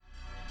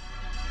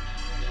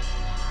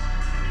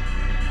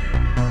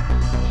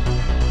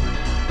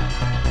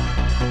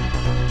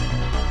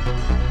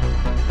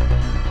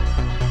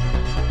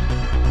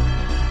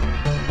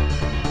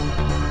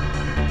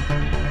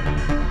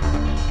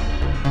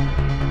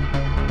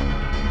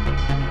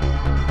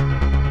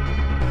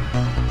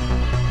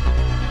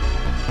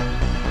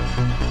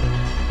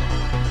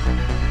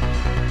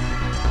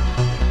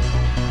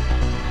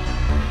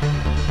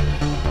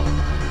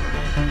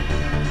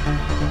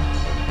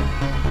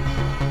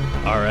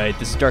All right,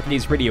 this is Dark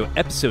News Radio,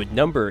 episode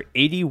number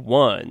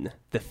 81,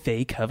 The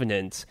Fey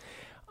Covenant.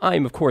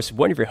 I'm, of course,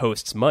 one of your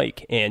hosts,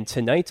 Mike, and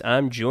tonight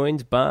I'm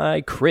joined by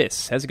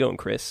Chris. How's it going,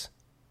 Chris?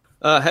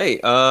 Hey,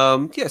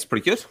 it's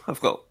pretty good. I've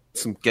got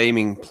some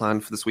gaming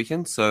planned for this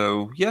weekend,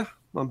 so yeah,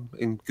 I'm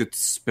in good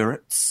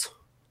spirits.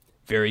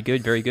 Very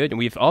good, very good. And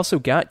we've also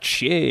got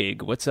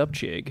Chig. What's up,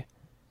 Chig?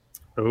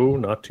 Oh,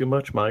 not too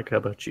much, Mike. How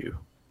about you?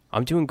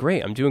 I'm doing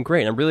great. I'm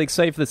really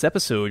excited for this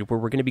episode where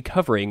we're going to be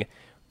covering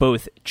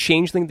both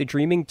Changeling the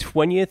Dreaming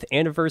 20th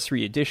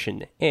Anniversary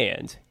Edition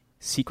and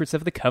Secrets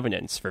of the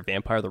Covenants for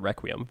Vampire the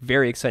Requiem.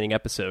 Very exciting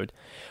episode.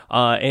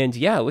 And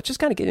yeah, let's just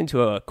kind of get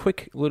into a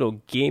quick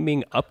little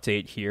gaming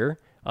update here.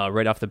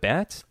 Right off the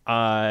bat,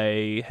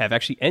 I have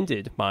actually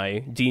ended my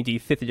D&D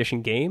 5th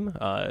edition game.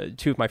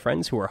 Two of my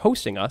friends who are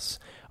hosting us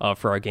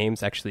for our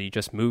games actually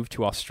just moved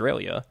to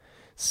Australia.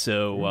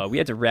 So we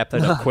had to wrap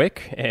that up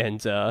quick,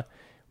 and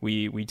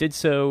we did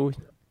so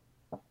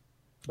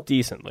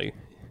decently.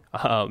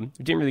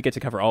 Didn't really get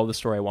to cover all the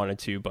story I wanted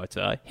to, but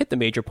hit the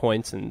major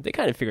points, and they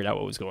kind of figured out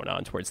what was going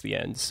on towards the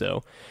end.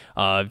 So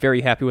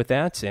very happy with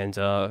that, and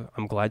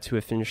I'm glad to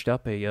have finished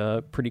up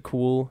a pretty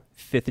cool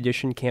 5th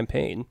edition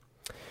campaign.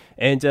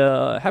 And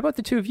how about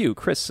the two of you?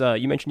 Chris,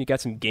 you mentioned you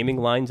got some gaming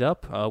lined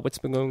up. What's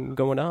been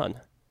going on?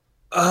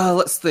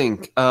 Let's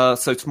think.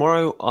 So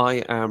tomorrow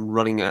I am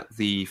running at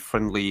the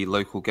friendly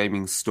local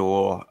gaming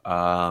store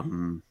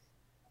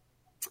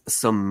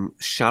some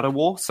Shadow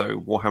War, so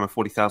Warhammer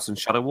 40,000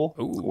 Shadow War,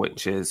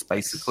 which is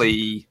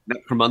basically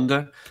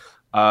Necromunda.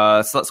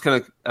 So that's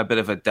kind of a bit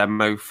of a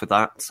demo for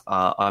that.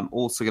 I'm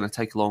also going to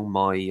take along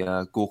my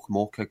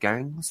Gorkamorka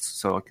gangs,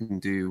 so I can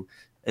do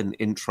an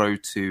intro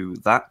to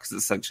that, because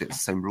essentially it's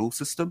the same rule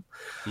system.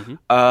 Mm-hmm.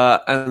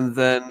 And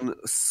then,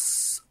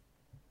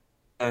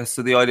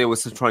 so the idea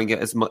was to try and get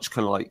as much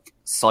kind of like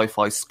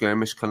sci-fi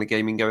skirmish kind of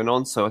gaming going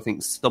on. So I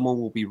think someone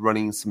will be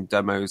running some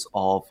demos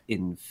of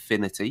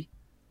Infinity.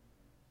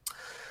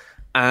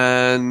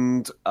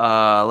 And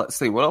let's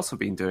see, what else I've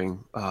been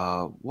doing?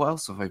 What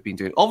else have I been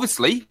doing?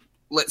 Obviously,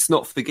 let's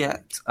not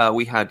forget,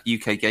 we had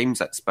UK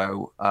Games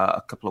Expo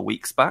a couple of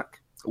weeks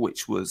back,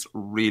 which was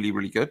really,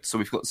 really good. So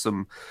we've got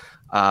some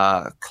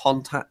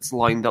contacts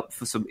lined up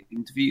for some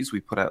interviews.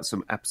 We put out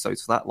some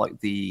episodes for that, like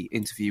the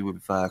interview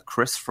with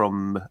Chris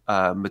from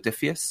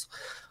Modiphius.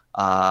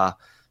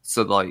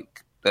 So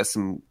like, there's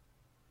some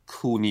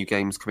cool new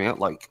games coming out,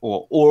 like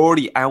or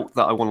already out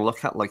that I want to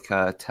look at, like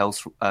Tales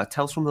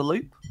from the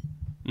Loop.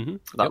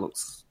 Mm-hmm. That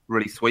looks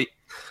really sweet.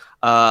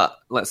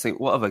 Let's think,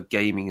 what other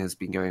gaming has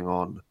been going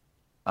on?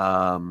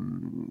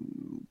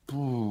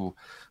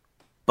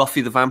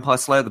 Buffy the Vampire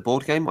Slayer, the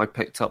board game, I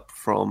picked up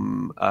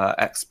from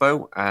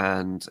Expo,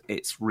 and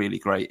it's really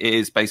great. It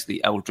is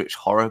basically Eldritch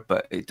horror,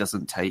 but it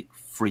doesn't take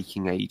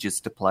freaking ages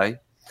to play.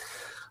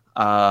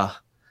 And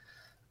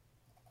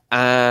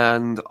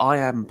I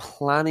am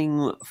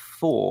planning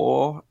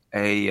for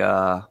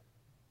a...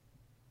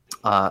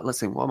 let's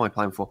see, what am I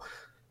planning for?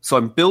 So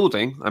I'm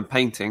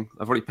painting,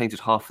 I've already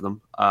painted half of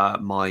them,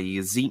 my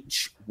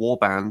Tzeentch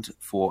warband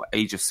for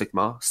Age of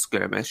Sigmar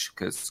skirmish,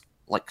 because,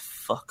 like,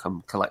 fuck,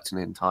 I'm collecting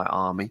an entire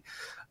army.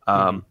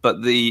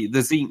 But the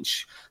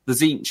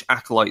Tzeentch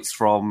acolytes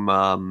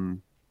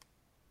from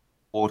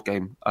board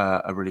game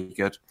are really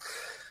good.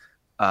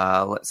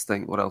 Let's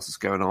think, what else is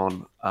going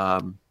on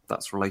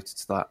that's related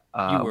to that.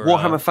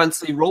 Warhammer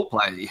Fantasy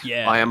Roleplay,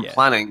 I am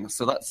planning.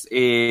 So that's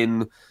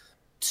in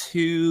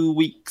 2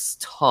 weeks'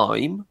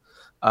 time.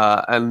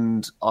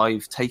 And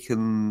I've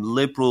taken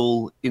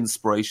liberal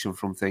inspiration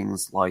from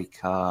things like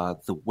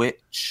The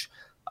Witch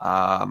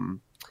and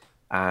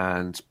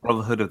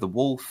Brotherhood of the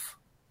Wolf,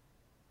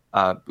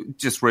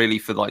 just really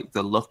for like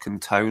the look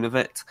and tone of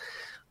it,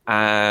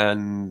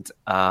 and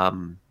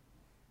some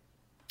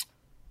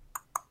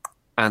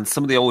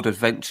of the old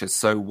adventures.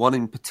 So one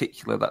in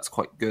particular that's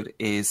quite good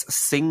is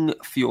Sing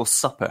for Your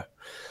Supper.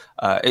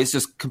 It's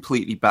just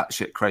completely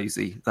batshit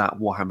crazy, that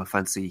Warhammer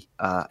Fantasy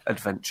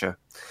adventure.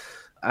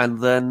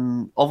 And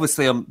then,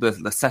 obviously,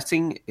 the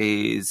setting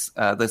is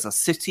there's a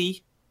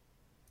city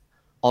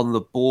on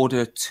the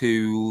border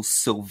to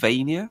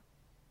Sylvania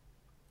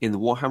in the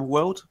Warhammer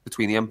world,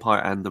 between the Empire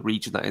and the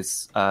region that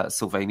is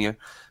Sylvania,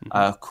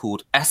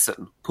 called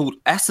Essen. Called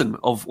Essen,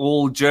 of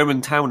all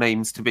German town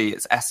names to be,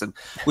 it's Essen,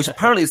 which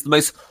apparently is the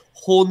most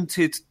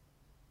haunted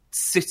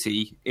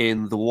city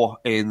in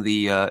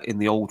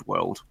the old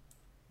world,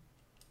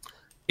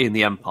 in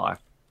the Empire.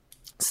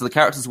 So the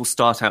characters will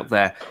start out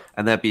there,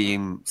 and they're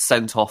being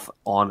sent off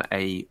on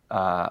a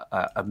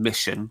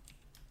mission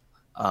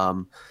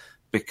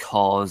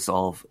because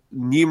of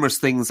numerous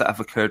things that have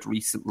occurred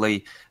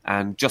recently,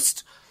 and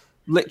just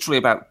literally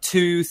about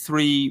 4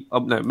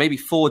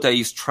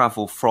 days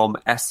travel from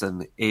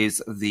Essen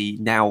is the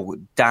now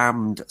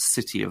damned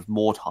city of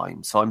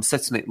Mordheim. So I'm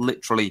setting it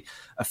literally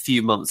a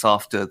few months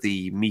after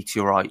the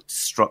meteorite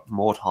struck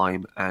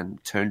Mordheim and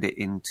turned it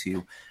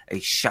into a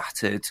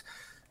shattered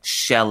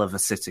shell of a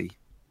city.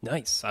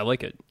 Nice. I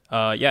like it.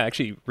 I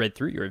actually read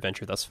through your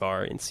adventure thus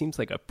far, and it seems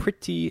like a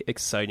pretty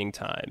exciting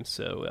time.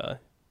 So,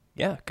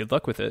 good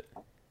luck with it.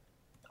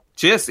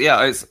 Cheers.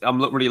 Yeah,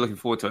 really looking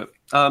forward to it.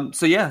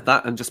 So yeah,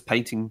 that and just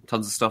painting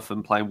tons of stuff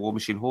and playing War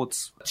Machine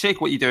Hordes.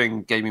 Chick, what are you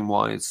doing gaming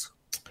wise?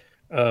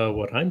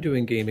 What I'm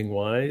doing gaming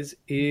wise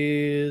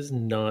is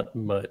not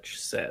much,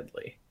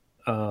 sadly.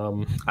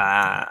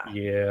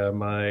 Yeah,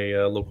 my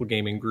local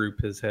gaming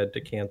group has had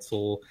to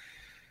cancel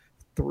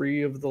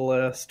 3 of the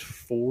last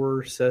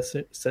 4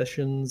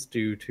 sessions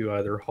due to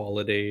either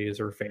holidays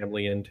or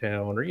family in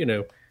town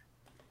or,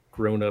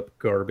 grown up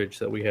garbage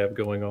that we have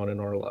going on in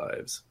our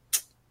lives.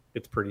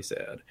 It's pretty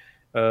sad.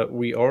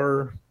 We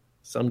are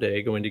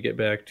someday going to get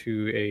back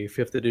to a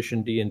 5th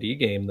edition D&D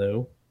game,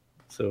 though.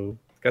 So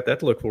got that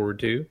to look forward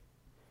to.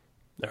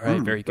 All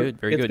right, very good,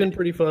 very good. It's been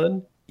pretty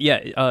fun.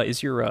 Yeah,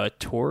 is your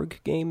Torg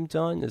game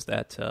done? Is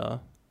that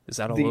all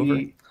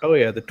over? Oh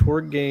yeah, the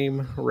Torg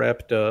game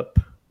wrapped up.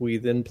 We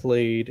then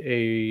played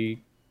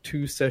a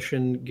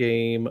 2-session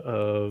game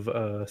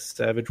of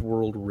Savage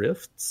World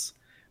Rifts,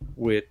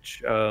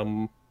 which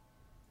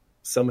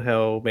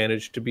somehow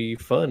managed to be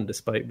fun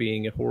despite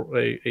being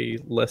a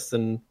less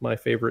than my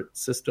favorite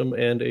system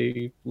and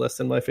a less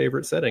than my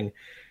favorite setting.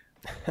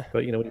 But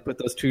when you put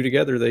those two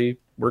together, they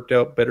worked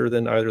out better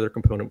than either of their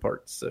component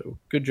parts. So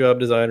good job,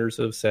 designers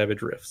of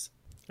Savage Rifts.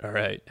 All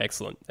right,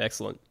 excellent.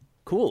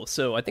 Cool.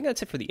 So I think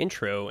that's it for the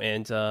intro,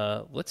 and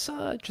let's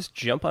just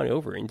jump on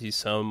over into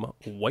some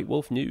White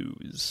Wolf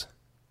news.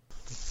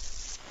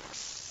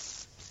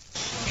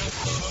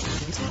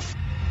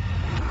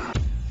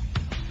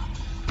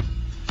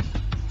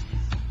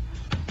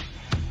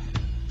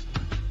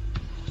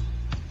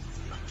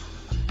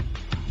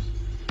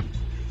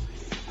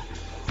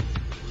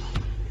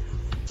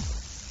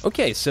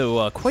 Okay,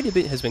 so quite a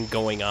bit has been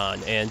going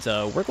on, and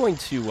we're going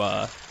to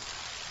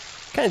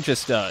kind of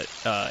just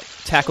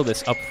tackle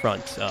this up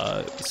front.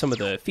 Some of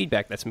the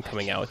feedback that's been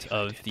coming out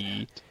of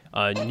the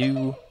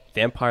new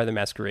Vampire the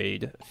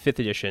Masquerade 5th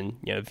edition,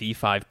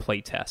 V5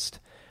 playtest,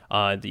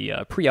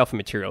 the pre-alpha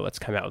material that's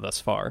come out thus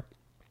far.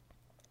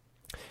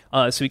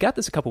 So we got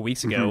this a couple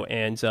weeks ago,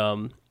 and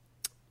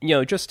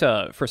just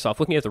first off,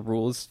 looking at the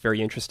rules,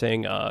 very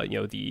interesting.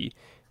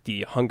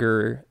 The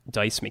hunger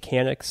dice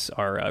mechanics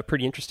are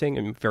pretty interesting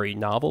and very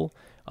novel.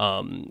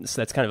 So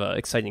that's kind of an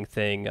exciting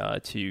thing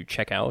to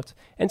check out.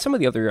 And some of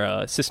the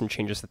other system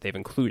changes that they've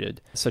included,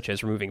 such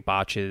as removing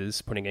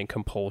botches, putting in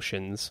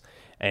compulsions,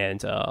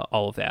 and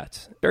all of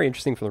that. Very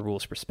interesting from the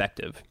rules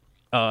perspective.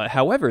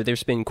 However,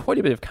 there's been quite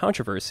a bit of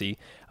controversy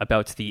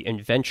about the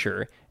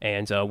adventure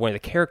and one of the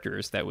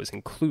characters that was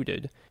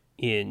included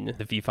in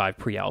the V5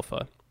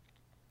 pre-alpha.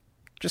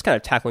 Just kind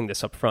of tackling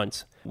this up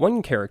front,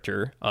 one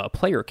character,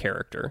 player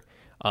character,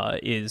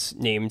 is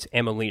named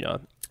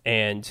Amelina,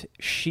 and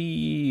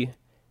she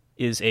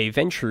is a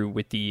Ventrue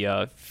with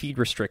the feed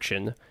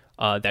restriction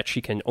that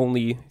she can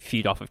only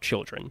feed off of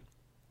children.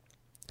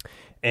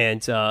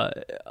 And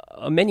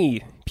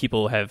many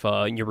people have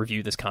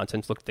reviewed this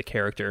content, looked at the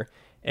character,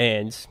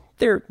 and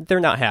they're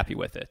not happy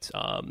with it.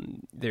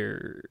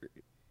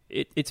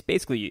 It's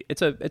basically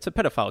it's a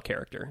pedophile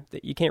character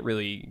that you can't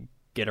really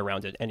get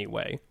around it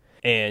anyway.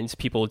 And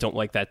people don't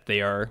like that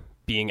they are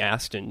being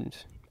asked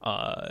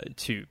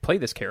to play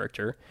this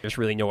character. There's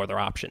really no other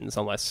options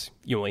unless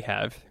you only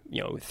have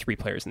 3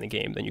 players in the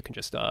game. Then you can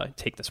just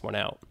take this one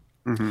out.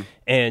 Mm-hmm.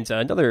 And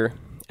another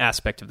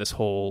aspect of this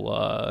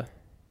whole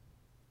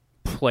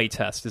play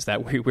test is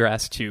that we're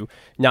asked to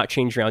not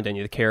change around any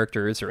of the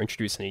characters or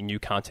introduce any new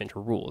content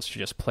or rules, to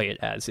just play it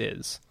as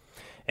is.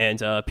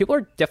 And people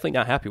are definitely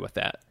not happy with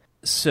that.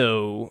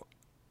 So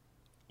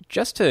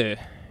just to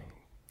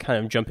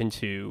kind of jump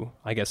into,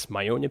 I guess,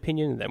 my own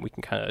opinion, and then we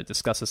can kind of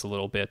discuss this a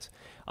little bit.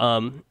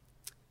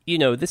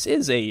 This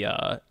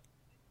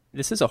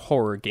is a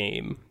horror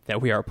game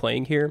that we are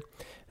playing here.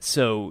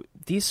 So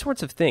these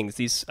sorts of things,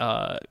 these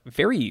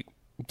very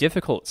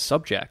difficult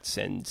subjects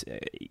and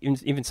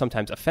even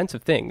sometimes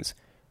offensive things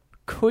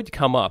could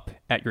come up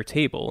at your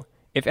table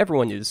if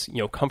everyone is,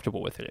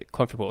 comfortable with it,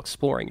 comfortable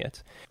exploring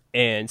it.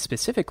 And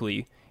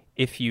specifically,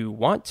 if you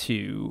want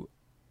to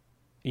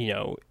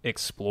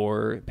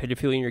explore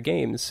pedophilia in your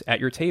games at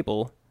your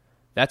table,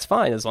 that's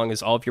fine as long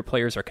as all of your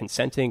players are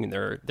consenting and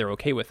they're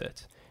okay with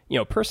it.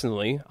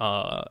 Personally,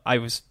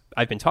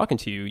 I've been talking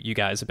to you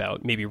guys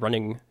about maybe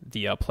running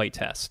the play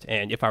test,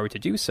 and if I were to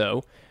do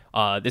so,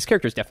 this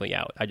character is definitely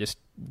out. I just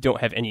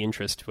don't have any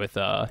interest with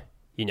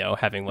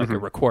having like a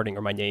recording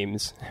or my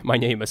name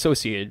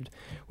associated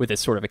with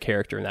this sort of a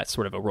character and that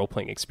sort of a role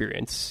playing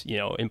experience,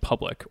 in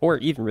public or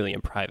even really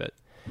in private.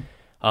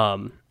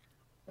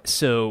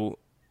 So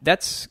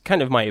that's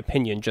kind of my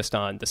opinion just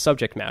on the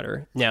subject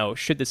matter. Now,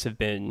 should this have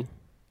been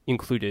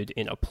included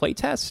in a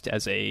playtest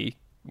as a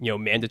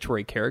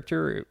mandatory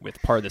character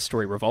with part of the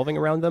story revolving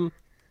around them?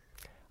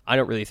 I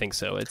don't really think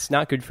so. It's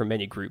not good for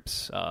many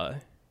groups,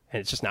 and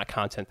it's just not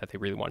content that they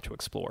really want to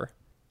explore.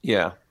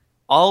 Yeah.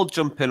 I'll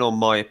jump in on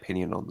my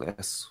opinion on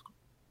this.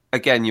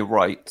 Again, you're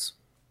right.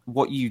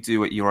 What you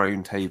do at your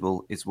own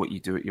table is what you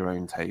do at your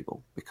own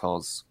table,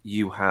 because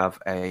you have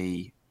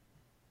a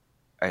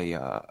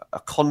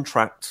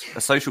contract,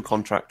 a social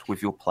contract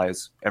with your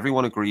players.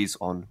 Everyone agrees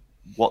on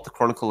what the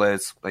chronicle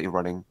is that you're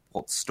running,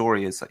 what the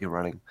story is that you're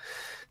running.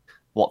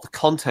 what the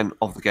content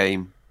of the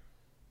game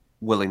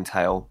will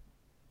entail,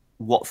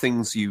 what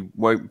things you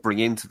won't bring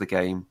into the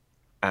game,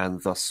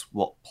 and thus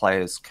what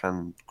players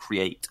can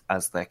create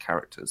as their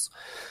characters.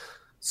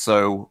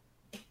 So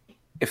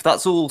if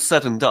that's all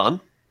said and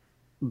done,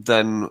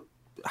 then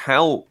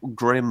how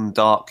grim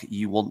dark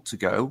you want to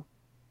go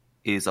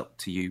is up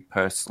to you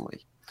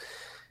personally.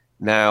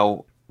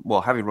 Now,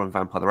 well, having run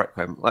Vampire the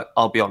Requiem,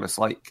 I'll be honest,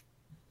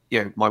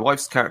 my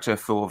wife's character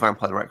for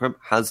Vampire the Requiem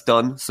has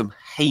done some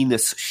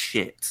heinous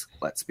shit,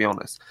 let's be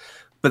honest.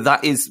 But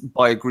that is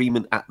by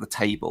agreement at the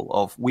table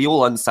of, we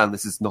all understand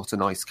this is not a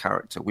nice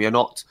character. We're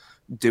not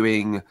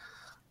treating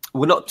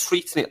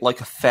it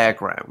like a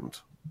fairground.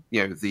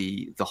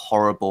 The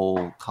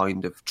horrible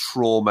kind of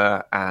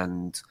trauma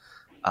and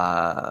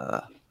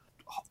the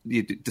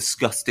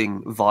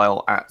disgusting,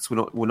 vile acts.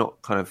 We're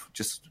not kind of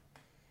just,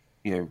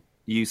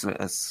 using it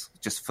as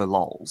just for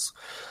lols.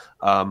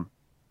 And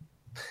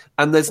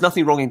there's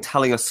nothing wrong in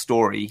telling a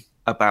story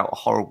about a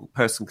horrible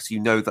person because you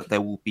know that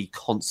there will be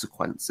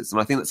consequences.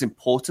 And I think that's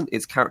important.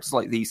 Is characters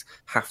like these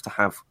have to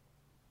have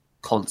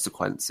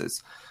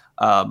consequences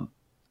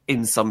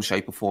in some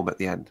shape or form at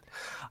the end.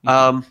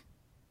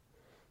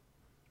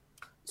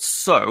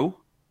 So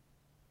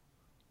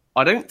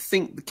I don't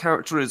think the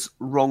character is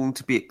wrong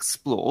to be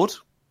explored.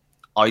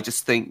 I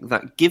just think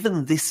that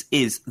given this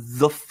is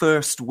the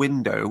first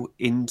window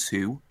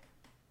into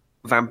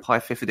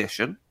Vampire 5th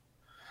Edition,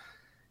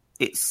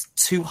 it's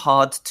too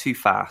hard, too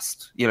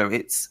fast.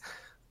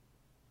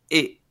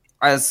 It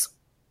as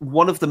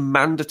one of the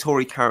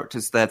mandatory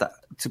characters there that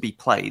to be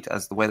played,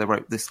 as the way they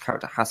wrote this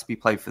character has to be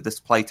played for this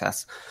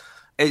playtest.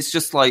 It's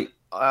just like,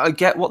 I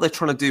get what they're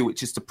trying to do,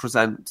 which is to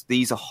present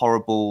these are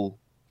horrible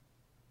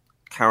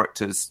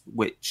characters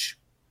which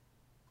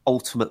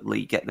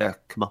ultimately get their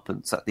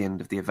comeuppance at the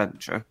end of the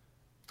adventure.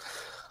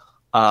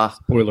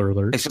 Spoiler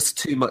alert. It's just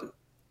too much.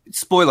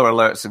 Spoiler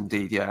alerts,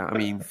 indeed. Yeah, I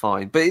mean,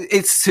 fine, but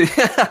it's.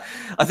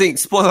 I think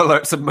spoiler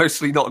alerts are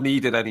mostly not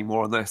needed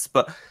anymore on this,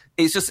 but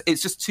it's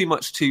just too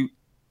much too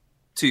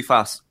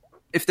fast.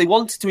 If they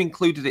wanted to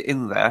include it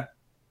in there,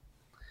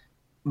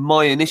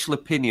 my initial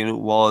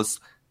opinion was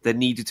there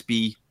needed to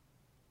be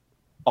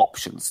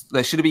options.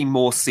 There should have been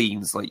more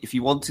scenes. Like if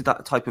you wanted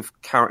that type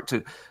of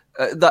character,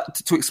 that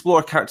to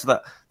explore a character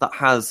that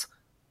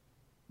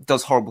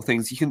does horrible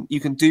things, you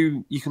can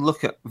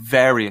look at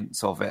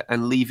variants of it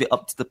and leave it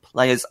up to the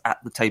players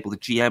at the table, the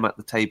GM at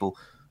the table,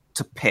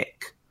 to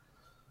pick.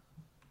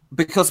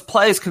 Because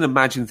players can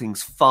imagine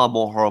things far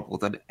more horrible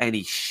than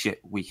any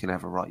shit we can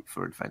ever write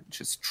for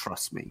adventures.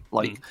 Trust me.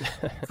 Like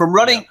from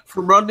running.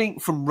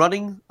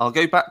 I'll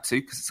go back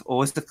to, because it's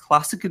always the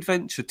classic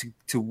adventure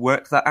to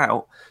work that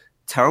out.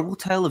 Terrible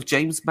Tale of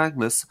James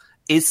Magnus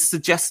is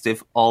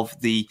suggestive of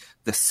the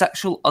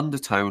sexual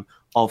undertone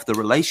of the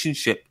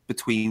relationship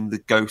between the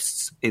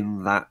ghosts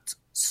in that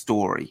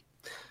story.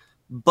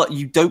 But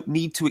you don't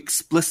need to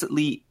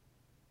explicitly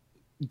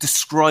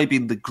describe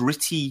in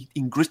gritty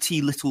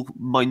little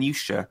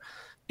minutiae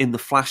in the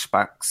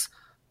flashbacks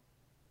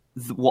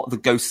what the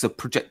ghosts are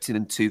projecting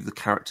into the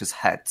characters'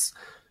 heads.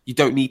 You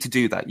don't need to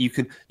do that.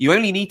 You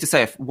only need to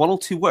say one or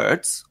two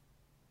words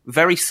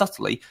very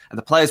subtly, and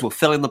the players will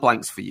fill in the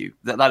blanks for you.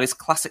 That is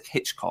classic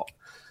Hitchcock.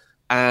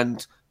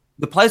 And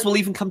the players will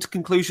even come to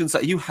conclusions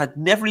that you had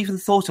never even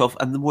thought of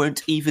and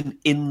weren't even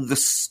in the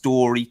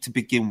story to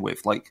begin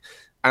with. Like,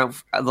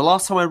 the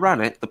last time I ran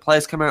it, the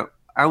players came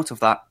out of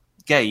that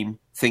game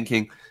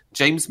thinking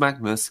James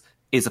Magnus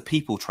is a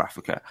people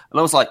trafficker. And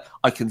I was like,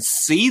 I can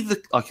see the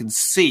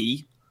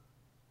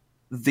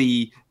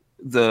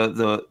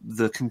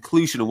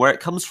conclusion and where it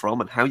comes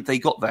from and how they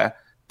got there,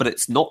 but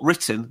it's not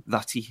written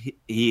that he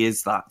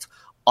is that.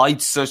 I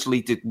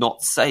certainly did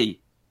not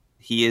say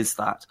he is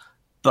that,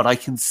 but I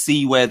can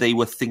see where they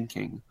were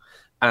thinking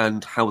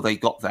and how they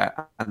got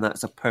there, and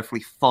that's a perfectly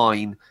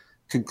fine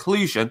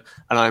conclusion.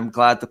 And I'm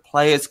glad the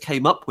players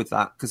came up with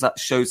that, because that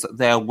shows that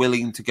they're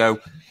willing to go,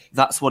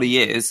 that's what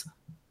he is,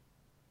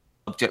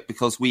 subject,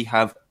 because we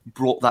have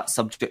brought that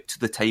subject to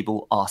the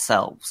table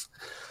ourselves.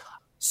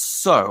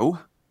 So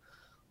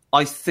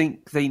I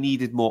think they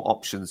needed more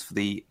options for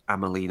the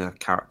Amelina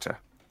character,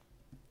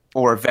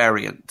 or a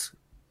variant,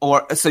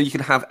 or so you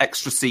can have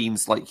extra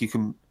scenes, like you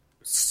can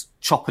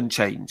chop and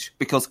change,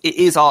 because it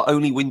is our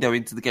only window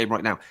into the game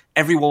right now.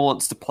 Everyone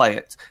wants to play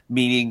it,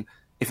 meaning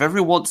if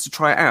everyone wants to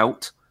try it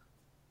out,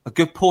 a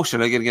good portion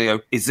are going to go,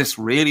 is this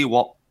really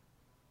what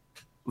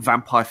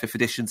Vampire 5th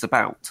Edition's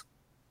about?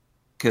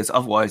 Because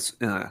otherwise,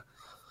 I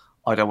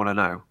don't want to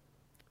know.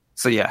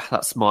 So yeah,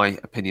 that's my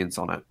opinions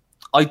on it.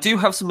 I do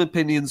have some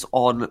opinions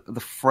on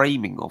the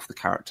framing of the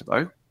character,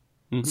 though.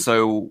 Mm-hmm.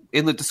 So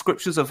in the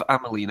descriptions of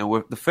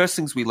Amelina, the first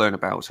things we learn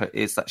about her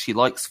is that she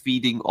likes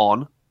feeding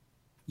on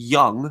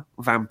young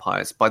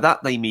vampires. By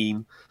that they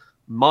mean,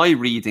 my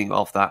reading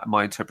of that,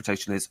 my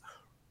interpretation is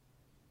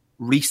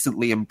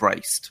recently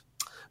embraced,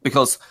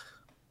 because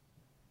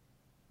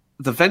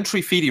the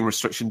Ventry feeding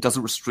restriction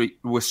doesn't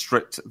restrict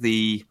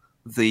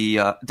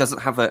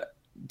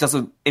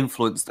doesn't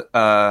influence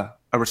a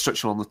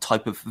restriction on the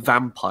type of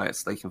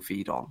vampires they can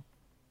feed on.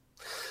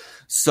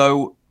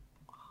 So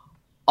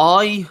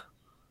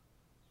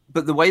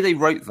But the way they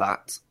wrote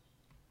that,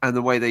 and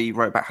the way they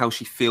wrote about how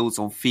she feels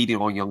on feeding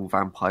on young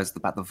vampires,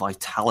 about the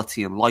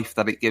vitality and life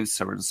that it gives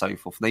her and so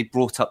forth, and they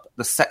brought up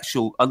the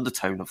sexual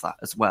undertone of that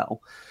as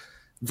well,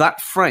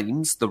 that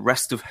frames the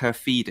rest of her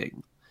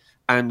feeding.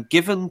 And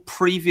given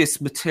previous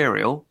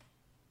material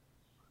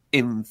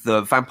in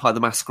the Vampire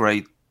the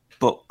Masquerade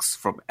books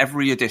from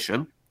every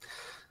edition,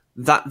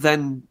 that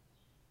then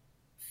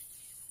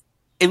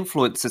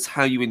influences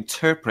how you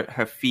interpret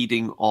her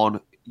feeding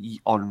on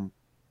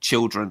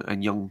children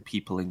and young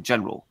people in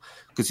general.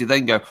 Because you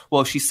then go,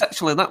 well, she's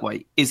sexual in that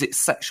way. Is it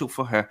sexual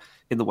for her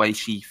in the way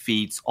she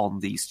feeds on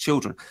these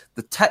children?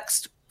 The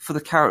text for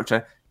the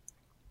character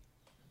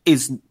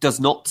does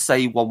not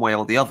say one way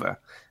or the other.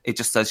 It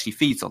just says she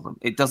feeds on them.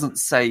 It doesn't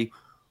say...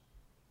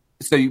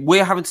 So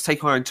we're having to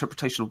take our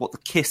interpretation of what the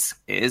kiss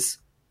is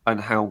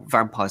and how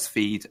vampires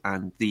feed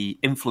and the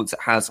influence it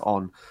has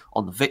on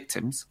the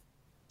victims,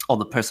 on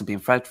the person being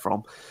fed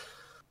from.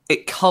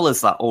 It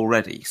colours that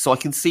already. So I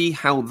can see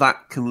how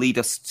that can lead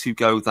us to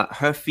go that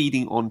her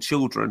feeding on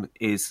children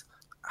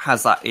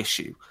has that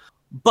issue.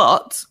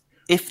 But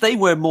if they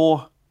were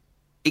more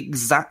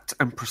exact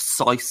and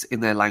precise in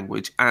their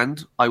language,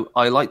 and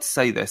I like to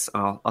say this,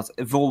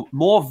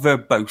 more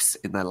verbose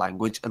in their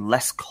language and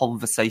less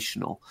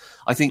conversational.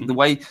 I think the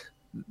way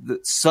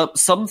that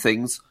some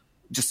things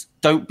just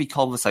don't be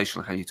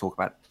conversational how you talk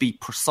about it. Be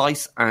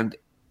precise and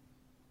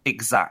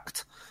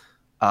exact.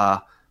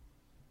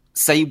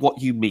 Say what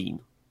you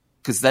mean,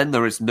 because then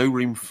there is no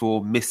room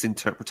for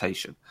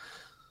misinterpretation.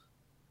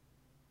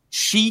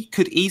 She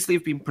could easily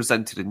have been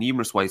presented in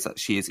numerous ways that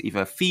she is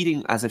either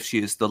feeding as if she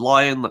is the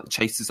lion that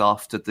chases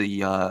after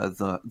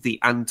the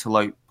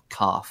antelope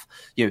calf,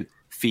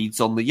 feeds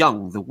on the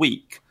young, the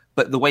weak.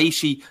 But the way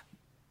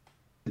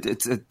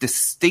it's a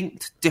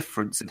distinct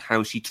difference in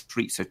how she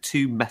treats her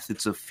two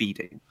methods of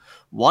feeding.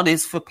 One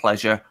is for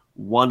pleasure,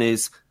 one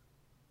is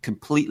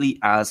completely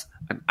as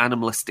an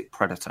animalistic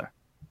predator.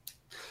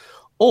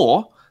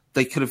 Or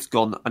they could have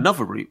gone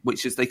another route,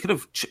 which is they could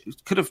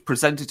have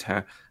presented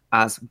her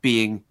as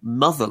being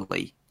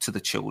motherly to the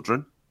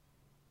children.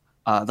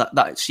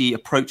 That she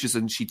approaches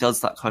and she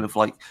does that kind of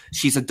like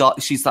she's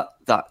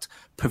that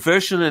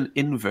perversion and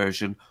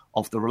inversion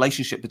of the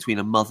relationship between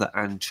a mother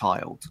and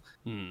child.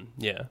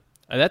 Yeah,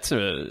 that's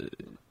a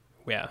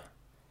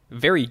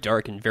very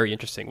dark and very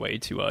interesting way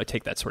to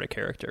take that sort of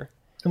character.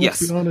 And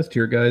let's be honest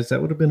here, guys. That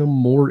would have been a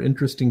more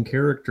interesting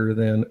character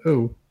than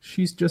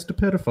she's just a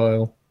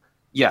pedophile.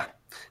 Yeah,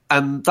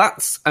 and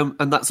that's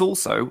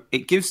also,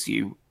 it gives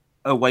you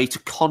a way to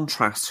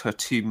contrast her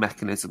two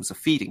mechanisms of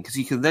feeding, because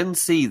you can then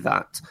see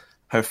that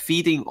her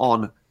feeding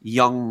on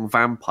young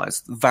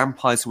vampires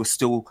who are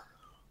still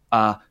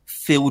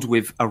filled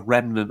with a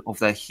remnant of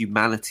their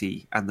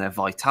humanity and their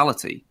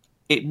vitality.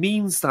 It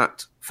means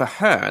that for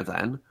her,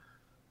 then,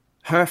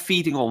 her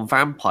feeding on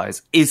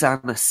vampires is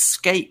an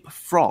escape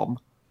from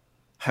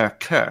her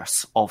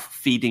curse of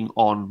feeding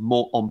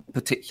on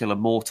particular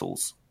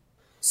mortals.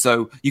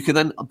 So you can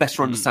then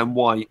better understand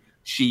why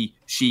she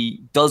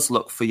does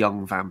look for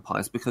young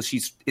vampires, because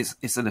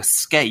it's an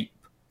escape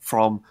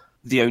from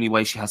the only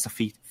way she has to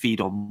feed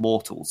on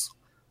mortals.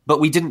 But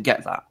we didn't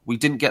get that. We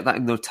didn't get that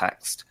in the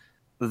text.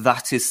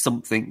 That is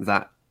something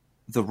that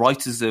the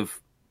writers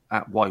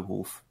at White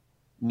Wolf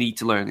need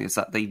to learn, is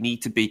that they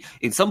need to be,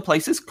 in some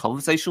places,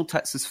 conversational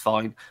text is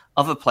fine.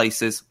 Other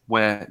places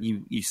where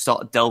you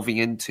start delving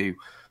into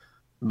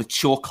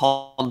mature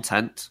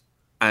content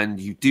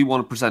and you do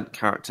want to present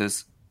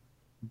characters,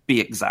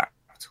 be exact,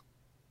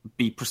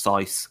 be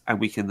precise, and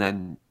we can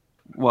then,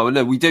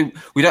 we don't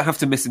have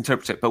to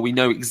misinterpret it, but we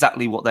know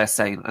exactly what they're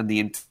saying and the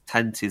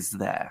intent is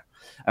there.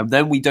 And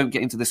then we don't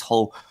get into this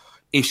whole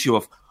issue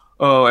of,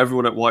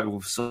 everyone at White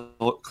Wolf so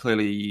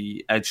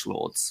clearly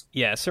edgelords.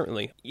 Yeah,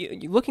 certainly.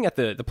 Looking at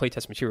the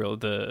playtest material,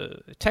 the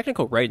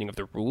technical writing of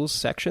the rules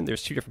section,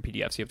 there's two different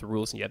PDFs. You have the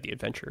rules and you have the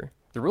adventure.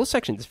 The rules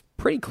section is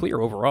pretty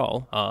clear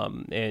overall,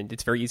 and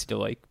it's very easy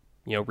to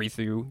read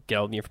through, get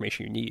all the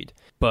information you need.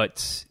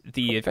 But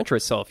the adventure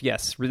itself,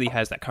 yes, really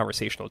has that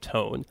conversational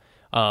tone.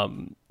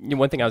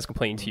 One thing I was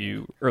complaining to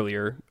you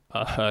earlier,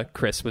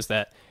 Chris, was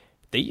that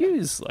they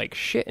use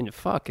shit and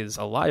fuck as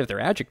a lot of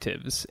their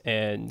adjectives,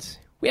 and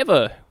we have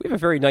a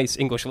very nice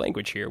English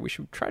language here. We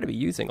should try to be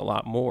using a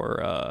lot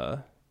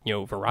more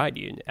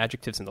variety in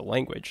adjectives in the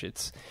language.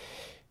 It's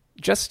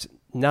just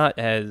not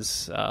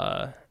as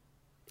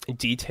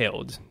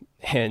detailed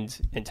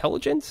and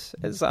intelligent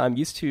as I'm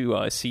used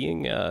to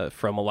seeing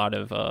from a lot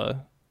of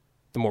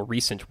the more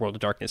recent World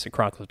of Darkness and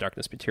Chronicles of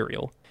Darkness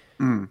material.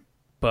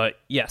 But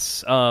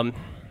yes,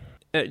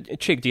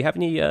 Chig, do you have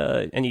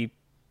any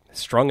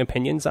strong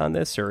opinions on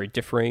this or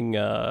differing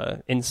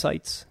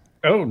insights?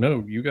 Oh,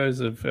 no, you guys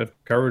have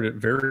covered it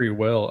very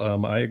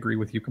well. I agree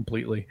with you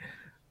completely.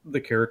 The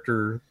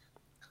character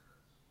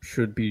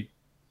should be,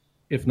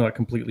 if not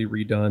completely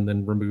redone,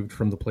 then removed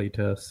from the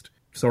playtest.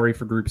 Sorry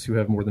for groups who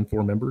have more than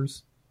 4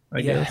 members,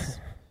 I guess.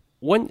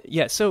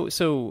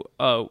 So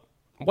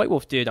White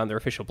Wolf did, on their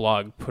official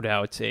blog, put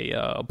out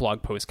a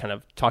blog post kind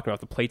of talking about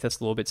the playtest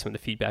a little bit, some of the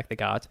feedback they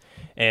got.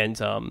 And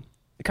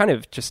kind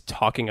of just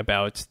talking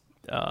about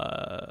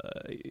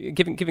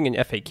giving an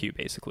FAQ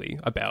basically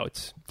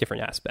about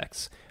different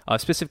aspects.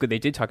 Specifically, they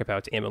did talk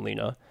about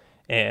Amelina,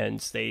 and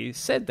they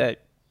said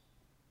that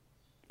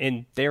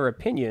in their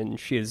opinion,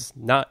 she is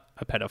not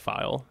a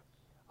pedophile.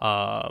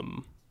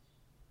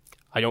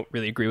 I don't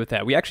really agree with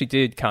that. We actually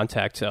did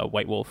contact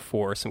White Wolf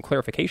for some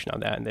clarification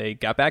on that, and they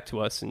got back to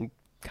us and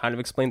kind of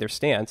explained their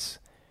stance.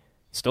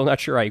 Still not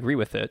sure I agree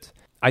with it.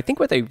 I think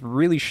what they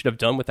really should have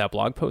done with that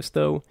blog post,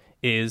 though,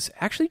 is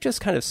actually just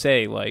kind of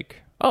say,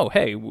 like, oh,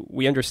 hey,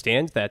 we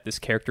understand that this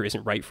character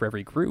isn't right for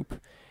every group,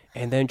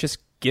 and then just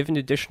give an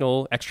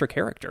additional extra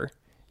character.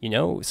 You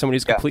know, someone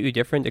who's completely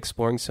different,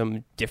 exploring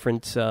some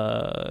different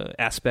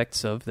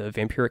aspects of the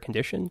vampiric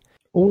condition.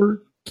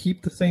 Or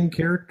keep the same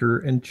character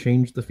and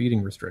change the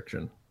feeding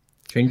restriction.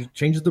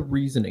 Change the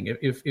reasoning.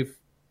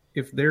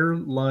 If their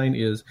line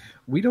is,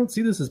 we don't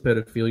see this as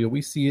pedophilia,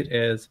 we see it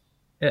as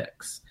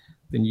X,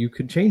 then you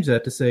could change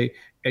that to say,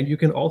 and you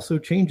can also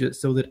change it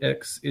so that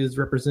X is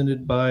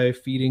represented by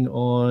feeding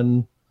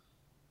on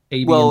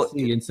A, B, and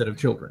C instead of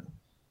children.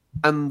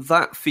 And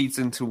that feeds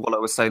into what I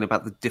was saying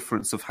about the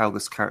difference of how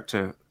this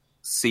character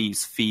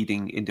sees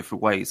feeding in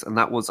different ways. And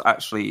that was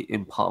actually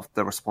in part of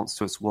their response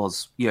to us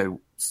was, you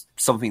know,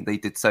 something they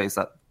did say is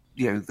that,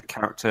 you know, the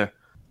character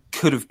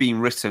could have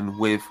been written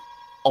with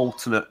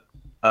alternate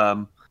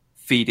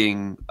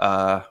feeding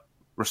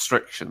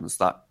restrictions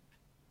that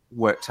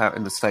worked out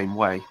in the same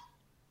way.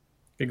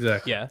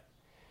 Exactly. Yeah.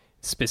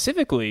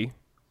 Specifically,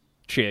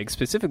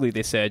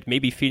 they said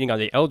maybe feeding on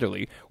the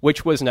elderly,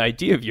 which was an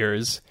idea of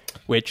yours,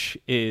 which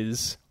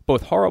is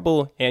both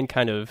horrible and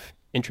kind of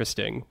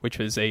interesting, which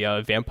was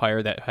a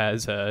vampire that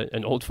has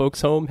an old folks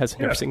home, has a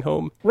nursing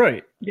home.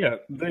 Right. Yeah.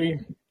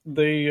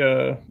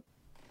 The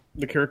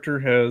character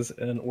has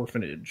an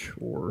orphanage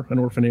or an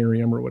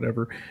orphanarium or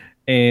whatever,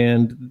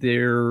 and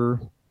their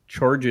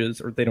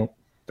charges, or they're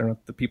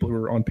not the people who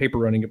are on paper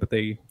running it, but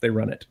they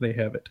run it. They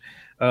have it.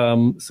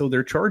 So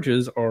their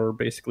charges are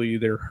basically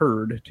their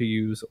herd, to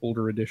use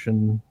older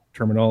edition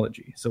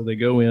terminology. So they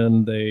go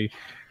in, they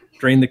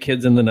drain the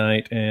kids in the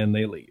night, and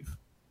they leave.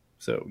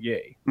 So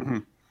yay. Mm-hmm.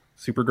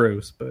 Super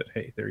gross, but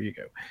hey, there you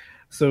go.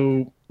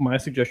 So my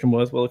suggestion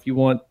was, well, if you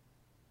want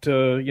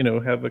to, you know,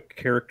 have a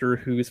character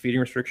whose feeding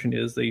restriction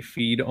is they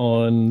feed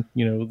on,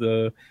 you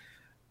know,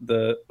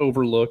 the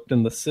overlooked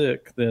and the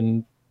sick,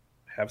 then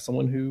have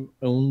someone who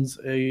owns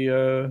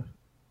an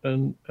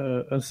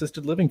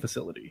assisted living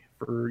facility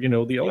for, you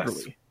know, the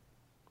elderly. Yes.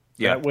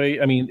 Yeah. That way,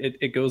 I mean,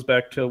 it goes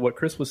back to what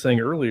Chris was saying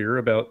earlier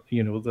about,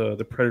 you know,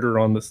 the predator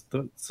on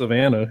the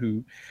savannah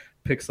who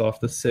picks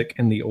off the sick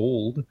and the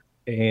old,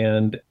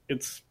 and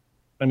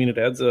it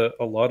adds a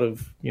lot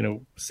of, you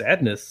know,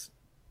 sadness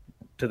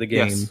to the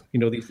game. Yes. You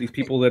know, these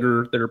people that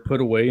are put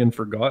away and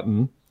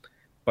forgotten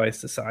by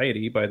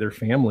society, by their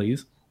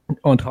families.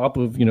 On top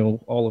of, you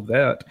know, all of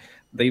that,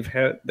 they've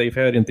had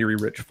in theory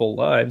rich full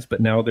lives, but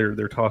now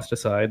they're tossed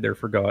aside, they're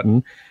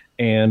forgotten,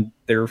 and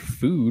they're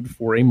food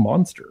for a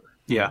monster.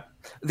 Yeah.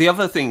 The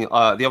other thing,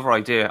 the other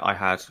idea I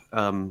had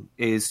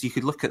is you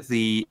could look at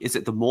the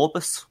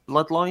Morbus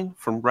bloodline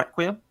from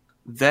Requiem?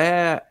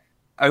 They're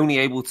only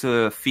able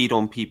to feed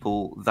on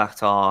people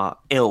that are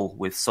ill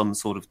with some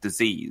sort of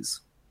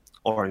disease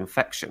or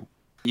infection.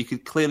 You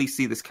could clearly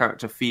see this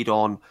character feed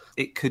on,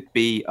 it could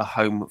be a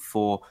home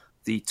for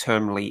the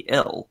terminally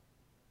ill.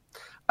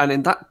 And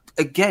in that,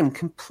 again,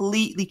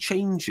 completely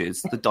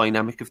changes the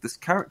dynamic of this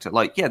character.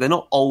 Like, yeah, they're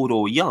not old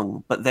or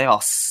young, but they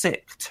are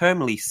sick,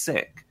 terminally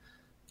sick.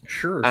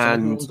 Sure,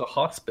 someone owns a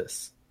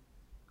hospice.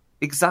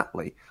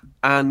 Exactly.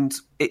 And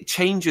it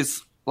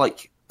changes,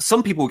 like,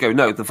 some people go,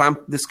 no,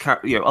 this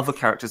character, you know, other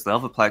characters, the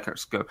other player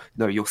characters go,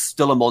 no, you're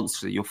still a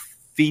monster. You're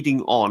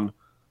feeding on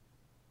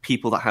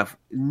people that have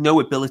no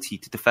ability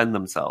to defend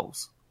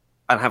themselves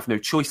and have no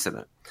choice in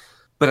it.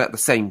 But at the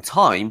same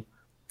time,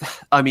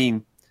 I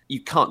mean,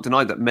 you can't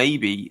deny that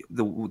maybe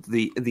the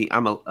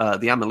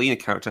Amelina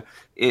character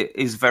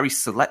is very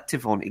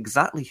selective on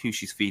exactly who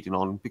she's feeding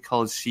on,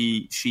 because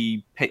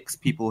she picks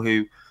people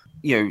who,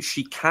 you know,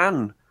 she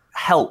can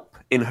help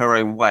in her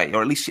own way,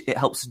 or at least it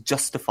helps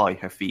justify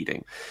her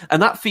feeding.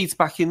 And that feeds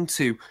back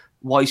into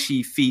why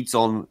she feeds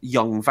on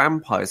young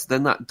vampires.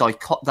 Then that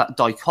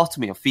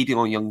dichotomy of feeding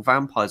on young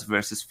vampires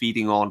versus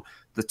feeding on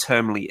the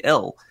terminally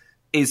ill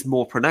is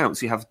more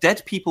pronounced. You have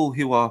dead people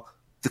who are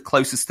the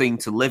closest thing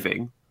to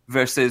living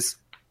versus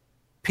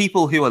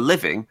people who are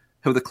living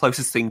who are the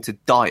closest thing to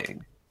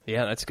dying.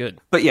 Yeah, that's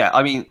good. But yeah,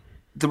 I mean,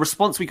 the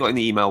response we got in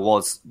the email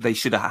was they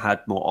should have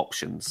had more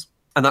options.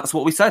 And that's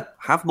what we said.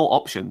 Have more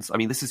options. I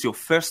mean, this is your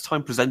first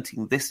time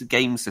presenting this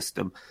game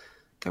system.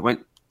 They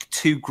went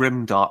too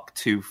grimdark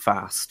too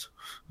fast.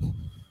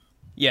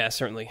 Yeah,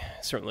 certainly.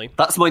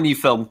 That's my new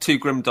film, Too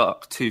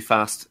Grimdark Too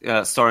Fast,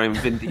 starring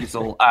Vin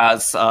Diesel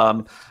as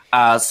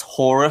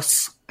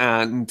Horus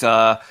and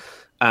The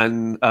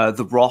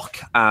Rock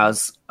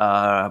as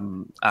yeah.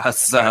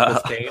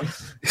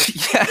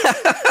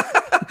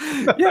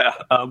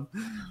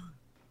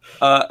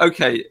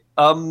 Okay.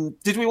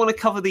 Did we want to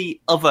cover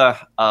the other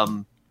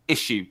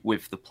issue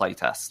with the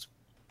playtest,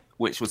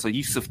 which was a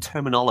use of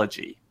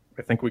terminology?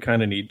 I think we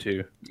kind of need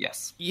to.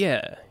 Yes.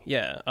 Yeah.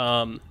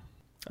 I don't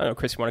know,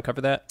 Chris, you want to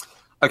cover that?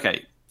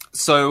 Okay,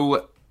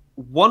 so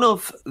one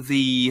of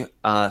the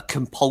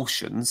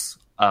compulsions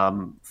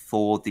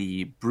for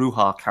the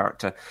Bruja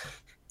character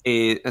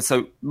is...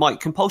 So, Mike,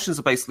 compulsions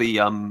are basically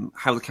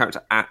how the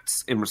character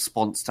acts in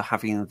response to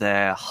having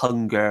their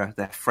hunger,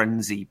 their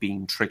frenzy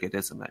being triggered,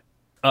 isn't it?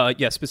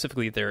 Yeah,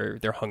 specifically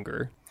their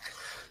hunger.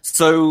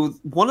 So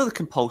one of the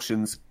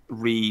compulsions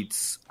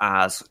reads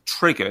as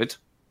triggered.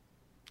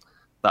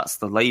 That's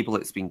the label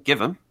it's been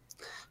given.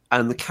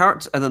 And the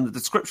character, and then the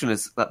description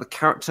is that the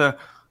character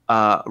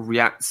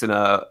reacts in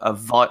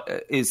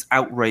is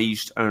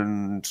outraged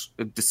and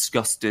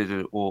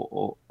disgusted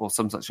or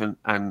some such,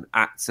 and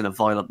acts in a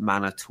violent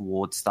manner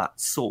towards that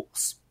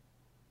source.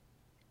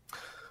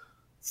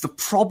 The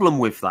problem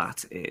with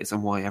that is,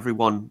 and why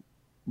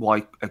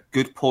a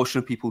good portion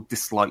of people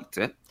disliked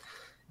it,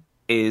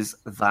 is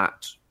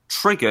that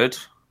triggered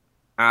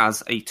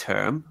as a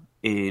term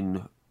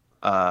in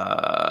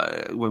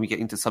when we get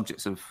into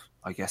subjects of,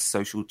 I guess,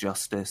 social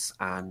justice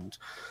and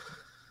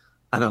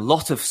a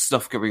lot of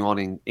stuff going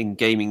on in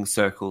gaming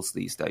circles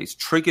these days,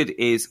 triggered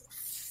is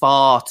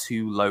far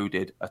too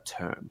loaded a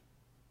term.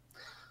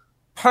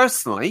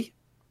 Personally,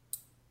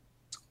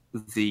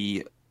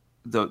 the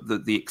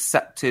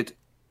accepted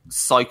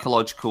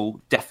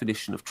psychological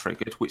definition of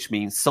triggered, which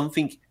means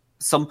something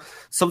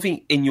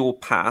in your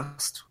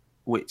past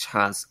which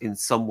has in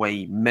some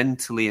way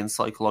mentally and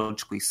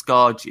psychologically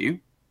scarred you,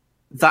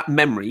 that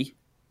memory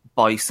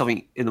by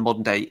something in the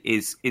modern day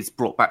is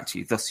brought back to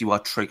you. Thus, you are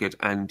triggered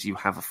and you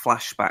have a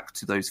flashback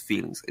to those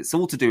feelings. It's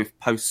all to do with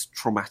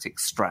post-traumatic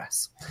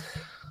stress.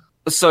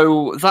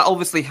 So that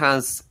obviously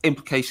has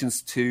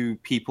implications to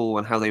people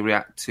and how they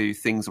react to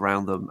things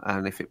around them,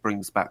 and if it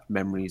brings back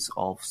memories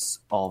of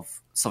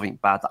something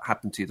bad that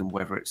happened to them,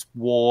 whether it's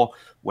war,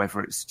 whether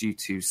it's due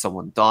to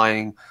someone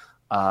dying,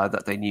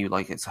 that they knew,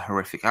 like it's a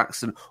horrific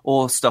accident,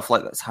 or stuff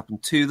like that's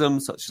happened to them,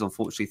 such as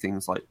unfortunately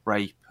things like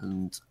rape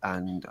and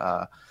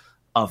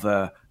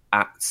other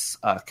acts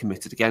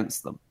committed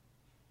against them.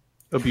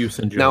 Abuse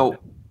in general.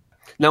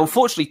 Now,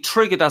 unfortunately,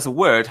 triggered as a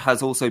word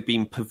has also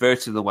been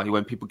perverted in the way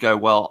when people go,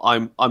 well,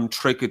 I'm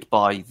triggered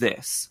by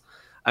this.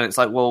 And it's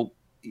like, well,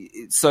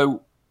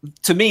 so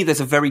to me,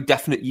 there's a very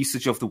definite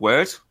usage of the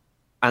word,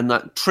 and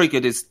that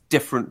triggered is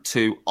different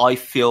to I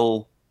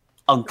feel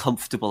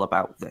uncomfortable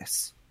about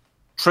this.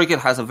 Triggered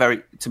has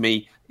to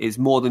me, is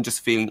more than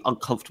just feeling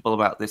uncomfortable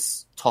about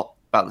this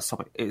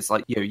topic. It's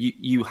like,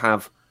 you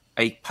have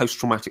a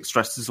post-traumatic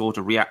stress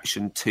disorder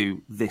reaction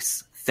to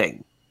this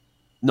thing,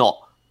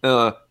 not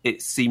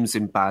it seems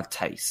in bad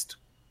taste.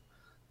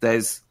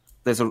 There's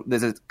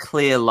a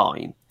clear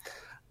line,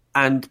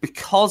 and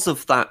because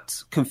of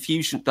that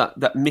confusion,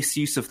 that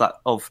misuse of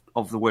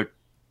the word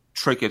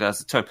triggered as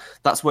a term,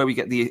 that's where we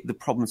get the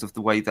problems of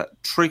the way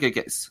that trigger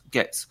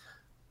gets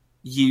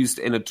used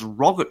in a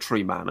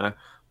derogatory manner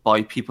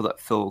by people that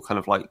feel kind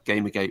of like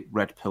Gamergate,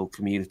 Red Pill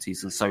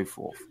communities, and so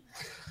forth.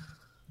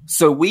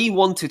 So we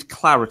wanted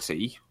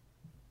clarity,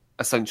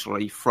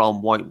 essentially,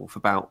 from White Wolf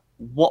about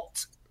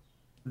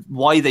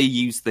why they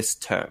use this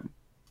term,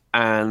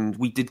 and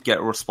we did get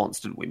a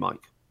response, didn't we,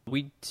 Mike?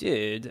 We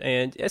did,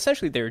 and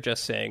essentially they were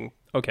just saying,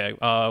 okay,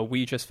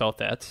 we just felt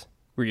that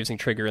we're using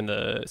trigger in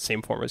the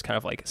same form as kind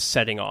of like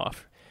setting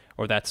off,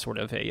 or that's sort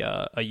of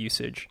a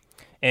usage.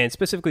 And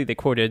specifically, they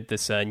quoted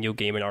this Neil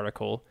Gaiman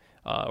article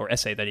or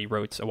essay that he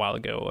wrote a while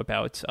ago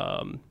about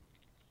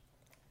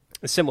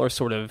a similar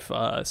sort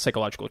of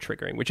psychological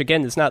triggering, which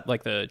again is not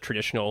like the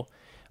traditional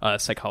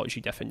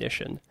psychology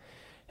definition.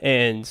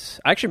 And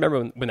I actually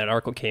remember when that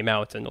article came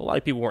out, and a lot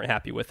of people weren't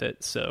happy with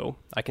it. So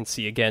I can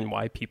see again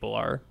why people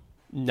are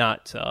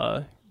not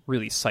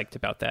really psyched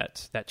about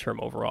that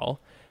term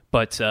overall.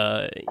 But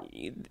I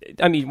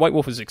mean, White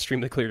Wolf was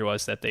extremely clear to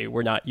us that they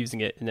were not using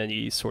it in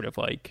any sort of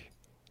like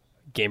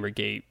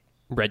Gamergate,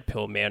 Red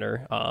Pill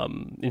manner.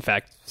 In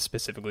fact,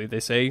 specifically, they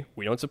say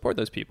we don't support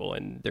those people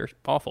and they're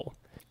awful,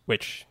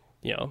 which,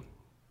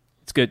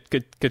 it's good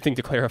thing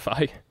to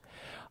clarify.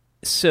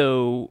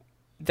 So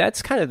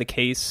that's kind of the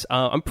case.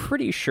 I'm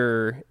pretty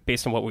sure,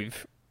 based on what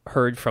we've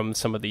heard from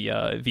some of the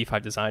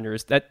V5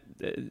 designers, that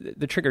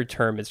the trigger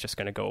term is just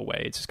going to go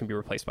away. It's just going to be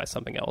replaced by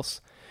something else.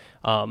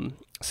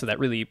 So that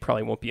really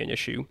probably won't be an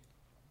issue.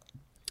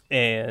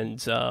 And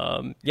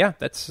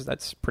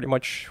that's pretty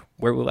much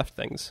where we left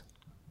things.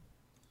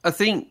 I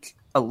think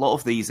a lot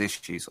of these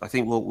issues, I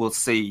think we'll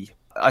see.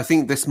 I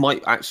think this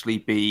might actually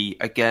be,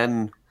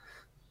 again,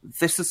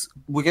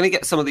 we're going to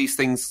get some of these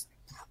things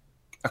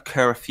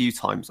occur a few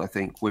times, I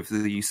think, with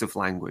the use of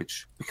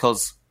language,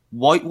 because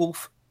White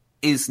Wolf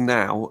is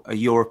now a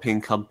European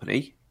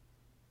company.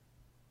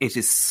 It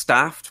is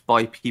staffed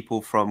by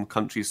people from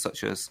countries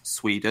such as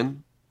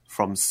Sweden,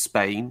 from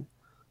Spain,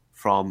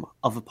 from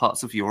other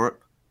parts of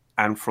Europe,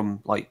 and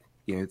from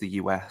the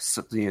US.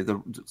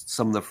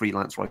 Some of the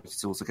freelance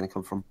writers are also going to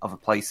come from other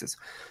places.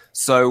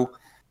 So,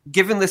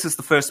 given this is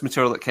the first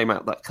material that came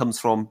out that comes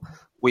from,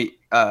 we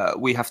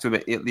have to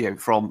admit,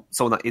 from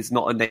someone that is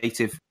not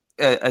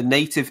a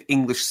native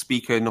English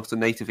speaker, not a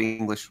native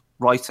English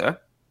writer,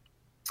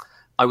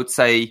 I would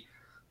say,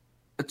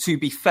 to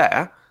be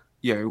fair,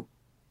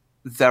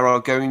 there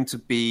are going to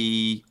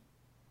be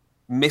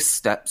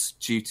missteps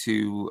due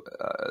to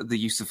the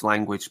use of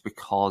language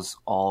because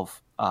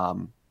of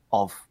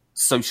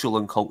social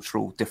and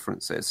cultural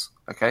differences.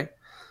 Okay,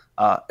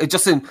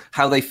 just in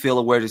how they feel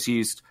a word is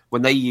used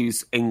when they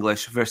use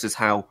English versus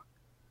how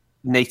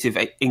native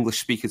English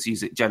speakers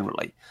use it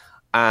generally,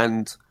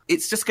 and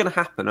it's just going to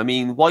happen. I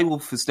mean,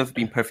 Wolf has never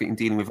been perfect in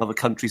dealing with other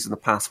countries in the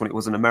past when it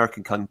was an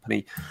American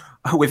company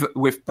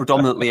with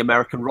predominantly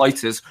American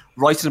writers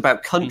writing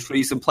about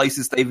countries and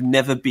places they've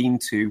never been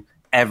to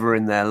ever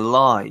in their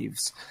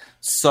lives.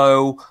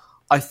 So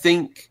I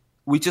think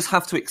we just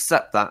have to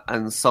accept that.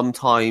 And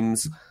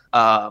sometimes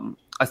I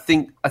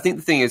think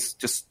the thing is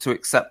just to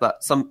accept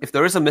that if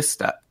there is a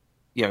misstep,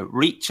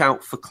 reach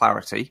out for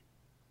clarity.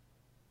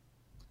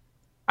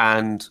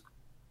 And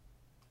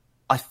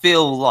I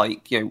feel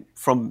like,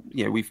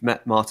 we've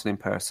met Martin in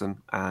person,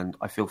 and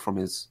I feel from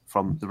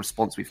the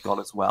response we've got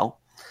as well.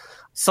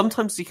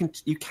 Sometimes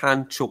you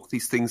can chalk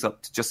these things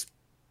up to just,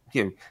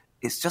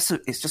 it's just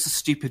a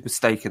stupid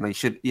mistake, and they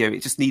should,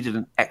 it just needed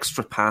an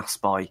extra pass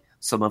by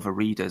some other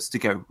readers to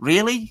go,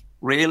 really,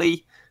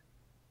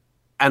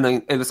 and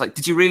then it's like,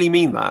 did you really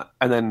mean that?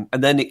 And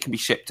then it can be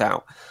shipped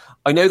out.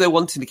 I know they're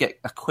wanting to get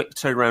a quick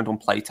turnaround on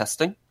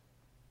playtesting,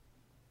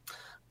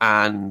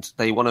 and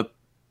they want to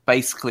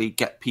basically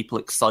get people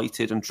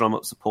excited and drum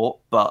up support,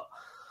 but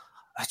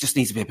I just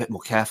need to be a bit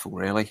more careful,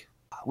 really.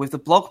 With the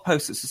blog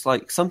posts, it's just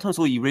like, sometimes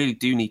all you really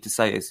do need to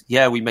say is,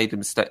 yeah, we made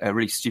a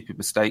really stupid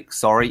mistake,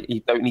 sorry. You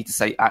don't need to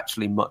say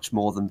actually much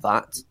more than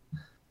that.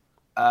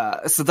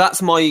 So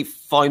that's my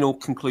final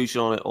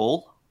conclusion on it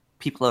all.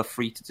 People are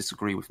free to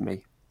disagree with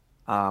me.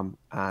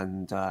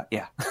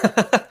 Yeah.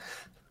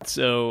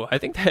 So I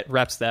think that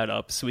wraps that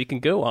up, so we can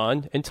go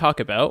on and talk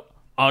about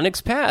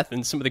Onyx Path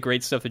and some of the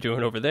great stuff they're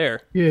doing over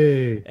there.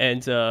 Yay!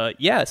 And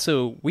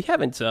so we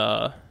haven't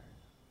had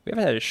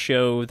a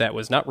show that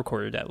was not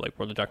recorded at like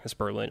World of Darkness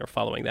Berlin or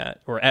following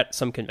that, or at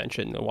some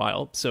convention in a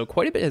while. So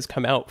quite a bit has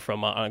come out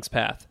from Onyx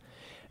Path.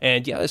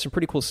 And yeah, there's some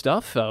pretty cool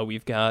stuff.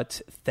 We've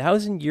got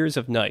 1,000 Years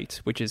of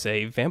Night, which is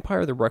a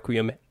Vampire the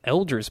Requiem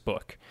Elders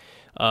book.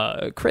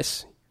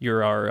 Chris,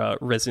 you're our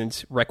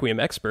resident Requiem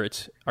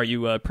expert. Are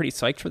you pretty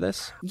psyched for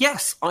this?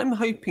 Yes, I'm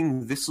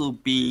hoping this will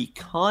be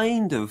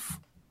kind of,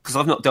 because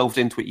I've not delved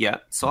into it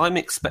yet, so I'm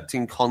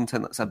expecting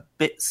content that's a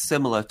bit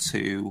similar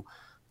to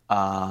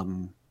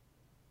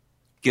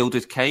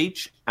Gilded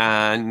Cage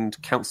and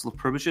Council of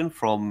Provision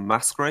from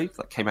Masquerade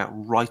that came out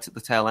right at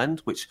the tail end,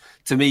 which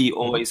to me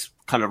always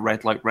kind of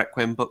read like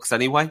Requiem books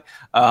anyway.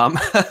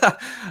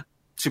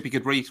 Should be a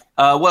good read.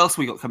 What else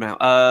we got coming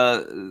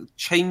out?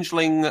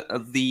 Changeling,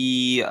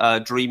 the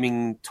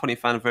Dreaming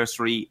 20th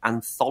Anniversary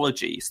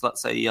Anthology. So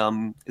that's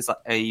is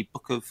that a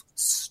book of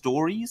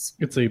stories?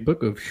 It's a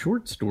book of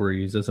short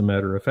stories, as a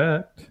matter of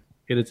fact.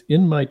 It is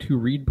in my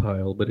to-read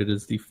pile, but it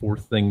is the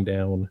fourth thing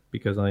down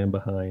because I am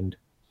behind.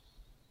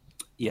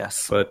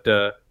 Yes. But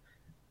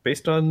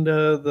based on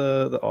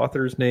the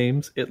authors'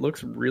 names, it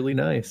looks really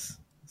nice.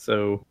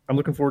 So I'm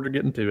looking forward to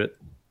getting to it.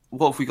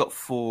 What have we got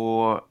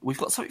for... We've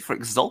got something for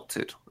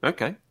Exalted.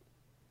 Okay.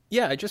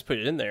 Yeah, I just put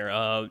it in there.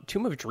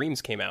 Tomb of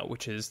Dreams came out,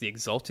 which is the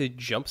Exalted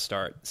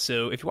Jumpstart.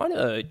 So if you want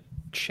to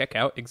check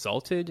out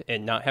Exalted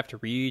and not have to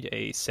read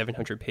a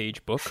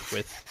 700-page book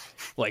with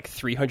like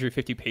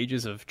 350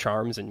 pages of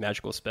charms and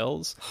magical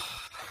spells...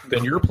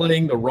 Then you're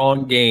playing the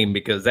wrong game,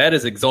 because that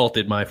is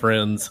Exalted, my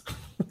friends.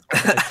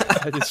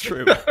 That is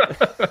true.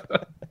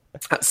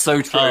 That's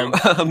so true.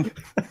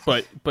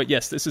 But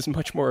yes, this is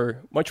much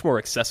more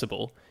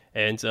accessible,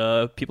 and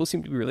people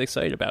seem to be really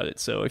excited about it.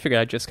 So I figured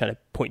I'd just kind of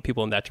point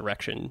people in that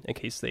direction in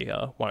case they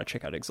want to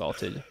check out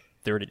Exalted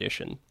 3rd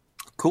edition.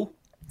 Cool.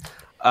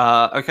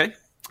 Okay.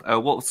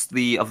 What's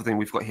the other thing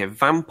we've got here?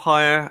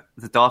 Vampire,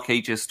 the Dark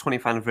Ages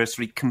 20th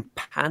Anniversary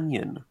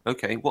Companion.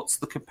 Okay, what's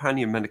the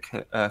companion meant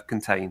to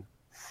contain?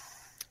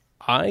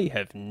 I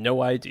have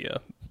no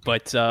idea,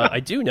 but I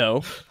do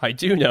know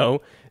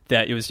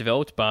that it was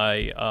developed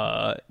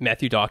by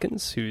Matthew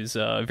Dawkins, who's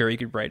a very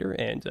good writer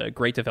and a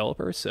great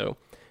developer, so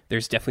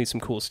there's definitely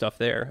some cool stuff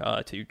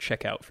there to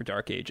check out for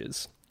Dark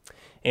Ages.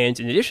 And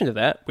in addition to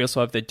that, we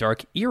also have the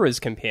Dark Eras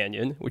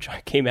Companion, which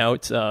came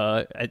out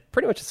at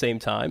pretty much the same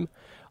time.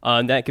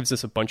 And that gives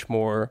us a bunch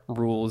more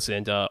rules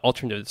and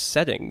alternative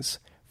settings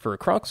for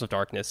Chronicles of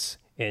Darkness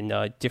in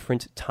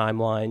different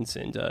timelines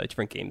and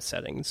different game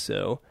settings.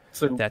 So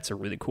that's a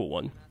really cool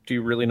one. Do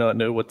you really not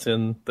know what's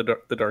in the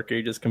Dark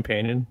Ages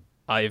Companion?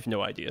 I have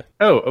no idea.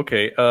 Oh,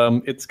 okay.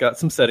 It's got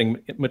some setting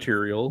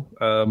material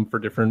for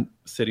different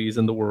cities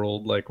in the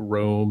world, like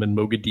Rome and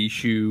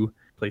Mogadishu,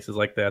 places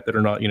like that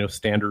are not,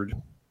 standard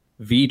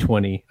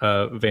V20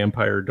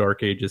 Vampire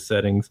Dark Ages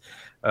settings.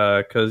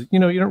 Because, you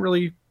don't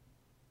really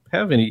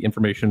have any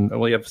information.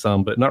 Well, you have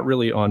some, but not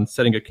really on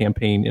setting a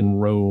campaign in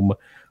Rome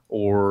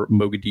or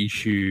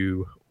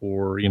Mogadishu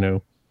or,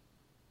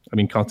 I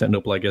mean,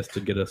 Constantinople, I guess,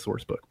 did get a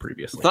source book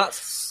previously.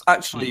 That's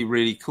actually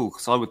really cool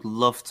because I would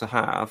love to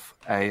have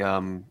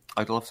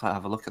I'd love to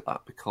have a look at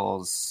that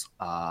because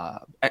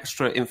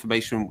extra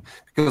information.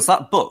 Because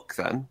that book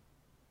then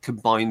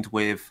combined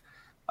with,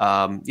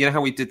 you know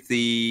how we did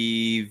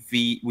the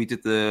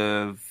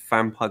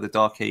Vampire the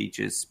Dark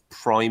Ages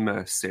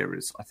primer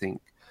series, I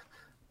think.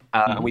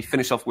 And we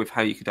finished off with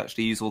how you could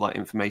actually use all that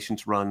information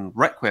to run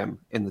Requiem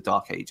in the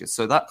Dark Ages.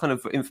 So that kind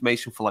of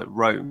information for like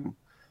Rome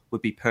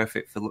would be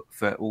perfect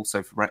for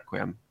also for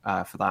Requiem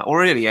for that,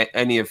 or really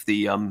any of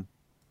the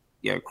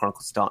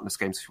Chronicles of Darkness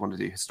games if you want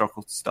to do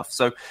historical stuff.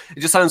 So it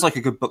just sounds like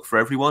a good book for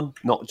everyone,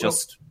 not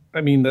just.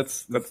 Well, I mean,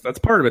 that's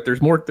part of it.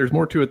 There's more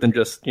to it than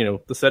just the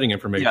setting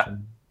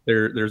information.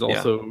 Yeah. There's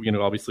also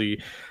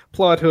obviously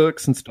plot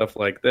hooks and stuff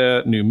like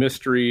that, new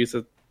mysteries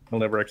that will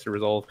never actually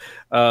resolve.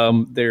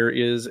 There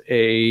is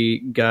a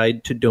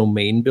guide to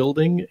domain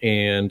building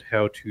and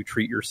how to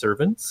treat your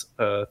servants,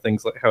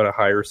 things like how to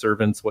hire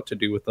servants, what to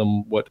do with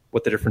them, what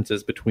the difference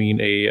is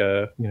between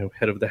a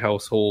head of the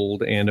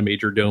household and a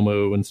major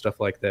domo and stuff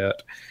like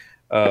that.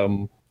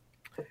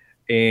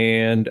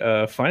 And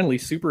finally,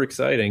 super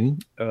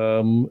exciting,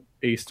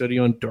 a study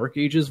on Dark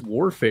Ages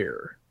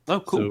warfare.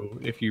 Oh, cool. So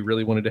if you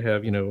really wanted to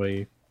have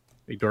a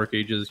Dark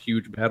Ages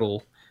huge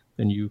battle,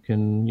 then you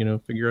can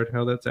figure out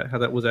how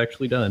that was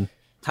actually done.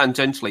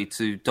 Tangentially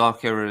to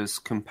Dark Era's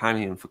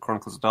companion for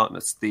Chronicles of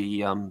Darkness,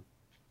 the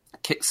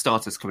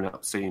Kickstarter's coming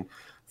up soon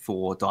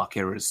for Dark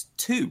Era's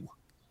 2.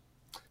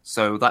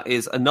 So that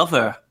is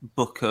another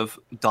book of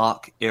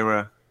Dark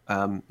Era,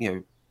 time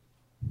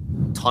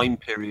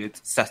period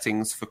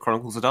settings for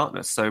Chronicles of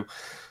Darkness. So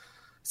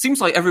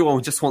seems like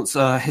everyone just wants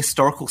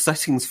historical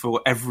settings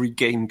for every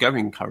game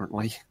going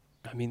currently.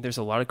 I mean, there's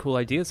a lot of cool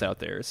ideas out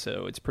there,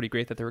 so it's pretty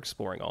great that they're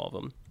exploring all of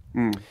them.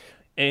 Mm.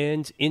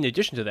 And in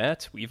addition to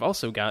that, we've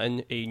also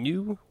gotten a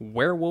new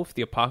Werewolf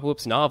the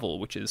Apocalypse novel,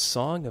 which is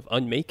Song of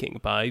Unmaking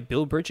by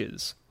Bill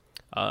Bridges.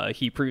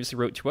 He previously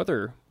wrote 2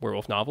 other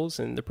werewolf novels,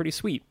 and they're pretty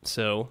sweet.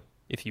 So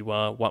if you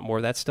want more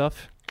of that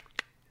stuff,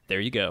 there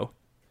you go.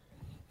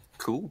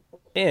 Cool.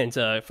 And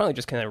finally,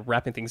 just kind of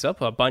wrapping things up,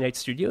 By Night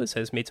Studios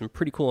has made some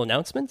pretty cool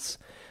announcements.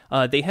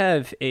 They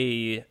have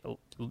a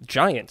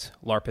giant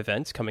LARP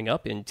event coming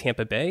up in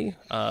Tampa Bay,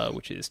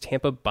 which is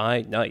Tampa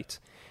by Night.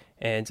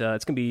 And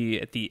it's going to be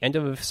at the end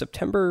of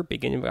September,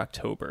 beginning of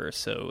October.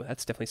 So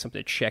that's definitely something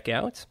to check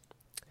out.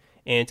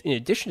 And in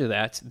addition to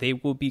that, they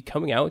will be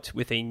coming out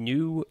with a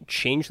new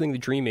Changeling the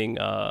Dreaming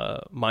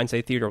Mind's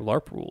Eye Theater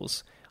LARP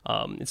rules.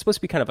 It's supposed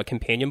to be kind of a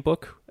companion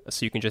book,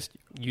 so you can just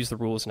use the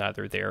rules in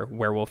either their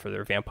werewolf or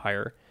their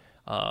vampire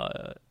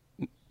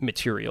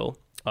material,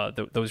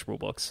 those rule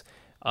books,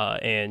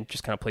 and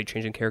just kind of play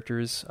changing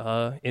characters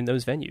in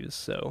those venues.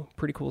 So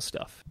pretty cool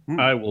stuff.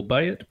 I will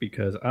buy it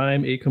because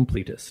I'm a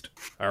completist.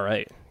 All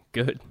right,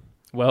 good.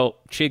 Well,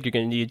 Chig, you're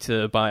going to need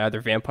to buy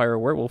either vampire or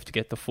werewolf to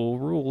get the full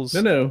rules.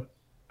 No.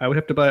 I would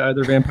have to buy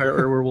either vampire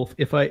or werewolf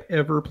if I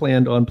ever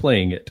planned on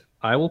playing it.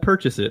 I will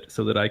purchase it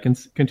so that I can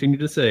continue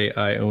to say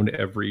I own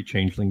every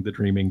Changeling the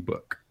Dreaming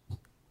book.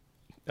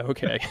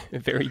 Okay,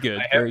 very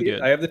good.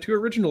 I have the 2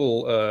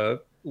 original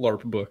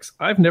LARP books.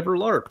 I've never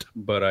LARPed,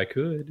 but I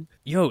could.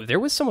 Yo, there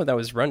was someone that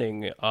was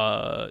running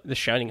The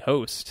Shining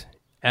Host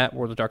at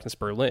World of Darkness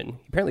Berlin.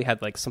 He apparently had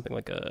something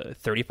like a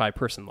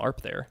 35-person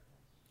LARP there.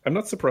 I'm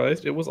not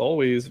surprised. It was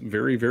always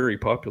very, very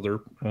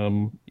popular.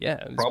 Yeah,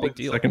 it was probably a big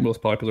deal. The second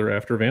most popular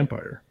after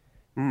Vampire.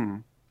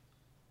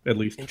 At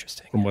least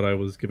Interesting. From what I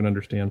was given to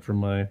understand from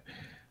my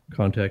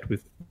contact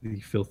with the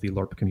filthy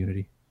LARP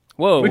community.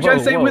 Whoa, Which I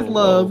say with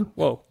love.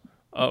 Whoa.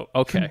 Oh,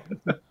 okay.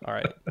 All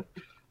right.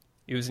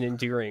 It was an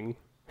endearing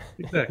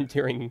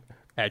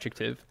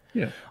adjective.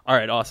 Yeah. All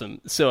right,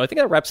 awesome. So I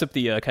think that wraps up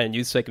the kind of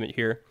news segment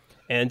here.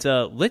 And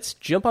let's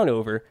jump on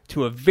over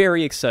to a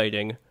very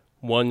exciting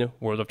One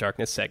World of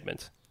Darkness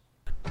segment.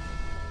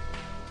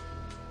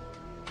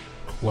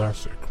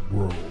 Classic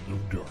World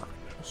of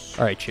Darkness.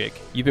 All right, Chick,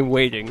 you've been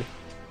waiting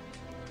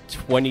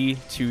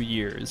 22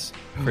 years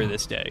for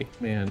this day.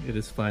 Man, it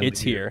is finally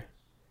It's here.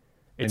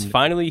 It's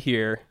finally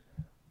here.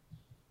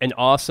 An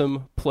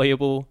awesome,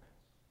 playable,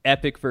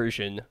 epic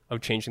version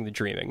of Changeling the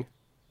Dreaming.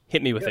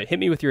 Hit me with it. Hit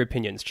me with your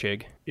opinions,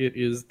 Chig. It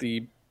is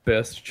the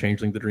best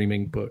Changeling the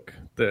Dreaming book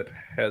that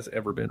has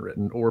ever been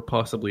written, or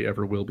possibly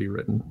ever will be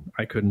written.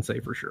 I couldn't say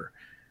for sure.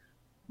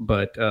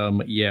 But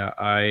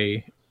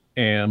I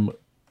am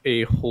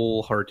a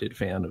wholehearted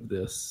fan of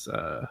this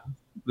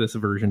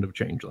version of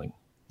Changeling.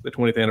 The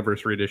 20th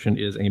anniversary edition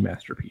is a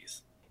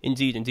masterpiece.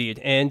 Indeed.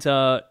 And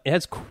it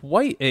has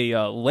quite a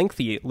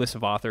lengthy list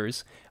of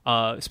authors.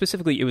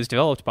 Specifically, it was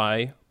developed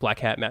by Black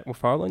Hat Matt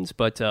McFarland,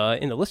 but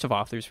in the list of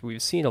authors,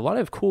 we've seen a lot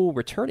of cool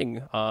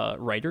returning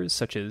writers,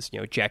 such as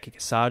Jackie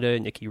Quesada,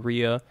 Nikki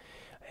Ria,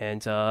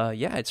 and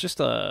it's just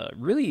a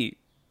really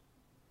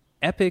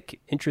epic,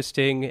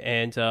 interesting,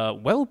 and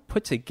well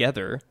put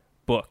together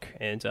book,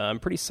 and I'm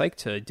pretty psyched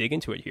to dig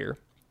into it here.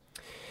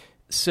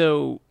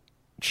 So,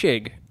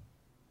 Chig,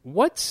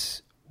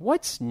 what's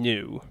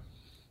new?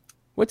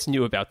 What's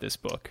new about this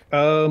book?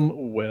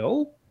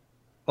 Well,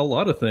 a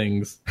lot of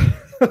things.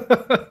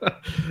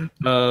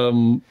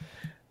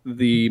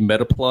 The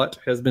meta plot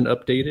has been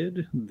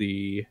updated.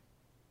 The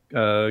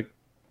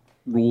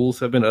rules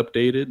have been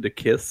updated. The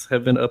kiths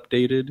have been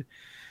updated.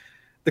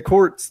 The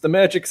courts, the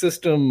magic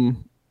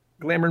system,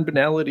 glamour and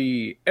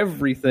banality,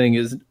 everything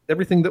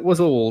that was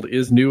old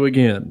is new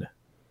again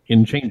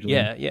in Changeling.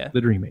 Yeah.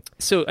 The Dreaming.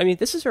 So, I mean,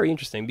 this is very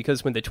interesting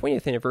because when the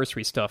 20th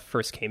anniversary stuff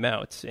first came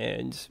out,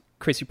 and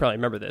Chris, you probably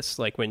remember this,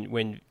 like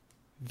when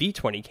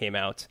V20 came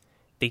out,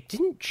 they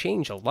didn't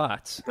change a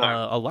lot.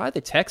 A lot of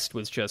the text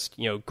was just,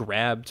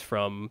 grabbed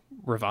from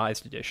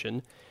Revised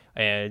Edition,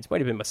 and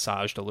might have been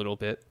massaged a little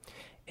bit.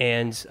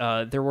 And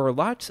there were a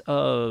lot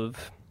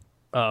of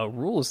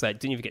rules that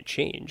didn't even get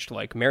changed,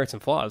 like merits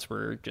and flaws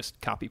were just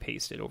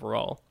copy-pasted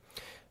overall.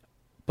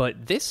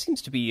 But this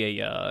seems to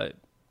be I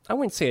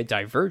wouldn't say a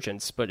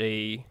divergence, but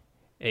a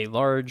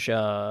large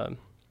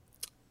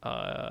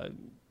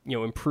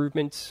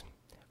improvement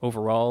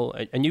overall,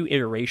 a new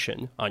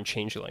iteration on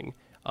Changeling,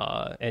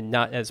 and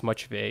not as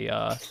much of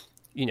a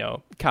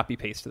copy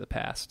paste to the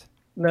past.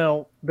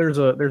 Now, there's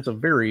a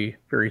very,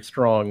 very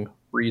strong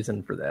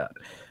reason for that.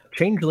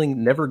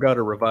 Changeling never got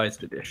a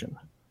revised edition.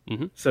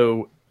 Mm-hmm.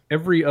 So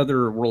every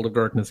other World of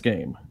Darkness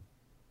game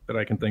that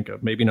I can think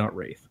of, maybe not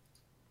Wraith.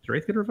 Does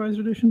Wraith get a revised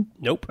edition?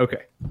 Nope.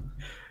 Okay.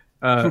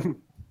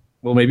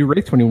 Well, maybe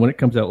Wraith 20, when it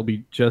comes out, will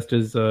be just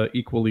as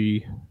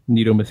equally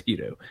Nido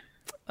Mosquito.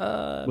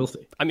 We'll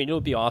see. I mean, it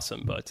would be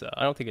awesome, but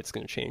I don't think it's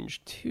going to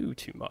change too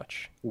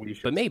much.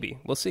 But maybe.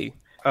 We'll see.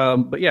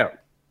 But yeah,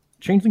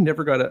 Changeling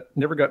never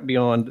got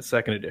beyond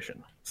second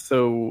edition.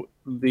 So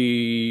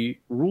the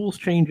rules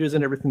changes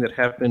and everything that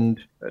happened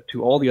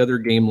to all the other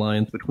game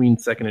lines between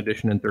second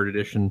edition and third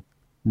edition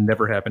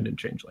never happened in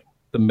Changeling.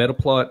 The meta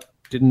plot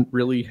didn't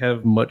really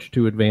have much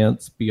to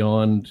advance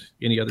beyond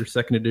any other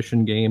second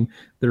edition game.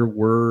 There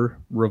were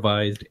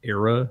revised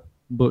era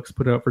books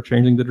put out for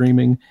Changeling the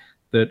Dreaming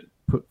that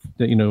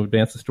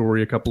advanced the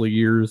story a couple of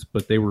years,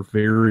 but they were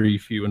very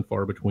few and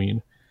far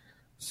between.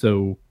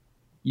 So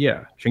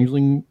yeah,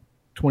 Changeling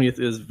 20th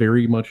is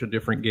very much a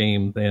different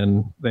game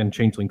than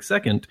Changeling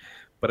 2nd,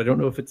 but I don't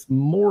know if it's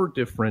more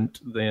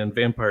different than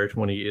Vampire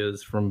 20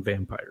 is from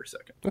Vampire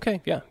 2nd.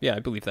 Okay, yeah, I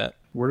believe that.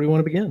 Where do we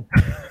want to begin?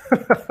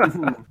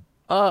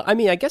 I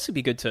mean, I guess it'd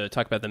be good to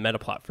talk about the meta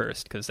plot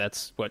first, because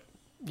that's what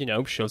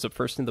shows up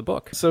first in the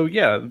book. So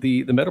yeah,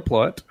 the meta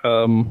plot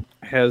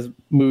has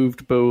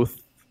moved both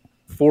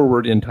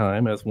forward in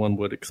time, as one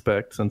would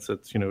expect, since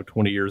it's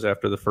 20 years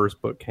after the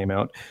first book came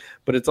out,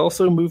 but it's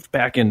also moved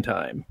back in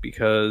time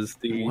because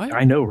What?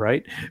 I know,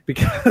 right?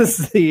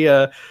 Because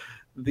the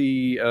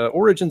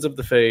origins of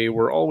the Fae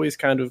were always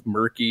kind of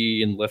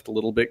murky and left a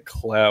little bit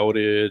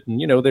clouded,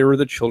 and they were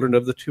the children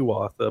of the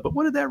Tuatha. But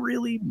what did that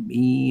really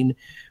mean?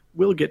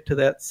 We'll get to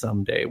that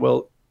someday.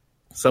 Well,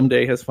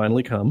 someday has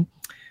finally come.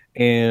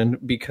 And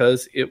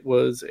because it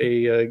was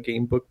a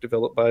game book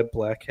developed by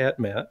Black Hat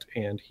Matt,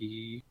 and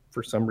he,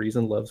 for some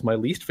reason, loves my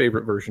least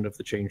favorite version of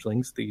the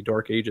Changelings, the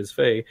Dark Ages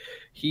Fae,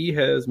 he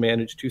has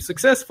managed to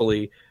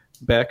successfully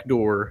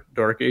backdoor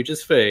Dark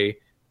Ages Fae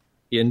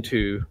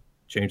into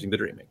Changeling the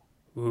Dreaming.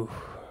 Ooh,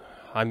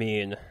 I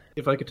mean,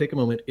 if I could take a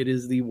moment, it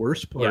is the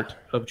worst part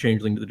of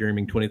Changeling the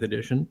Dreaming 20th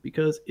edition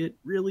because it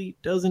really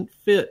doesn't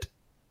fit.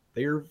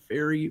 They are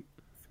very,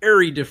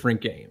 very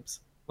different games.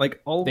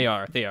 They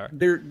are.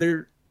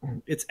 They're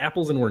it's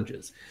apples and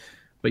oranges.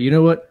 But you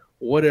know what?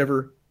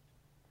 Whatever.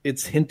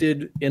 It's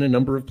hinted in a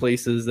number of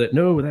places that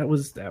no, that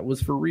was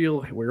for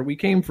real where we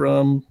came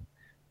from.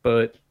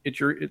 But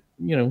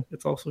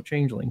it's also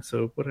Changeling,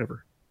 so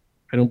whatever.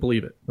 I don't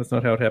believe it. That's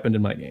not how it happened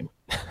in my game.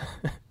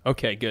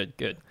 Okay,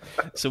 good.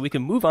 So we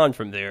can move on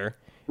from there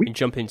and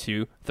jump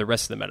into the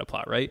rest of the meta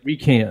plot, right? We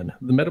can.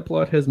 The meta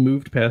plot has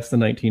moved past the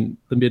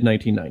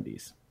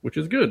mid-1990s, which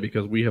is good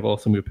because we have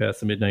also moved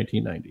past the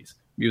mid-1990s.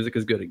 Music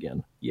is good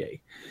again.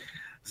 Yay.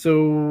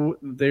 So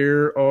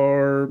there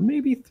are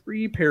maybe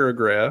 3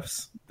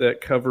 paragraphs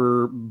that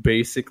cover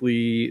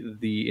basically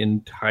the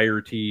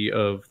entirety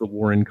of the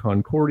war in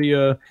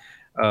Concordia,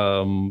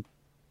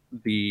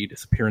 the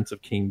disappearance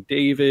of King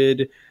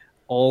David,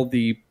 all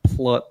the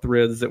plot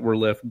threads that were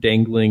left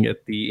dangling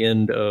at the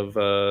end of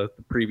the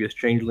previous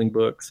Changeling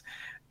books.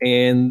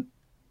 And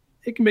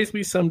it can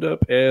basically be summed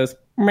up as,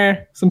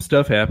 some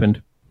stuff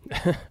happened.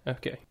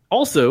 Okay.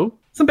 Also,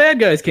 some bad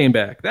guys came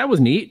back. That was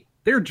neat.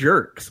 They're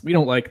jerks. We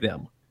don't like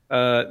them.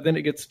 Then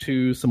it gets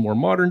to some more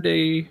modern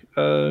day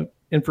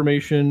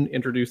information,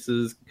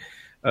 introduces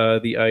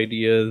the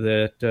idea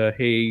that,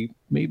 hey,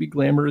 maybe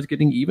glamour is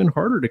getting even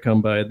harder to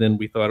come by than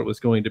we thought it was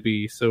going to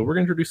be. So we're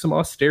going to introduce some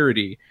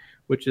austerity,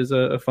 which is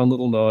a fun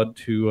little nod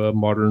to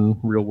modern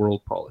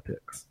real-world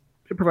politics.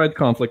 It provides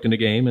conflict in a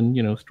game,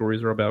 and,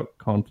 stories are about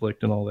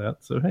conflict and all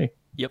that. So, hey.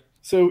 Yep.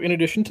 So in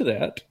addition to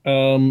that,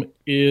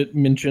 it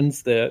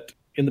mentions that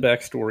in the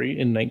backstory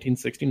in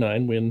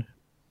 1969, when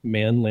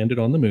man landed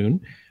on the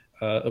moon,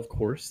 of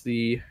course,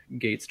 the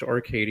gates to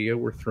Arcadia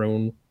were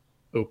thrown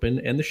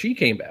open and the She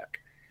came back,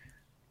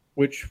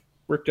 which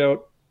worked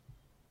out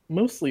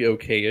mostly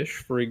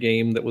okay-ish for a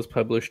game that was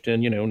published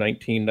in,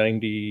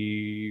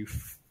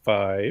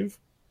 1995.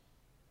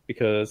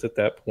 because at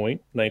that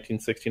point,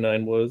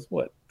 1969 was,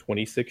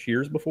 26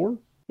 years before?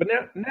 But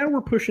now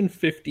we're pushing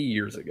 50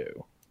 years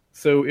ago.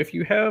 So if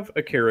you have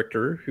a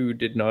character who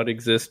did not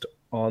exist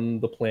on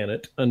the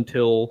planet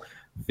until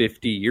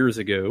 50 years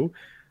ago,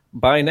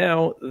 by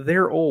now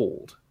they're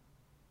old.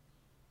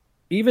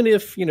 Even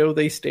if,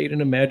 they stayed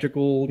in a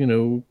magical,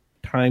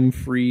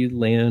 time-free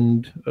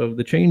land of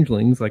the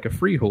changelings, like a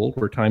freehold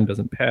where time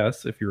doesn't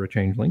pass if you're a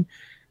changeling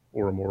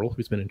or a mortal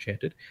who's been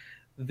enchanted,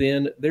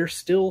 then they're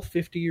still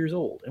 50 years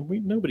old. And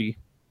nobody,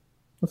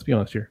 let's be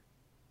honest here,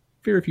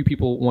 very few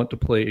people want to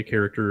play a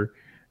character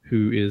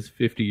who is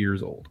 50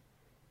 years old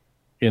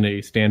in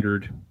a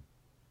standard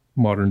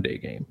modern day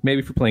game.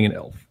 Maybe for playing an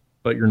elf,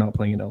 but you're not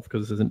playing an elf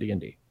because this isn't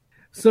D&D.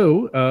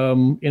 So,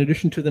 in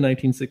addition to the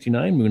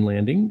 1969 moon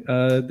landing,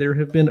 there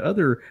have been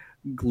other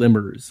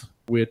glimmers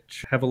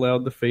which have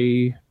allowed the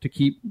Fae to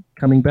keep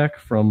coming back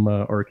from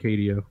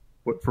Arcadia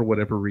for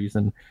whatever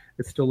reason.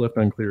 It's still left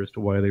unclear as to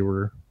why they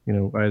were,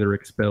 either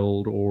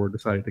expelled or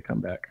decided to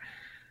come back,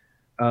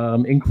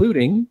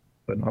 including,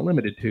 but not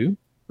limited to,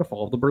 the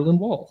fall of the Berlin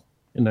Wall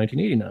in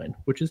 1989,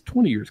 which is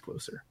 20 years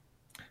closer.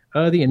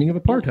 The ending of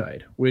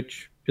apartheid,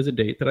 which is a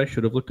date that I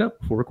should have looked up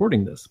before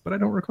recording this, but I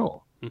don't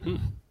recall. Mm-hmm.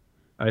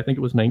 I think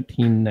it was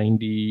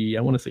 1990,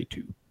 I want to say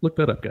 2. Look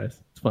that up,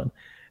 guys. It's fun.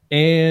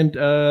 And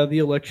the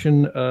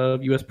election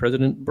of U.S.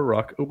 President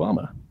Barack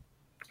Obama.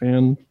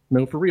 And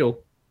no, for real,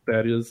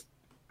 that is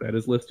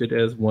listed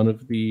as one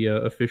of the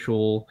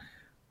official,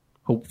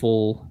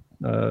 hopeful,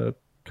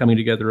 coming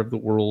together of the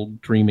world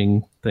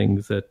dreaming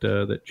things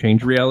that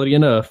change reality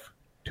enough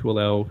to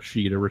allow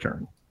Xi to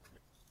return.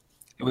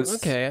 It was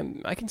okay.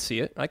 I can see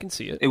it.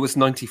 It was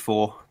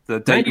 94.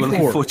 The date 94. you were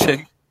looking for,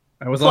 Jake.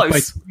 I was Close. off by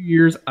 2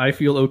 years. I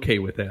feel okay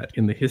with that.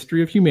 In the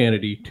history of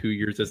humanity, 2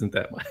 years isn't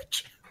that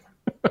much.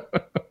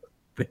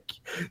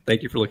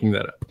 Thank you for looking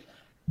that up.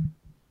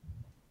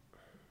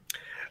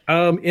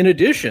 In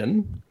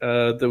addition,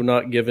 though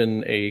not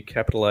given a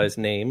capitalized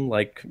name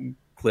like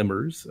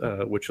Glimmers,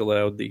 which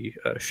allowed the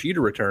Xi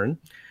to return,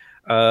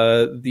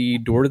 the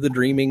Door to the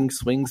Dreaming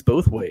swings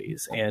both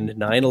ways, and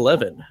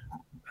 9/11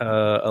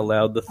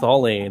 allowed the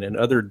Thalane and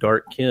other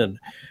dark kin,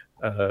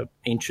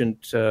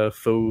 ancient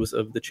foes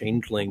of the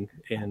Changeling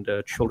and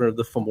children of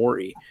the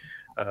Fomori,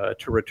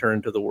 to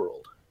return to the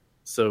world.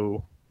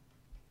 So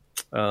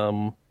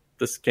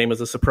this came as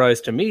a surprise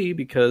to me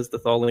because the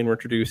Thalane were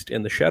introduced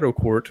in the Shadow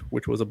Court,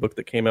 which was a book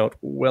that came out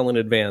well in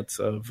advance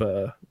of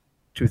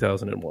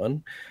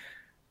 2001.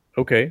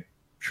 Okay,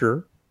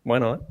 sure, why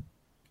not?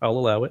 I'll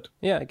allow it.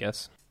 Yeah, I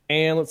guess.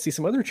 And let's see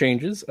some other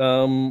changes.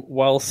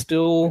 While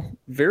still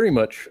very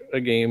much a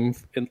game,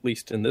 at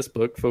least in this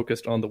book,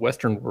 focused on the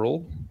Western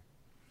world,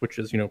 which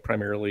is,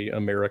 primarily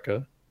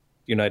America,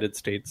 United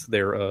States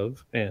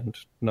thereof, and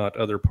not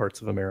other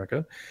parts of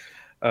America.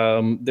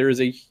 There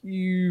is a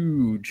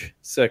huge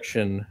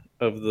section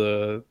of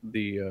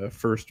the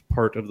first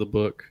part of the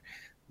book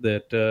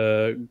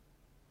that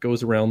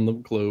goes around the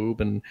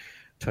globe and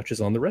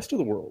touches on the rest of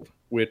the world,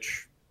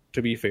 which,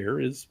 to be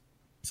fair, is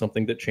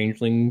something that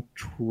Changeling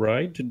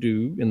tried to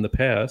do in the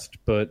past,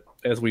 but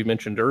as we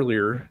mentioned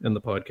earlier in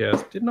the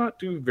podcast, did not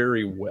do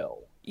very well.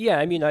 Yeah,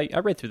 I mean, I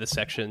read through the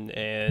section,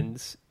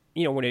 and,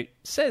 when it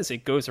says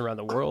it goes around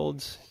the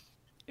world,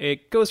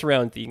 it goes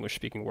around the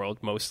English-speaking world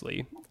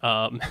mostly.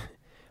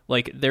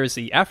 Like, there's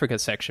the Africa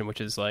section,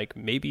 which is, like,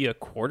 maybe a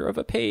quarter of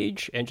a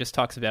page, and just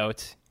talks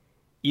about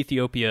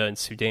Ethiopia and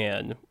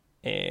Sudan,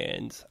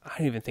 and I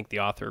don't even think the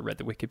author read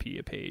the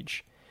Wikipedia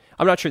page.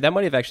 I'm not sure. That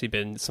might have actually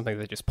been something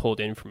that just pulled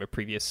in from a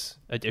previous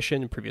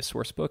edition, previous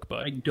source book.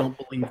 But I don't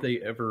believe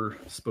they ever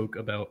spoke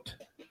about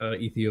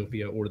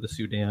Ethiopia or the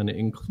Sudan,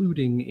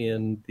 including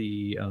in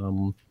the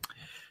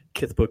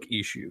Kith book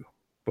issue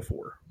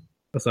before.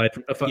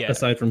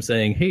 Aside from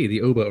saying, "Hey,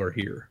 the Oba are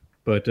here,"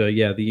 but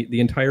the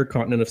entire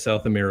continent of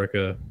South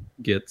America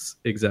gets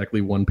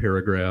exactly one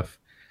paragraph,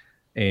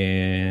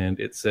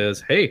 and it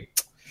says, "Hey,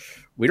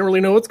 we don't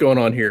really know what's going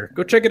on here.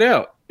 Go check it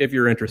out if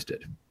you're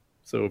interested."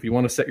 So if you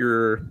want to set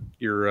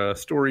your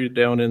story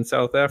down in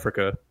South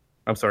America,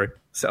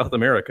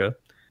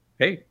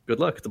 hey, good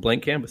luck. It's a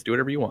blank canvas. Do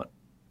whatever you want.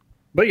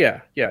 But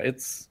yeah,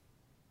 it's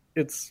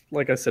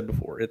like I said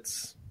before.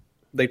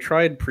 They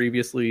tried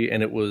previously,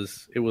 and it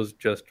was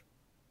just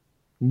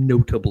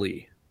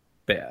notably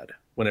bad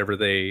whenever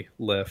they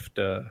left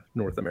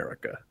North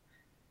America.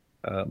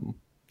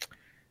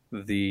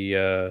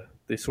 The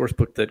source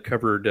book that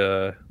covered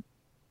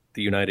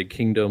the United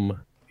Kingdom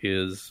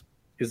is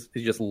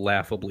just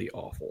laughably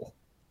awful.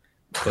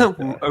 But,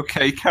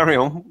 okay, carry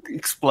on.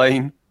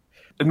 Explain.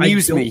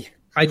 Amuse me.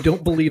 I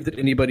don't believe that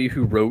anybody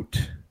who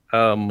wrote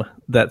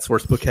that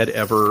source book had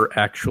ever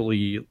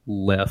actually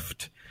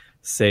left,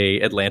 say,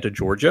 Atlanta,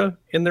 Georgia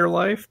in their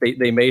life.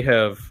 They may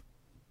have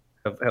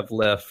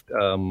left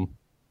the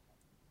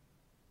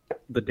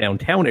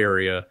downtown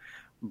area,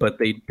 but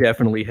they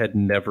definitely had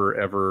never,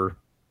 ever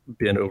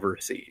been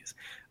overseas.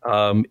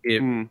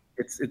 Hmm.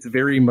 It's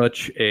very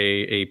much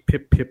a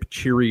pip pip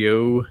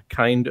cheerio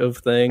kind of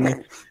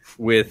thing,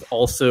 with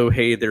also,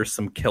 hey, there's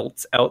some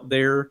Celts out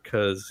there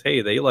because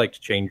hey, they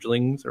liked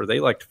changelings or they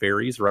liked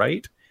fairies,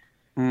 right?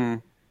 Hmm.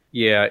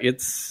 Yeah,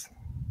 it's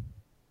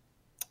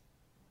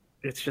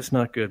just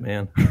not good,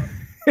 man.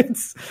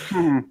 it's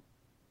Hmm.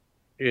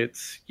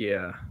 it's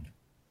yeah,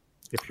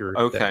 if you're that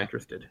Okay.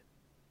 interested.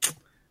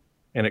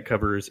 And it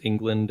covers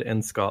England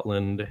and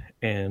Scotland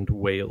and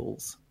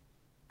Wales.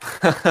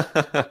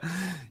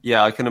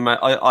 Yeah, I can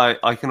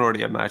I can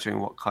already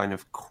imagine what kind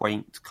of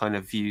quaint kind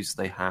of views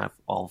they have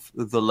of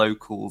the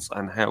locals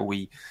and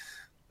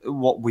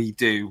what we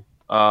do.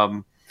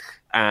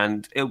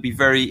 And it'll be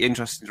very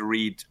interesting to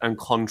read and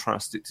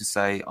contrast it to,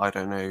 say, I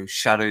don't know,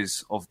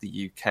 Shadows of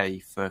the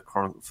UK for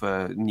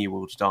New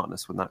World of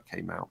Darkness when that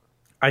came out.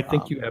 I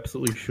think you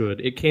absolutely should.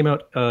 It came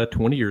out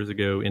 20 years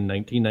ago in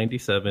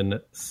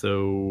 1997,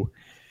 so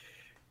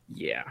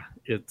yeah,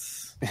 it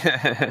is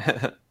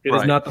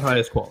Right. not the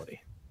highest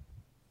quality.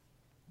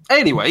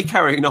 Anyway,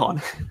 carrying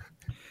on.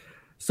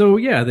 So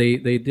yeah, they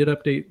did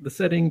update the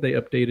setting. They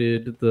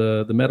updated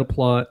the meta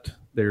plot.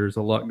 There's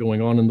a lot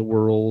going on in the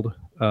world.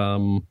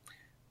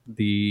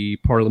 The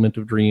Parliament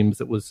of Dreams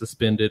that was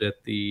suspended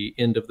at the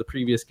end of the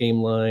previous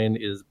game line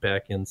is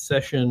back in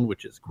session,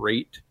 which is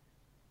great.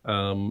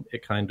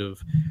 It kind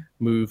of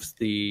moves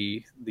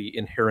the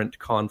inherent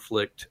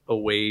conflict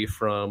away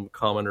from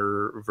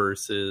commoner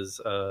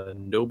versus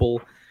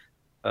noble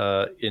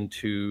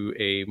into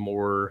a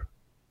more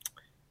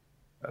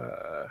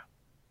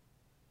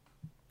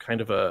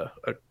kind of a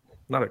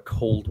not a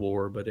cold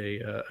war, but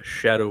a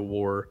shadow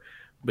war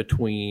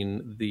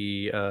between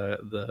the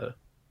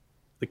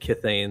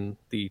Kithane,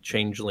 the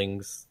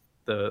changelings,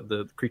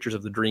 the creatures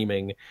of the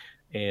dreaming,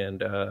 and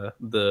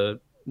the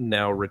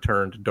now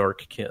returned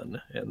Darkkin,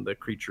 and the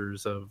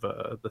creatures of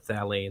the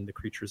Thalane, the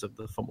creatures of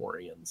the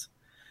Fomorians.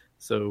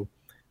 So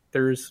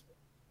there's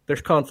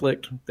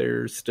conflict.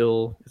 There's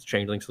still, it's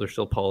changeling, so there's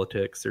still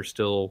politics. There's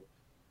still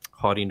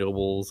haughty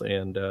nobles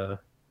and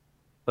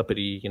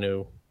uppity,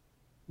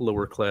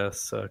 lower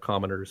class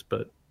commoners.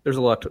 But there's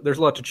a lot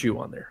to chew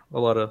on there. A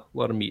lot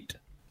of meat.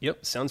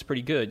 Yep, sounds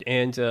pretty good.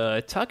 And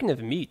talking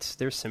of meat,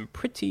 there's some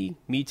pretty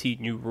meaty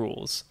new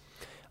rules.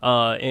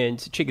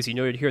 And Chick, as you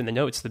noted here in the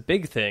notes, the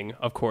big thing,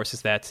 of course,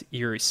 is that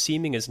your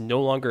seeming is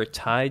no longer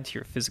tied to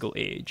your physical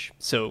age.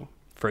 So,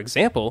 for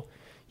example,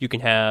 you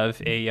can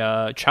have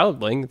a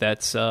childling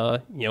that's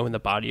in the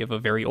body of a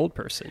very old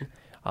person.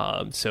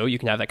 So you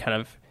can have that kind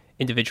of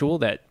individual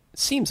that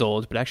seems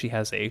old, but actually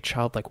has a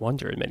childlike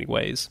wonder in many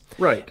ways.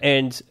 Right.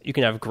 And you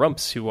can have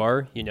grumps who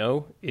are,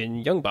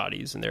 in young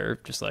bodies, and they're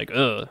just like,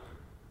 ugh,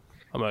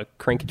 I'm a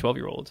cranky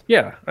 12-year-old.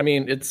 Yeah, I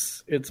mean,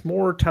 it's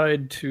more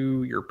tied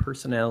to your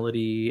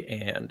personality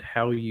and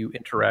how you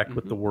interact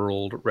with the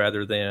world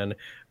rather than,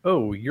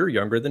 oh, you're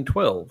younger than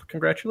 12.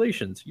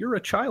 Congratulations, you're a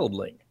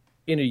childling.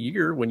 In a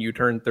year, when you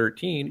turn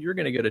 13, you're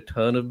going to get a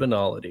ton of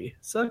banality.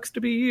 Sucks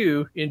to be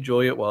you.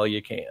 Enjoy it while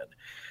you can.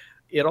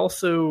 It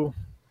also,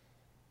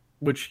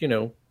 which,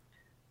 kind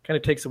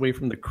of takes away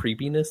from the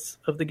creepiness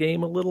of the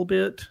game a little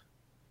bit,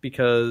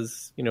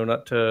 because,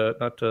 not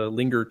to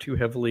linger too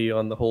heavily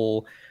on the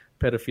whole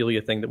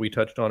pedophilia thing that we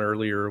touched on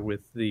earlier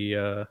with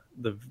the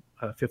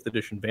 5th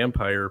edition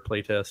vampire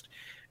playtest,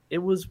 it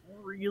was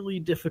really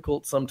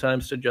difficult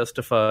sometimes to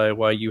justify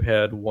why you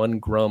had one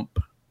grump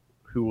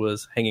who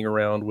was hanging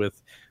around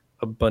with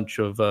a bunch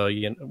of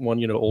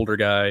one older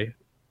guy,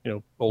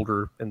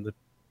 older in the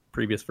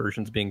previous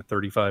versions being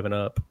 35 and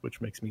up,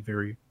 which makes me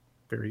very,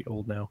 very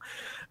old now,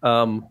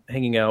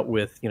 hanging out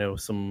with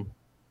some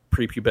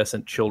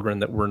prepubescent children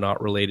that were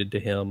not related to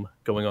him,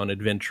 going on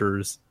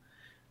adventures.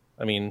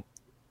 I mean,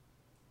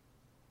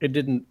 it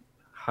didn't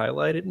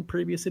highlight it in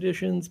previous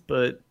editions,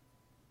 but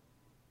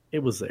it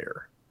was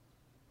there,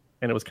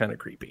 and it was kind of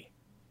creepy.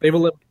 They've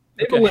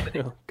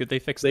eliminated. Good, they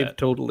fixed They've that.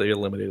 totally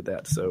eliminated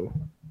that. So,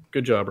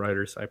 good job,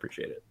 writers. I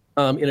appreciate it.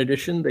 In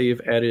addition, they've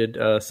added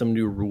some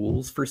new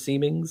rules for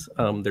seemings.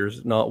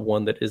 There's not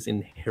one that is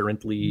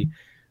inherently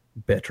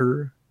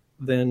better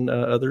than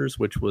others,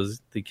 which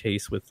was the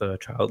case with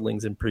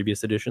childlings in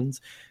previous editions.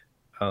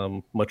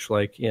 Much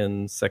like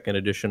in 2nd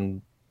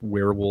edition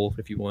Werewolf,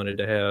 if you wanted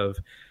to have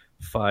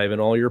 5 in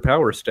all your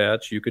power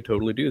stats, you could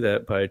totally do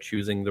that by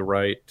choosing the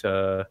right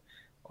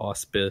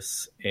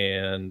auspice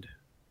and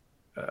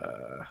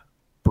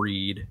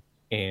breed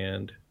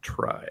and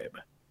tribe.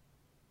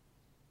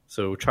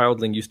 So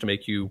childling used to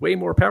make you way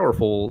more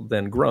powerful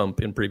than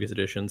grump in previous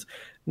editions.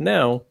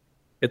 Now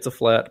it's a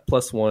flat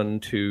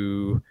 +1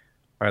 to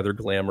either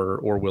glamour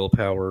or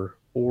willpower,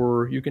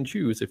 or you can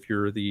choose if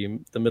you're the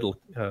middle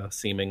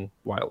seeming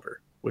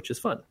wilder, which is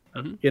fun.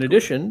 In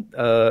addition,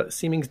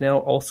 seemings now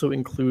also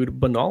include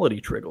banality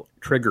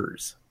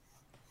triggers,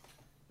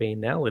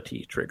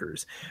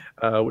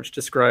 which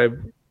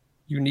describe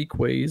unique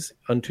ways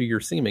unto your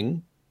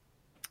seeming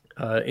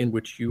in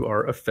which you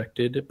are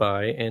affected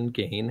by and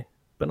gain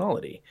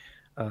banality,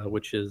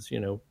 which is,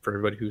 for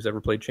everybody who's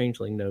ever played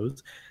Changeling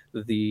knows,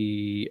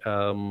 the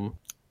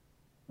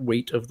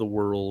weight of the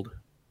world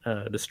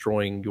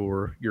destroying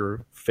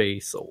your Fey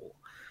soul.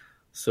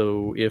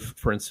 So if,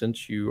 for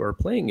instance, you are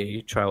playing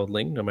a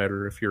childling, no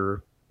matter if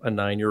you're a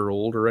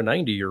 9-year-old or a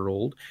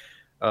 90-year-old,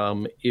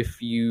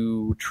 if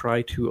you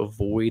try to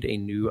avoid a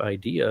new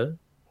idea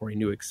or a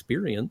new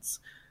experience,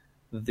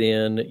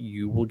 then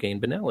you will gain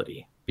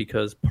banality,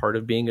 because part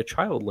of being a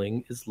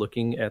childling is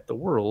looking at the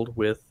world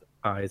with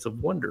eyes of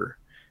wonder,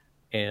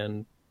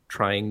 and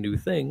trying new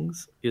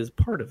things is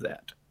part of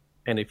that.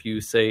 And if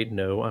you say,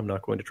 no, I'm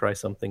not going to try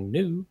something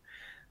new,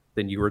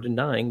 then you are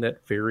denying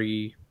that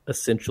very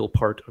essential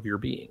part of your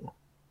being.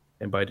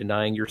 And by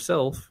denying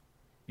yourself,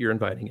 you're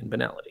inviting in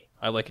banality.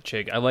 I like it,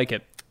 Chig. I like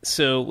it.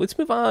 So let's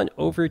move on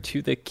over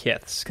to the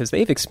Kiths, because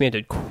they've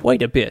expanded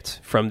quite a bit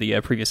from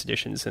the previous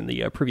editions and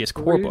the previous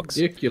core books.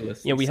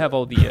 Ridiculous. We have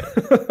all the...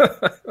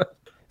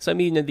 So, I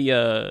mean, in the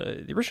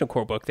original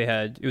core book,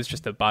 it was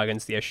just the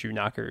Boggans, the Eshu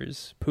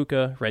Knockers,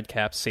 Puka,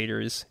 Redcaps,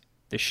 Satyrs,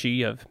 the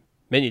Shi of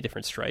many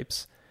different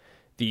stripes,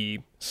 the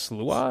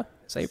Slua,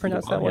 is that how you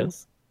pronounce that one?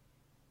 Yes.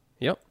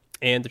 Yep.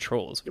 And the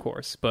Trolls, of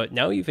course. But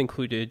now you've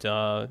included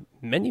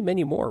many,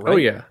 many more, right? Oh,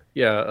 yeah.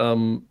 Yeah.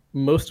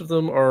 Most of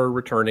them are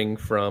returning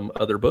from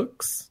other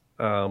books.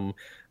 The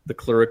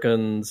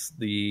Cluricans,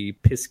 the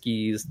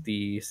Piskies,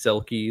 the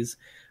Selkies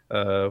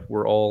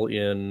were all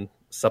in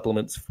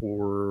supplements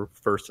for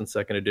first and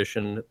second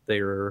edition.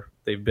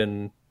 They've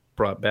been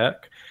brought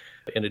back.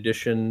 In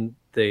addition,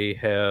 they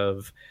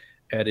have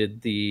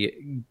added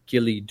the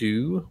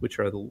Gilly-Doo, which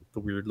are the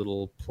weird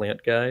little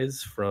plant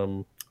guys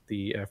from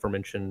the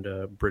aforementioned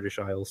British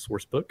Isles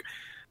sourcebook,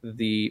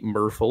 the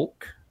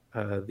Merfolk,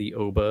 the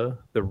Oba,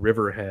 the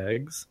River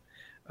Hags,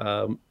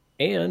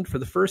 and for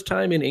the first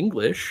time in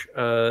English,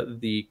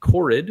 the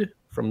Corrid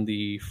from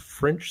the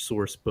French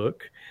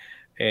sourcebook,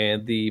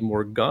 and the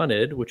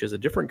Morganid, which is a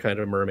different kind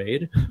of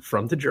mermaid,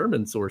 from the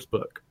German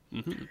sourcebook.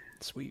 Mm-hmm.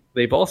 Sweet.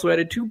 They've also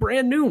added 2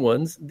 brand new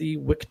ones, the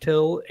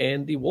Wicktail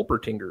and the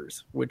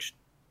Wolpertingers, which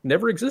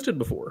never existed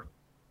before.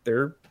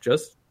 They're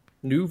just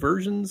new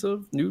versions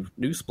of new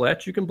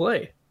splats you can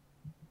play,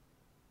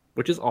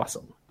 which is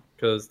awesome,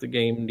 because the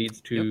game needs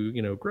to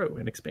grow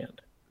and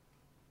expand.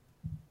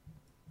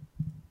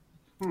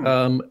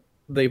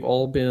 They've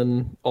all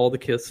the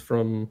Kiths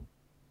from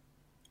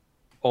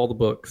all the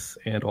books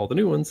and all the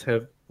new ones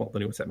the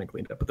new ones haven't been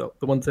cleaned up, but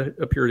the ones that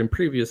appeared in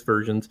previous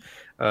versions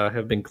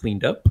have been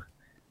cleaned up,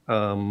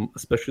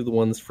 especially the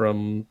ones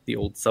from the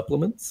old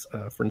supplements.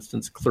 For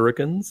instance,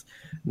 Cluricans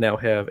now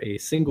have a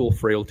single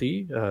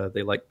frailty.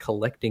 They like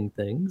collecting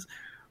things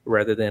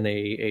rather than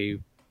a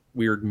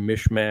weird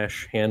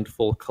mishmash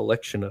handful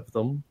collection of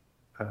them,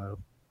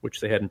 which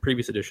they had in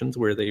previous editions,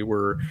 where they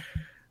were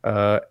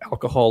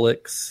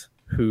alcoholics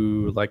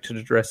who liked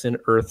to dress in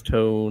earth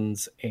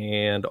tones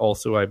and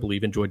also, I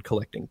believe, enjoyed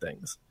collecting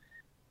things.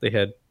 They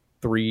had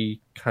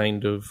 3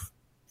 kind of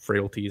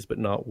frailties, but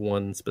not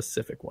one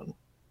specific one.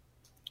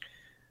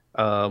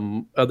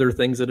 Other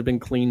things that have been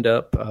cleaned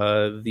up,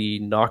 the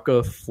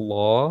Naka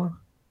Flaw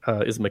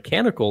is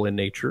mechanical in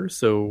nature,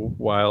 so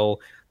while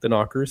the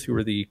Knockers, who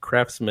were the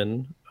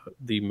craftsmen,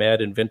 the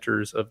mad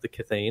inventors of the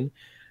Kithane,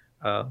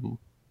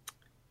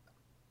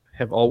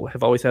 have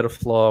always had a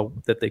flaw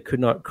that they could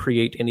not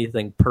create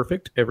anything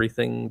perfect.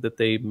 Everything that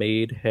they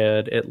made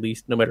had, at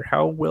least, no matter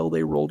how well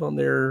they rolled on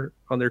their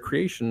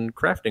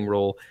crafting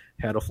roll,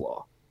 had a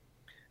flaw.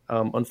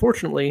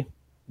 Unfortunately,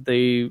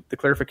 the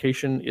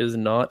clarification is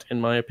not, in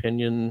my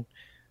opinion,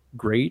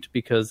 great,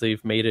 because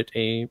they've made it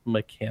a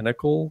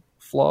mechanical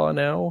flaw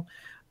now.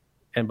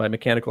 And by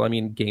mechanical, I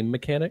mean game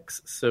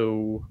mechanics.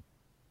 So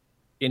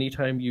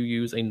anytime you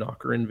use a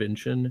knocker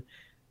invention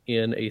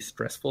in a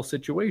stressful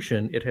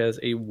situation, it has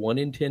a 1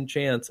 in 10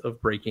 chance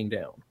of breaking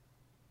down.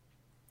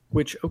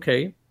 Which,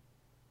 okay,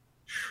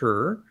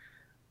 sure.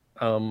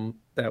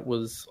 That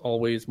was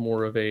always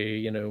more of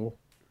a,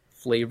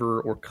 flavor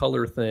or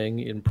color thing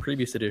in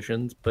previous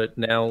editions. But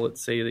now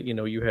let's say that,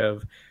 you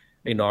have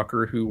a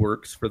knocker who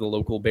works for the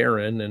local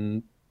baron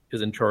and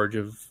is in charge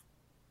of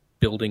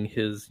building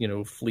his,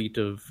 fleet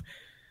of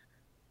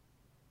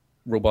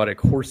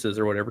robotic horses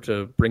or whatever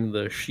to bring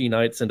the She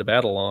Knights into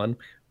battle on.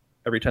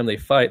 Every time they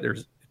fight,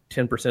 there's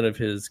 10% of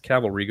his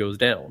cavalry goes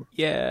down.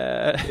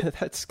 Yeah,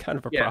 that's kind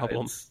of a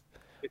problem.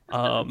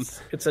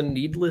 It's a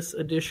needless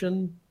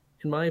addition,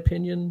 in my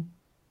opinion.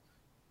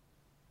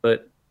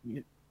 But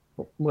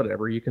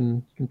whatever, you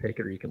can take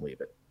it or you can leave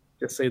it.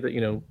 Just say that,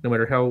 no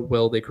matter how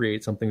well they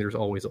create something, there's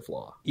always a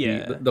flaw.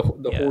 Yeah.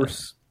 The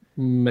horse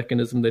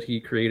mechanism that he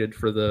created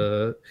for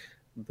the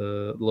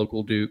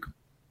local duke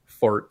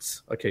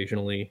farts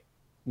occasionally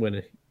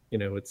when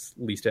it's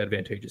least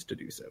advantageous to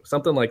do so.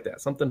 Something like that.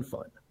 Something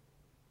fun.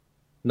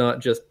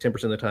 Not just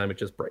 10% of the time it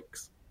just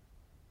breaks,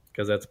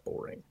 because that's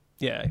boring.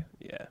 Yeah,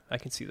 I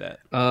can see that.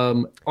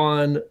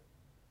 On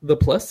the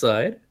plus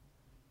side,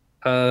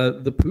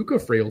 the Puka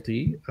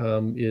frailty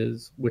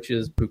which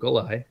is Puka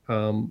Lai,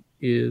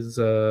 is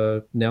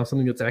now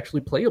something that's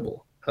actually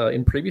playable.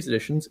 In previous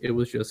editions, it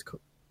was just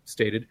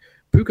stated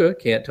Puka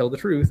can't tell the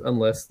truth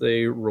unless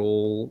they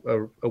roll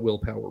a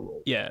willpower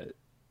roll. Yeah.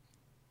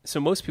 So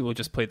most people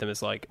just play them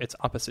as like it's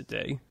opposite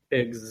day.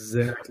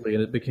 Exactly,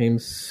 and it became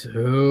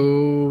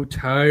so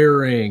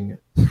tiring.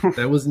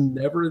 That was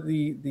never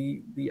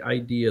the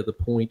idea, the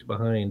point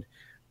behind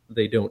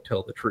they don't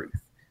tell the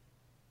truth.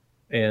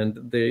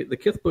 And the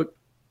Kith book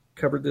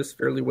covered this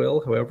fairly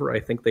well. However, I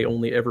think they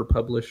only ever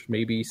published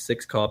maybe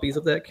 6 copies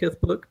of that Kith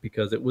book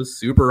because it was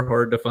super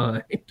hard to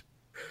find.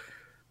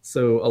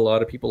 So a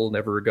lot of people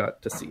never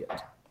got to see it.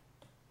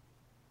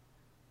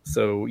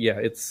 So yeah,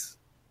 it's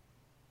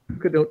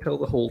Puka don't tell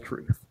the whole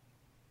truth.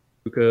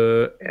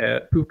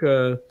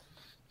 Puka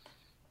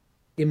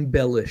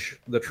embellish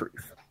the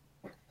truth.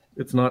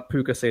 It's not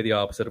Puka say the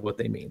opposite of what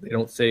they mean. They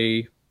don't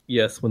say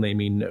yes when they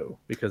mean no,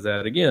 because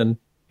that again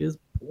is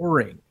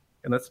boring,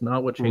 and that's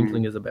not what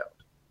Changeling is about.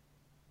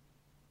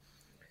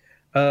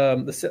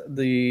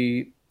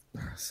 Okay,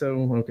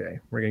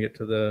 we're gonna get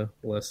to the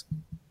list.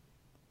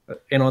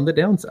 And on the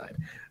downside,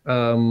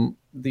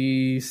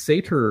 the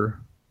Satyr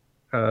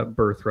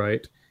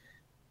birthright,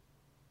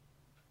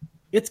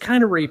 it's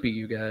kind of rapey,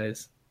 you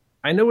guys.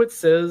 I know it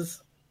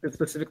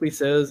specifically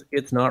says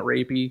it's not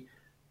rapey,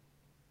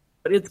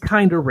 but it's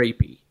kind of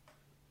rapey.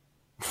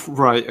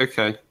 Right,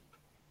 okay.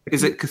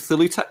 Is it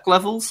Cthulhu Tech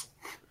levels?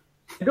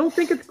 I don't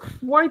think it's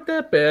quite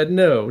that bad.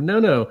 No.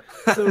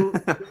 So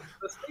the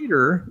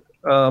Satyr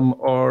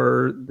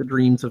are the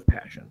dreams of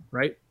passion,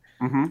 right?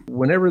 Mm-hmm.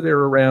 Whenever they're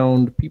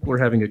around, people are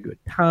having a good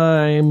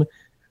time.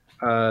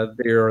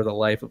 They're the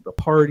life of the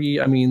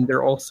party. I mean,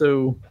 they're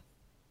also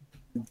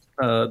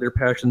their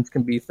passions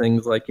can be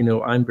things like,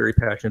 I'm very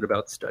passionate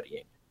about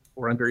studying,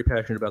 or I'm very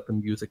passionate about the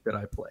music that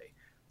I play,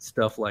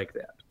 stuff like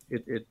that.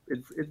 It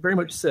very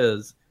much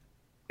says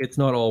it's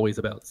not always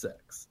about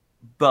sex.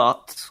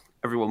 But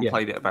everyone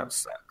played it about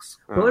sex.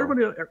 Well,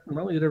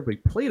 not only did everybody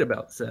play it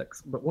about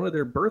sex, but one of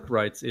their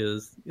birthrights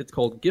it's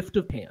called Gift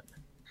of Pan.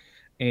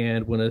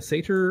 And when a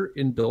satyr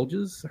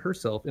indulges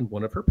herself in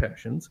one of her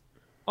passions,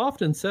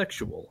 often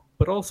sexual,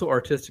 but also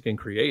artistic and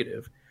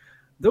creative,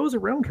 those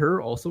around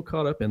her also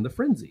caught up in the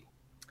frenzy.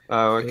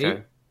 Oh,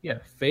 okay.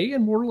 Fae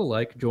and mortal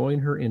alike join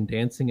her in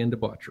dancing and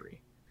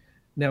debauchery.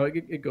 Now,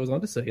 it goes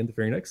on to say in the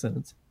very next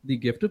sentence, the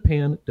Gift of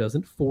Pan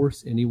doesn't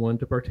force anyone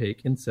to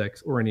partake in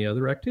sex or any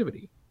other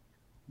activity,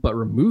 but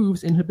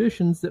removes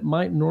inhibitions that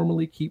might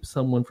normally keep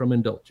someone from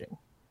indulging.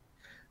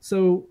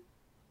 So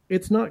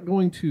it's not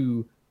going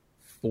to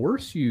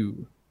force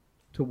you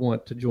to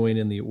want to join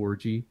in the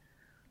orgy,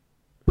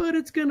 but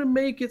it's going to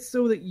make it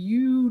so that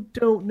you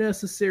don't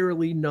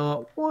necessarily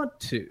not want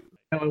to.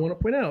 Now, I want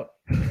to point out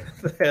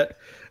that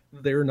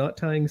they're not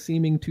tying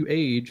seeming to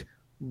age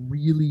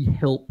really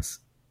helps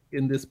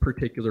in this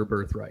particular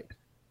birthright.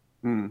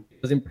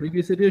 Because in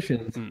previous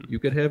editions, you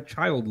could have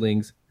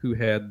childlings who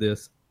had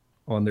this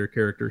on their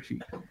character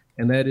sheet,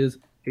 and that is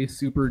a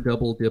super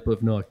double dip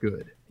of not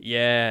good.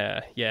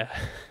 Yeah.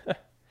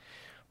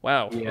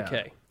 Wow, Yeah.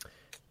 Okay.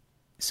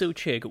 So,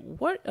 Chig,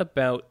 what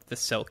about the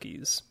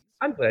Selkies?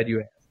 I'm glad you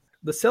asked.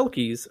 The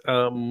Selkies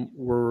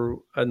were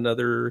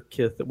another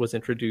Kith that was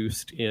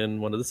introduced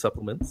in one of the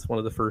supplements, one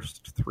of the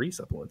first 3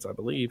 supplements, I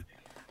believe.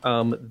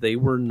 They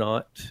were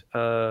not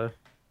a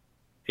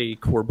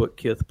core book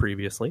Kith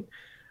previously.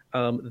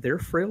 Their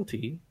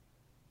frailty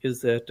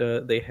is that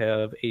they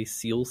have a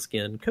seal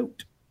skin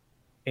coat,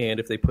 and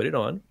if they put it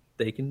on,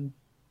 they can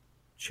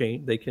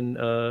change. They can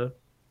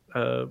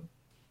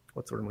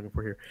what's the word I'm looking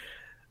for here?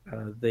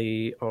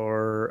 They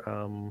are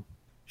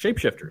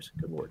shapeshifters.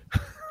 Good lord.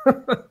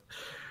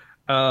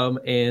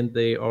 And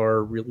they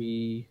are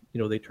really,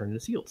 they turn into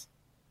seals,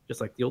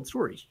 just like the old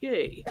stories.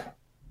 Yay!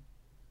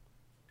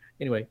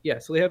 Anyway, yeah.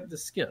 So they have the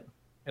skin,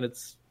 and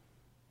it's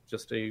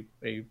just a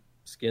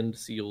skinned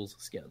seal's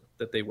skin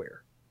that they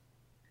wear.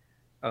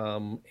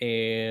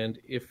 And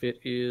if it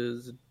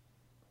is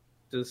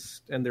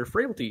just, and their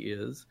frailty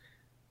is,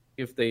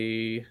 if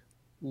they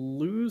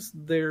lose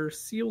their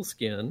seal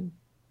skin,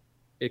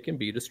 it can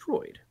be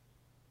destroyed,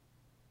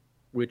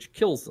 which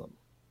kills them.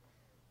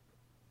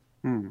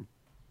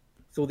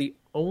 So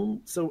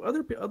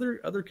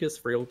other Kiss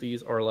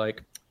frailties are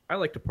like, I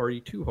like to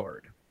party too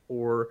hard,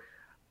 or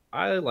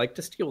I like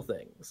to steal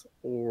things,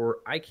 or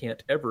I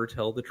can't ever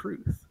tell the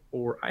truth,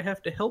 or I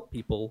have to help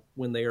people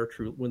when they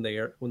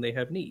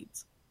have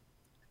needs.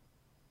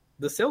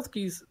 The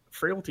Selkies'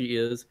 frailty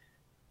is,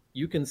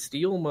 you can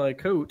steal my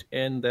coat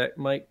and that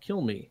might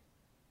kill me.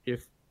 Their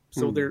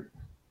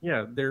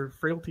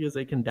frailty is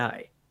they can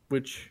die,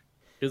 which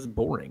is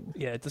boring.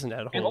 Yeah, it doesn't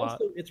add a whole And lot.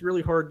 also, it's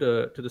really hard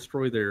to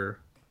destroy their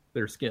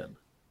skin.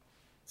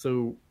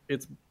 So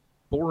it's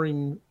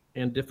boring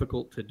and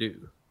difficult to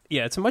do.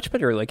 Yeah, it's a much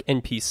better like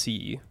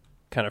NPC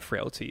kind of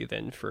frailty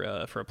than for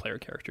a player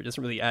character. It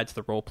doesn't really add to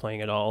the role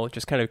playing at all. It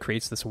just kind of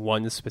creates this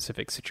one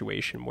specific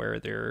situation where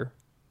there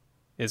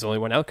is only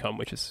one outcome,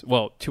 which is,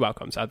 well, 2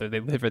 outcomes. Either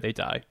they live or they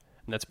die,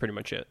 and that's pretty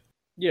much it.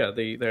 Yeah,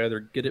 they either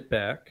get it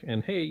back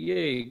and, hey,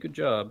 yay, good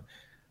job,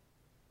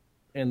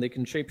 and they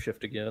can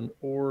shapeshift again,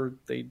 or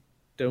they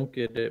don't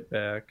get it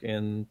back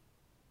and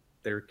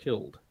they're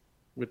killed,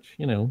 which,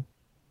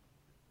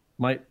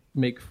 might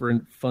make for a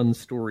fun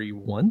story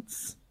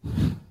once.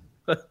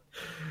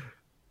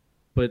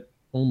 But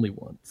only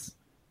once.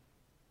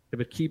 If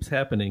it keeps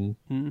happening,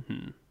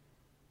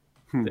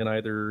 then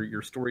either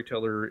your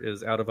storyteller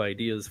is out of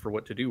ideas for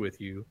what to do with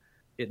you,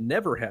 it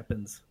never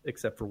happens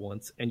except for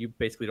once, and you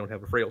basically don't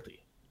have a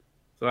frailty.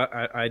 So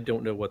I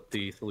don't know what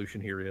the solution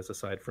here is,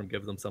 aside from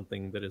give them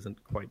something that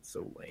isn't quite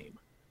so lame.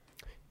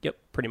 Yep,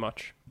 pretty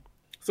much.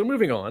 So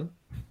moving on.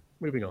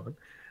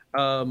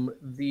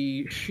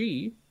 The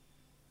She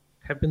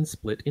have been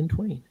split in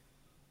twain,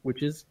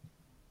 which is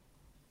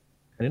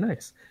kind of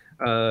nice.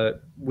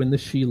 When the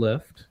She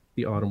left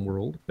the Autumn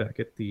World back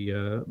at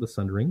the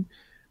Sundering,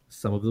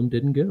 some of them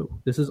didn't go.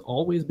 This has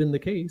always been the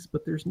case,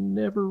 but there's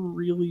never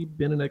really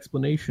been an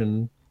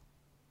explanation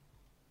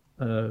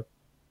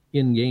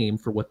in game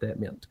for what that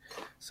meant.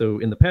 So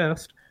in the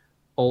past,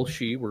 all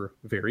She were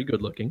very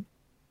good looking.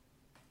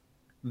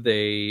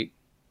 They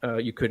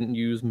you couldn't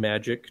use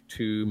magic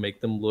to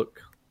make them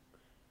look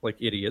like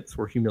idiots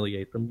or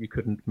humiliate them. You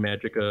couldn't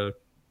magic a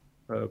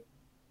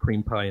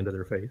cream pie into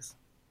their face.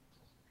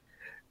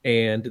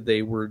 And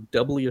they were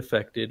doubly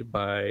affected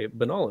by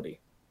banality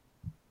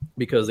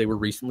because they were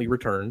recently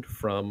returned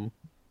from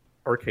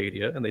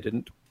Arcadia and they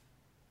didn't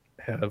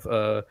have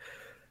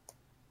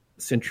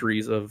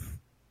centuries of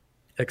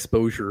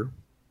exposure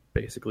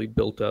basically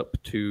built up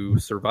to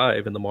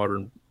survive in the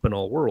modern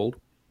banal world.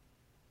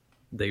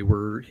 They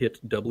were hit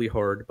doubly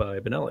hard by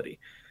banality.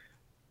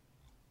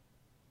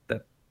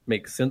 That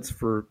makes sense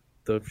for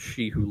the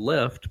She who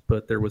left,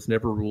 but there was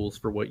never rules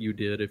for what you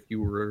did if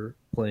you were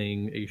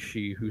playing a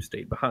She who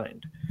stayed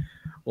behind.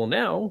 Well,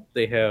 now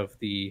they have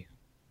the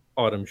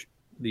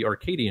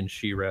Arcadian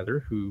She, rather,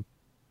 who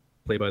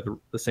play by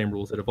the same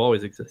rules that have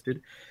always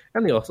existed,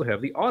 and they also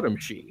have the Autumn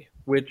She,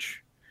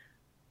 which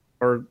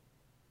are,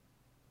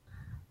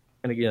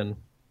 and again,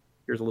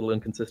 here's a little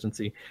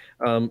inconsistency.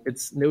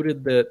 It's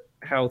noted that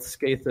House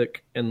Skaithik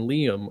and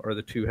Liam are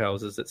the two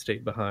houses that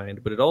stayed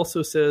behind, but it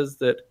also says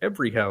that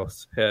every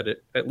house had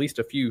at least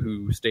a few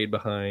who stayed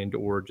behind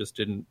or just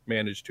didn't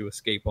manage to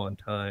escape on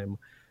time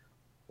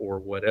or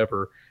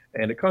whatever.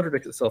 And it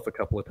contradicts itself a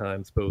couple of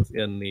times, both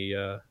in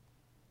the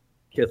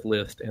Kith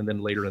list and then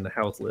later in the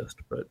house list.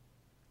 But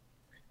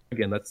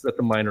again, that's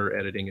a minor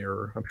editing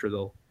error. I'm sure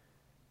they'll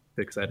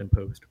fix that in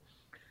post.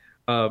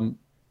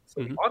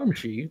 So Autumn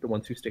She, the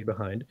ones who stayed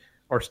behind,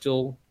 are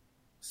still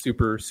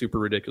super, super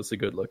ridiculously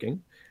good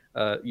looking.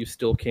 You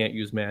still can't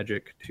use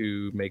magic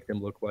to make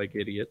them look like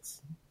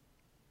idiots.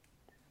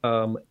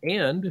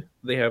 And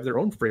they have their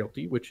own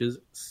frailty, which is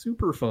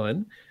super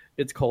fun.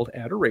 It's called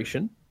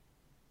Adoration.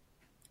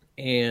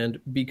 And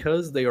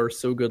because they are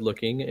so good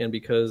looking and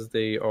because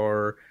they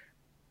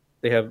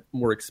have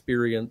more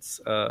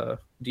experience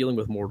dealing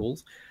with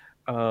mortals,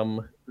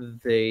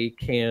 they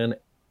can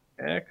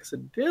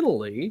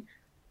accidentally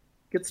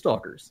get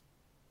stalkers.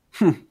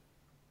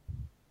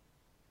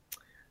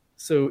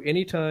 So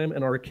anytime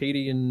an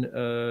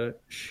Arcadian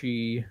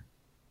She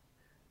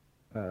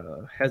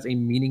has a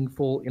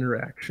meaningful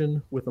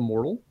interaction with a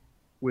mortal,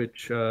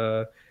 which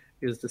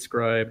is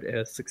described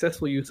as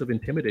successful use of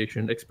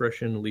intimidation,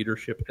 expression,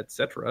 leadership,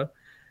 etc.,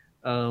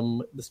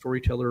 the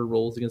storyteller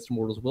rolls against a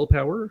mortal's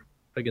willpower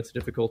against a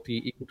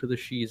difficulty equal to the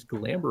She's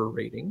glamour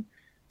rating.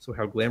 So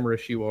how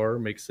glamorous you are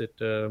makes it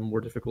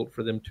more difficult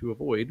for them to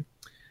avoid.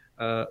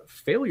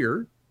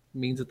 Failure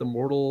means that the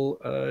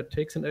mortal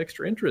takes an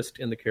extra interest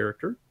in the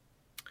character,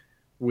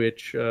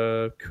 which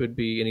could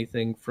be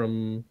anything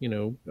from,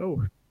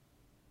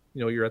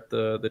 you're at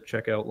the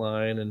checkout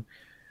line and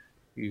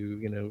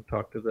you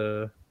talk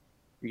to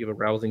you give a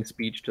rousing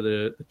speech to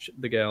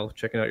the gal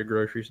checking out your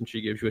groceries and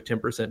she gives you a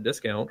 10%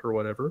 discount or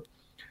whatever,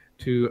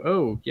 to,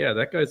 oh, yeah,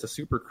 that guy's a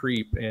super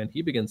creep and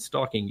he begins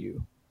stalking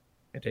you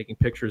and taking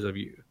pictures of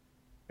you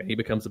and he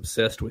becomes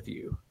obsessed with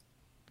you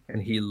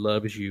and he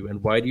loves you.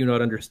 And why do you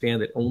not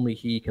understand that only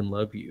he can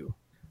love you?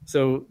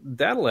 So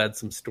that'll add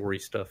some story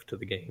stuff to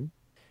the game.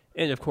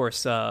 And of course,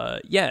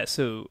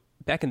 so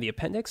back in the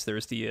appendix,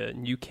 there's the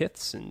new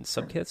kits and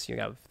sub-kits. You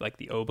have like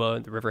the Oba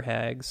and the River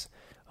Hags.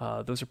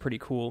 Those are pretty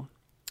cool.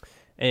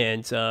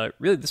 And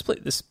really,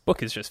 this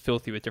book is just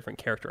filthy with different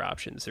character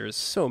options. There's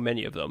so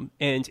many of them.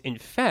 And in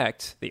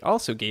fact, they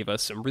also gave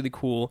us some really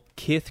cool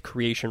Kith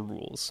creation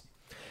rules.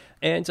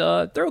 And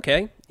they're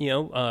okay.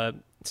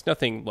 It's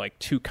nothing like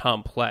too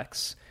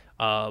complex.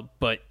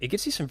 But it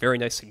gives you some very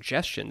nice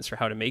suggestions for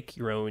how to make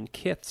your own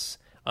kiths,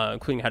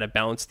 including how to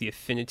balance the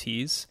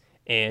affinities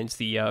and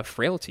the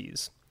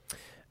frailties.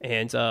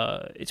 And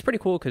it's pretty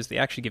cool because they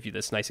actually give you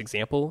this nice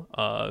example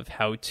of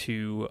how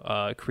to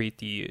create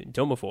the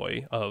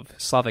Domovoi of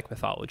Slavic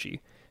mythology.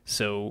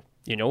 So,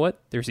 you know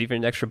what? There's even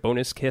an extra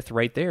bonus kith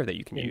right there that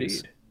you can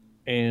use.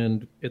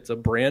 And it's a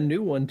brand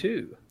new one,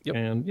 too. Yep.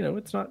 And,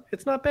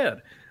 it's not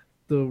bad.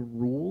 The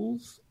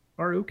rules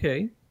are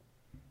okay.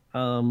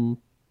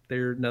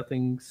 They're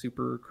nothing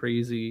super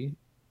crazy,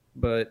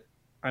 but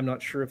I'm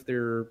not sure if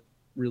they're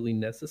really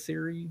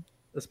necessary,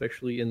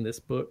 especially in this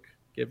book,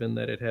 given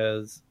that it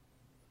has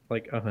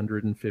like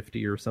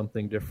 150 or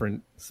something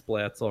different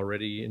splats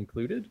already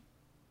included.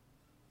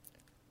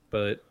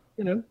 But,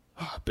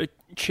 But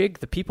Chig,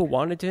 the people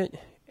wanted it,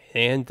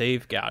 And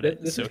they've got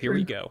it. This So is here true.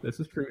 we go. This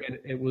is true, and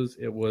it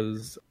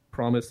was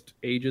promised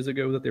ages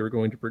ago that they were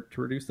going to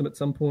produce them at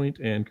some point,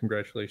 and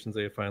congratulations,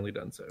 they have finally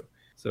done so.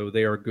 So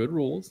they are good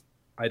rules.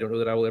 I don't know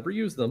that I will ever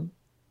use them,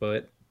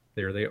 but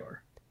there they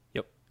are.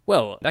 Yep.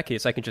 Well, in that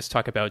case, I can just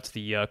talk about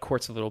the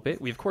courts a little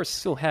bit. We, of course,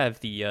 still have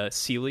the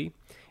Seelie,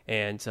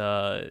 and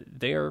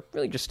they are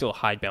really just still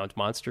hidebound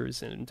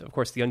monsters, and, of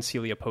course, the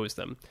Unseelie oppose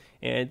them.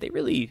 And they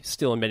really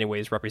still, in many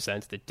ways,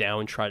 represent the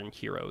downtrodden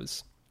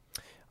heroes.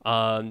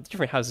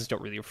 Different houses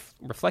don't really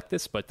reflect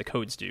this, but the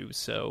codes do,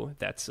 so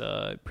that's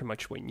pretty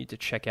much what you need to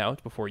check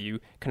out before you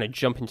kind of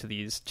jump into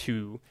these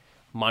two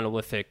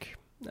monolithic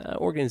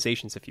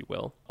organizations, if you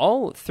will.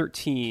 All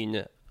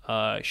 13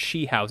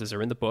 she houses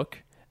are in the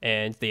book,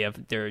 and they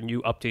have their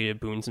new updated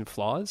boons and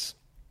flaws,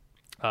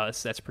 so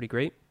that's pretty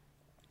great.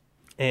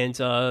 And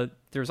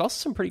there's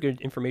also some pretty good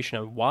information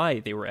on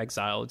why they were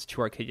exiled to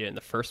Arcadia in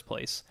the first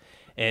place,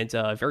 and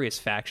various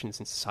factions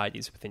and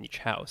societies within each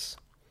house.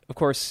 Of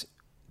course,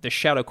 the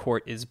Shadow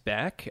Court is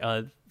back,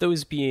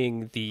 those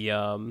being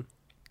the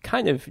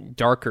kind of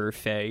darker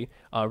fae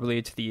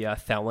related to the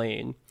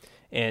Thalane.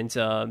 And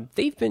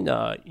they've been,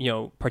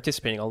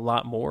 participating a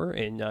lot more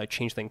in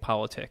changeling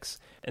politics.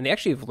 And they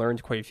actually have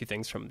learned quite a few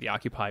things from the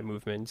Occupy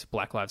movement,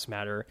 Black Lives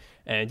Matter,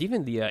 and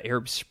even the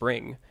Arab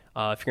Spring,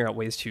 figuring out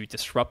ways to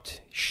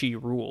disrupt Shi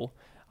rule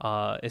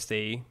as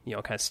they,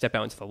 kind of step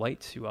out into the light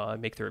to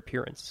make their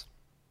appearance.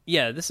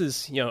 Yeah, this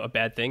is, a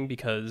bad thing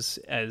because,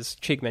 as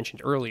Chig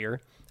mentioned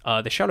earlier,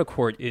 the Shadow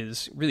Court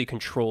is really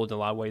controlled in a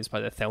lot of ways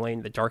by the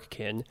Thalane, the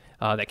Darkkin,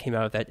 that came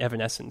out of that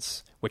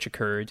evanescence, which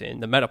occurred in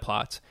the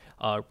metaplot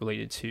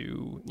related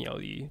to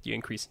the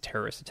increase in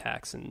terrorist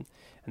attacks and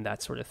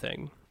that sort of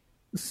thing.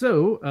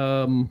 So,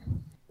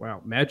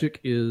 wow, Magic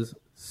is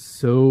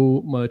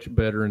so much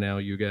better now,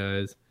 you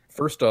guys.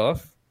 First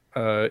off,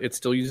 it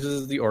still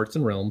uses the Arts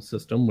and Realms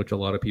system, which a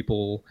lot of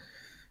people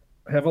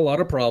have a lot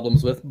of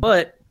problems with,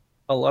 but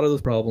a lot of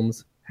those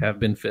problems have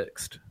been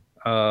fixed.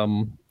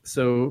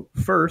 So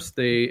first,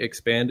 they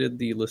expanded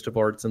the list of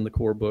arts in the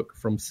core book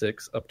from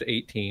 6 up to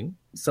 18.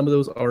 Some of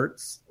those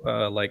arts,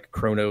 like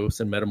Chronos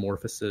and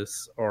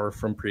Metamorphosis, are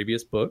from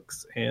previous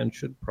books and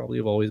should probably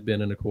have always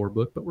been in a core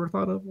book, but were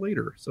thought of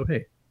later. So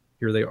hey,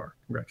 here they are.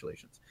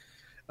 Congratulations.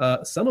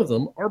 Some of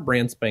them are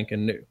brand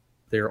spanking new.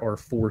 There are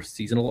 4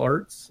 seasonal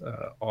arts,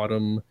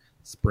 autumn,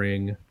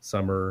 spring,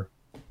 summer,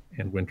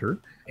 and winter.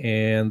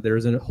 And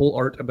there's a whole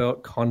art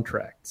about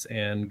contracts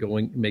and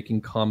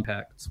making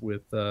compacts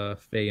with fae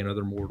and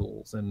other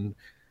mortals, and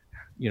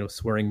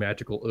swearing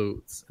magical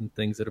oaths and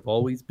things that have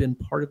always been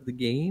part of the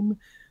game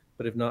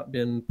but have not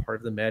been part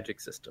of the Magic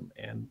system,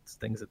 and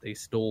things that they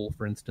stole,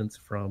 for instance,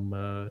 from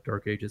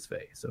Dark Ages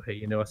Fae. So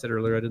hey, I said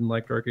earlier I didn't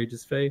like Dark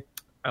Ages Fae.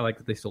 I like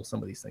that they stole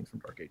some of these things from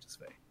Dark Ages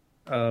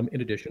Fae.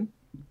 In addition,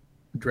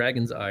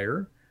 Dragon's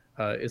Ire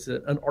is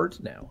an art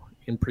now.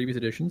 In previous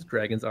editions,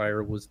 Dragon's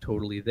Ire was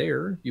totally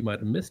there. You might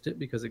have missed it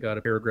because it got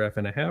a paragraph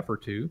and a half or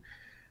two,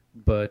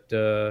 but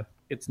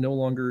it's no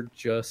longer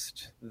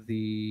just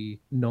the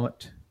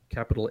not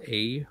capital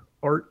A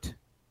art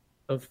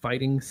of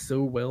fighting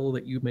so well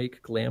that you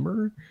make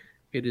glamour.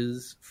 It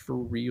is for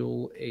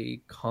real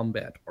a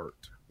combat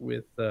art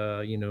with,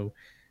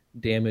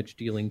 damage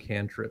dealing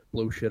cantrip,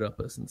 blow shit up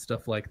us, and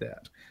stuff like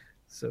that.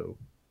 So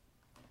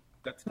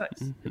that's nice.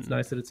 Mm-hmm. It's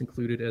nice that it's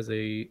included as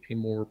a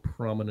more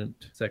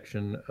prominent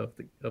section of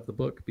the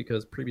book,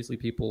 because previously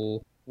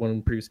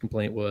one previous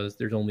complaint was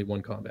there's only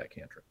one combat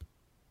cantrip,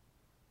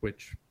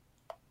 which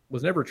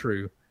was never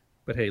true.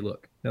 But hey,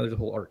 look, now there's a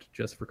whole art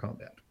just for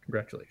combat.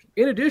 Congratulations.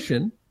 In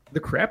addition, the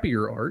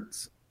crappier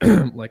arts,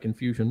 like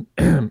Infusion,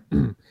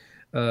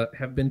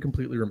 have been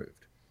completely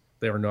removed.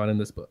 They are not in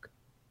this book.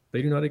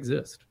 They do not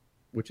exist,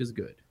 which is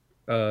good.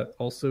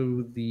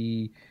 Also,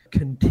 the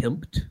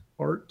Contempt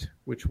art,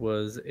 which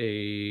was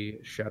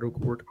a Shadow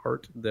Court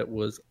art that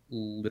was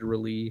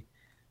literally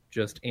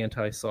just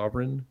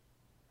anti-sovereign,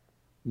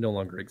 no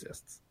longer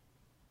exists,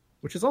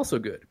 which is also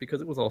good because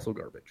it was also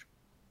garbage.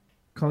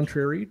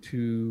 Contrary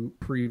to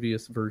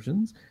previous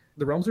versions,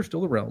 the realms are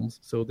still the realms,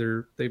 so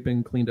they've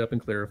been cleaned up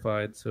and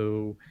clarified,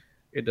 so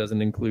it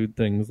doesn't include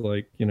things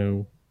like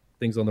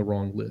things on the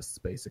wrong lists.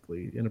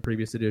 Basically, in a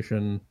previous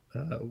edition,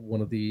 one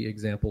of the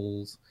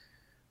examples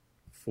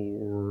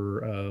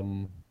for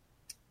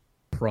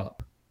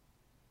prop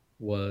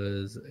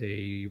was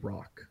a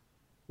rock,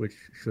 which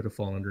should have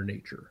fallen under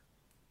nature.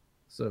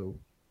 So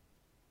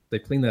they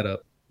cleaned that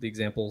up. The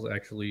examples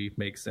actually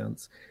make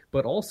sense.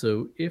 But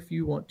also, if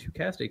you want to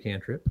cast a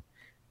cantrip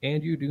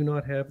and you do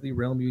not have the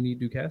realm you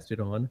need to cast it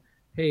on,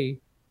 hey,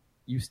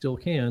 you still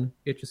can.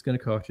 It's just going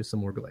to cost you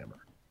some more glamour,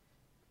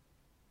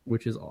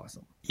 which is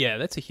awesome. Yeah,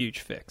 that's a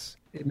huge fix.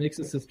 It makes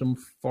the system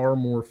far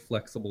more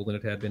flexible than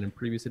it had been in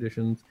previous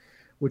editions,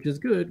 which is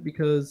good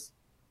because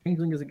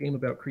Changeling is a game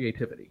about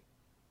creativity.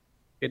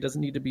 It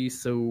doesn't need to be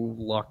so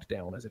locked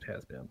down as it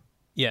has been.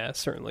 Yeah,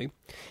 certainly.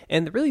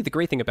 And really the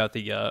great thing about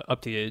the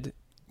updated,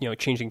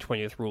 Changeling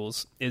 20th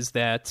rules is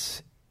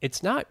that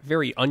it's not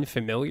very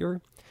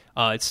unfamiliar.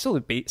 It's still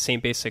the same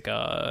basic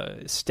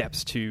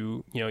steps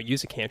to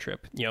use a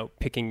cantrip.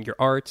 Picking your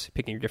art,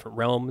 picking your different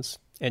realms,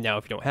 and now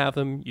if you don't have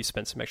them, you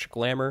spend some extra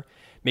glamour,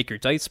 make your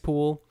dice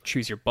pool,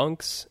 choose your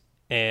bunks,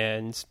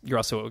 and you're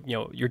also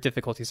your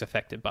difficulty is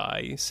affected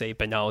by, say,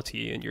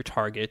 banality in your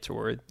target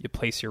or the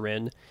place you're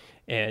in,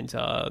 and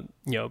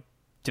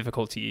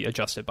difficulty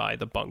adjusted by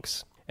the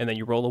bunks, and then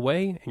you roll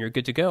away and you're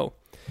good to go.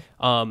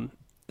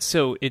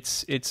 So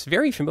it's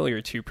very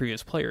familiar to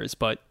previous players,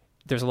 but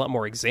there's a lot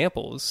more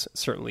examples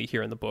certainly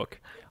here in the book,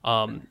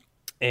 and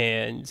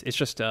it's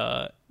just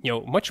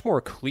much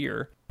more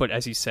clear, but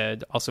as you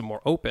said, also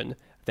more open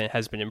than it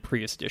has been in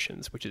previous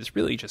editions, which is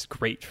really just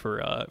great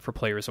for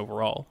players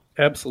overall.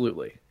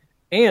 Absolutely.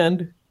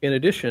 And in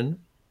addition,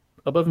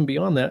 above and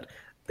beyond that,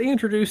 they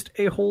introduced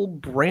a whole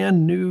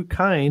brand new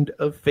kind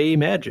of Fey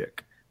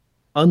magic,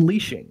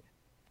 Unleashing,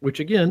 which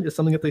again is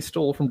something that they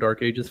stole from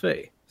Dark Ages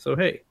Fey. So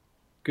hey,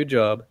 good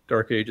job,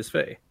 Dark Ages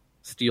Fey.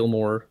 Steal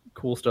more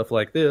cool stuff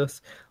like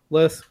this,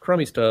 less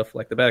crummy stuff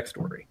like the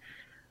backstory.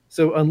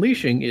 So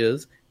Unleashing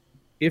is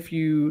if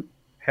you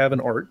have an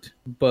art,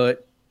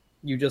 but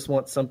you just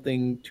want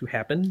something to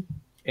happen,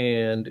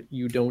 and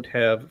you don't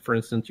have, for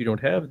instance, you don't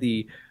have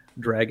the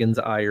Dragon's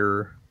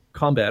Ire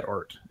combat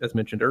art, as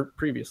mentioned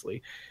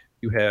previously.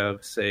 You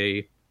have,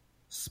 say,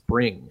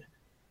 Spring,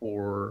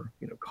 or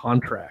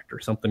Contract, or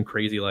something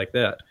crazy like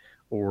that,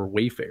 or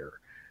Wayfair.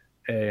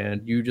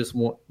 And you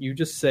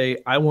just say,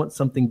 I want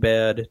something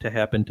bad to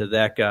happen to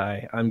that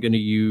guy. I'm going to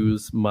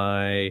use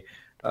my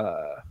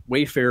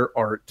Wayfair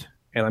art,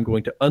 and I'm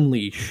going to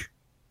unleash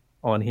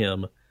on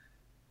him.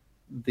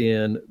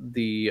 Then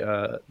the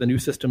new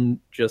system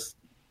just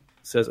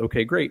says,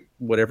 okay, great.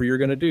 Whatever you're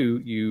going to do,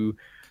 you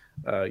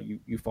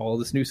follow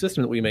this new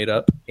system that we made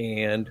up,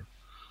 and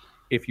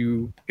if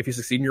you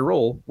succeed in your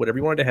role, whatever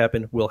you wanted to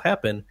happen will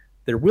happen.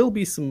 There will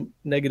be some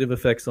negative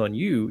effects on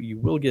you. You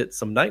will get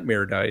some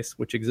nightmare dice,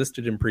 which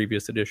existed in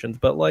previous editions,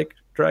 but like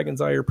Dragon's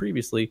Ire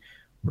previously,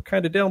 were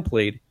kind of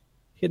downplayed,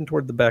 hidden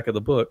toward the back of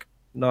the book,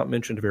 not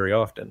mentioned very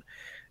often.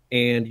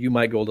 And you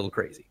might go a little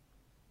crazy,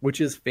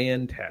 which is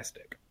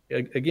fantastic.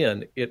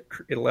 Again, it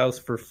allows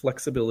for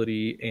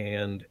flexibility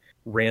and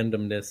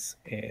randomness,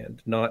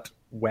 and not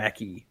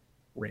wacky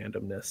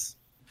randomness.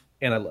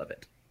 And I love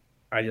it.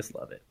 I just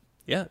love it.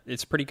 Yeah,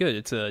 it's pretty good.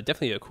 It's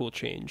definitely a cool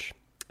change.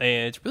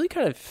 And it really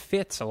kind of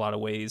fits a lot of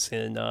ways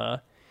in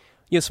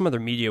some other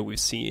media we've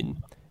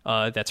seen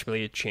that's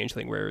really a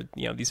changeling, where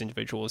these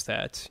individuals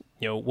that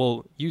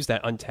will use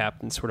that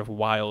untapped and sort of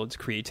wild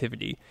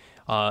creativity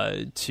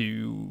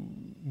to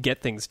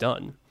get things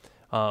done.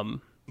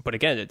 But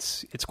again,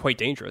 it's quite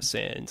dangerous,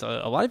 and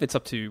a lot of it's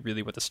up to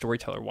really what the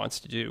storyteller wants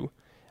to do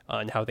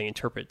and how they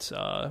interpret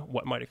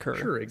what might occur.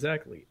 Sure,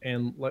 exactly.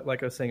 And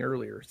like I was saying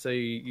earlier, say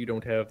you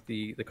don't have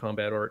the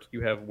combat art,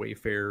 you have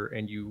Wayfair,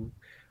 and you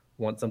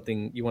want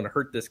to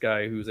hurt this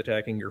guy who's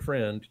attacking your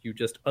friend, you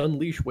just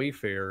unleash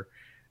Wayfair,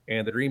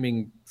 and the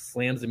Dreaming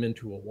slams him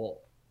into a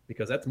wall,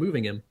 because that's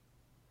moving him,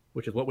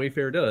 which is what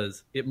Wayfair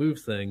does. It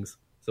moves things,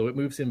 so it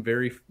moves him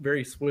very,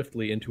 very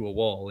swiftly into a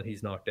wall, and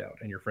he's knocked out,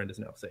 and your friend is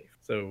now safe.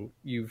 So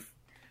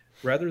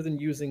rather than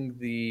using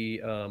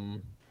the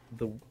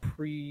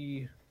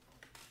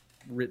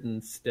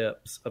pre-written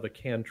steps of a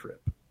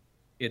cantrip,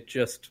 it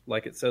just,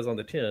 like it says on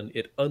the tin,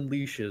 it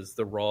unleashes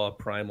the raw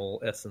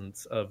primal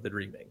essence of the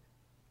Dreaming,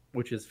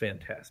 which is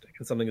fantastic,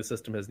 and something the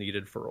system has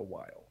needed for a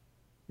while.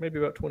 Maybe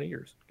about 20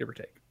 years, give or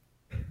take.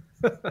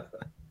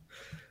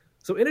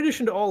 So in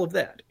addition to all of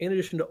that,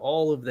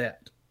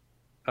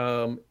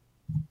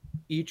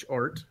 each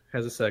art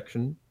has a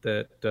section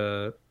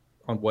that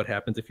on what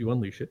happens if you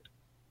unleash it.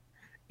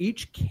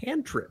 Each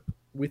cantrip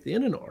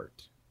within an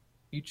art,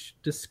 each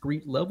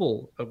discrete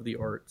level of the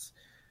arts,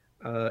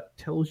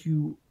 tells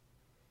you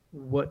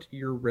what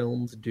your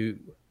realms do,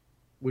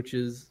 which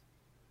is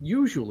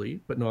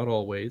usually, but not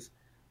always,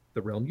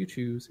 the realm you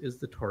choose is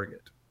the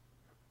target,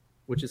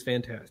 which is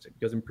fantastic,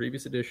 because in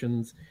previous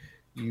editions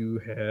you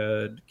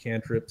had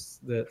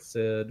cantrips that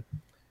said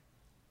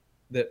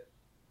that,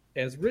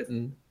 as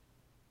written,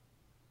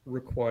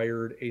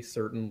 required a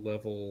certain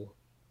level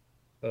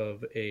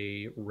of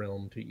a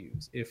realm to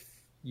use. If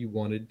you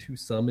wanted to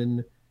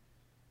summon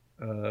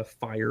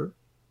fire,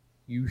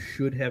 you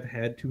should have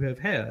had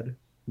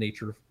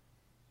nature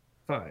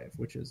 5,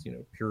 which is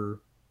pure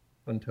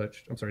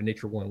untouched. I'm sorry,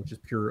 nature 1, which is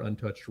pure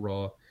untouched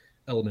raw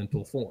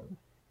elemental form.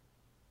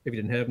 If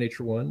you didn't have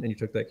nature 1 and you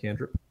took that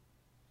cantrip,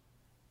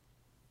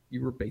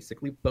 you were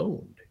basically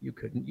boned. You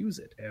couldn't use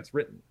it as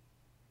written.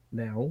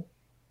 Now,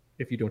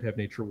 if you don't have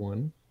nature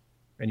 1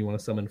 and you want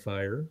to summon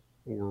fire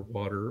or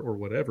water or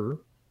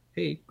whatever,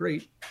 hey,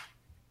 great.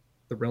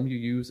 The realm you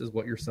use is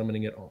what you're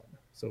summoning it on.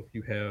 So if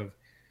you have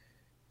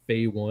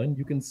Fey 1,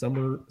 you can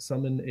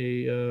summon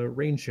a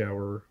rain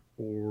shower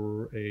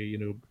or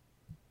a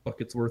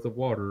bucket's worth of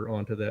water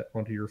onto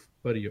your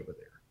buddy over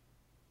there,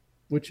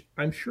 which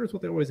I'm sure is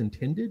what they always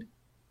intended,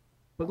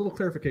 but little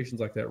clarifications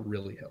like that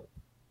really help.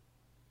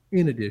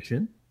 In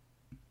addition,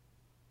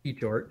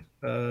 each art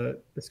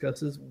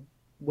discusses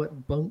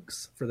what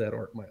bunks for that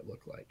art might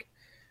look like.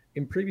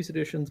 In previous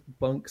editions,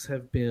 bunks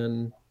have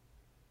been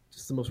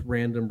just the most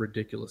random,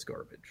 ridiculous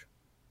garbage.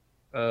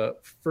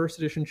 First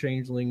edition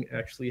Changeling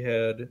actually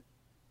had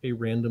a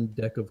random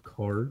deck of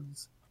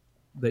cards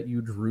that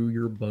you drew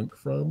your bunk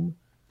from,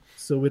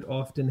 so it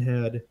often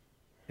had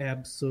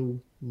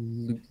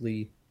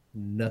absolutely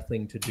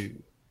nothing to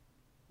do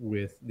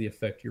with the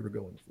effect you were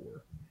going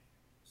for.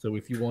 So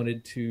if you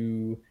wanted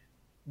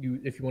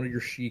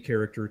your Shi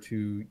character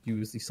to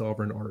use the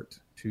sovereign art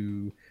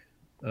to,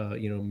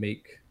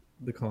 make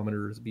the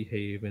commoners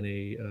behave in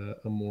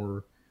a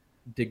more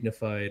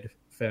dignified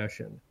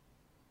fashion,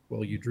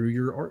 well, you drew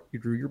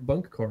your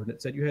bunk card, and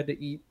it said you had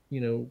to eat,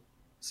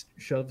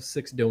 shove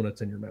 6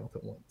 donuts in your mouth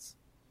at once,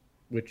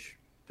 which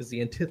is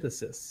the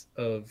antithesis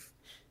of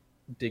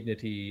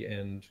dignity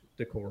and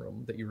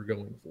decorum that you were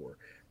going for.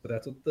 But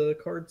that's what the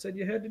card said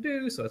you had to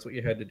do, so that's what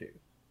you had to do.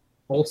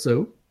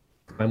 Also,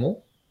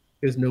 Primal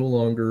is no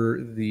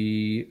longer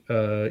the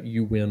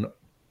you win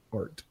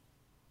art.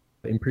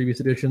 In previous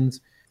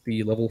editions,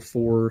 the level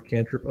 4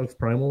 cantrip of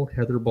Primal,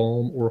 Heather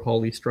Balm or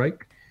Holly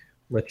Strike,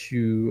 lets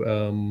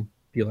you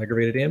deal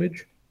aggravated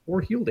damage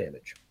or heal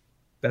damage.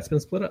 That's been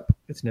split up.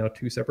 It's now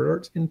 2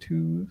 separate cantrips in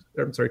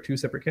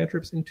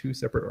 2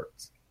 separate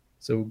arts.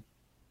 So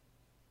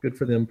good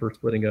for them for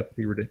splitting up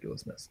the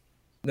ridiculousness.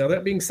 Now,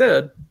 that being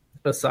said,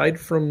 aside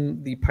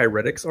from the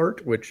Pyretics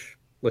art, which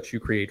lets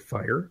you create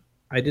fire,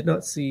 I did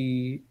not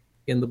see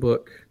in the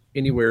book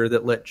anywhere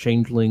that let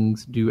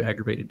changelings do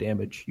aggravated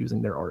damage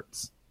using their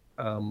arts.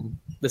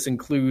 This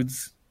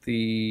includes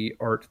the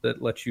art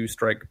that lets you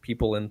strike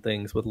people and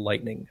things with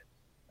lightning.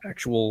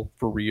 Actual,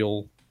 for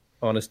real,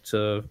 honest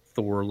to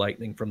Thor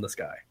lightning from the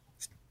sky.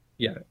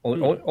 Yeah,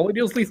 only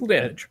deals lethal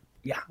damage.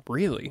 Yeah.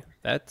 Really?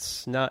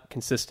 That's not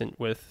consistent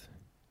with...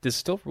 There's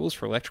still rules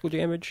for electrical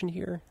damage in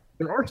here?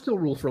 There are still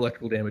rules for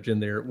electrical damage in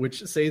there,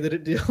 which say that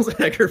it deals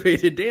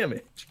aggravated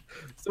damage.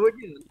 So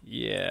again,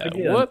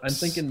 whoops. I'm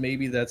thinking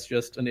maybe that's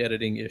just an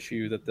editing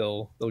issue that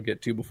they'll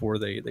get to before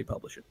they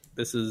publish it.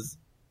 This is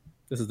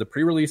the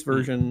pre-release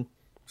version,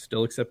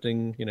 still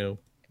accepting,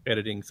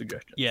 editing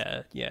suggestions.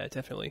 Yeah,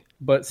 definitely.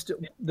 But still,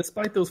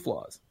 despite those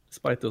flaws,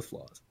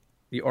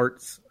 the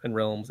arts and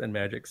realms and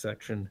magic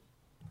section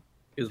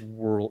is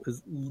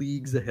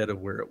leagues ahead of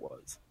where it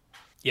was.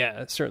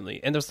 Yeah, certainly.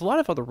 And there's a lot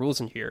of other rules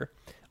in here.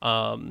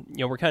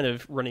 We're kind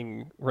of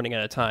running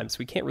out of time, so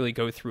we can't really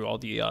go through all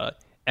the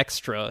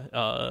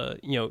extra,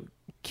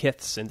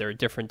 kiths and their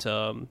different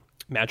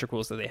magic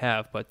rules that they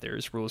have. But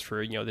there's rules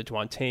for, the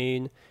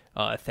Dwantane,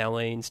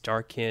 Thalanes,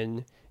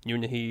 Darkin,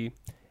 Nunahi,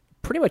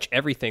 pretty much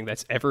everything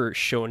that's ever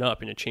shown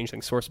up in a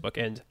Changeling sourcebook,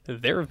 and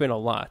there have been a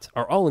lot,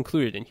 are all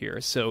included in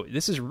here. So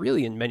this is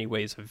really, in many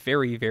ways, a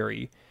very,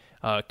 very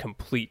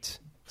complete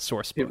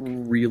sourcebook. It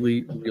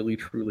really, really,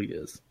 truly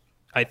is.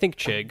 I think,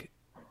 Chig,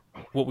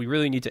 what we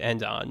really need to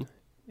end on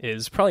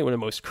is probably one of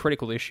the most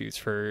critical issues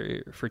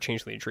for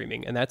Changeling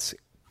Dreaming, and that's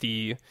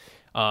the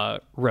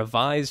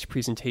revised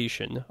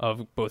presentation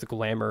of both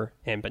glamour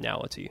and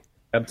banality.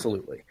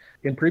 Absolutely.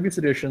 In previous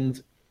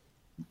editions,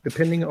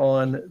 depending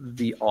on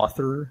the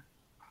author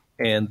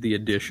and the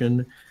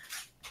edition,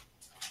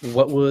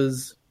 what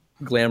was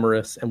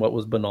glamorous and what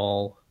was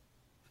banal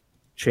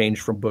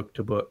changed from book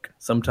to book,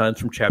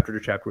 sometimes from chapter to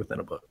chapter within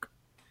a book.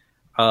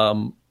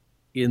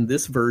 In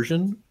this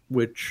version,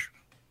 which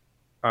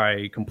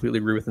I completely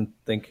agree with and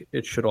think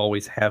it should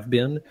always have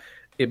been,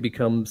 it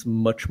becomes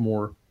much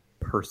more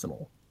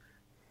personal.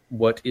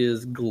 What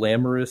is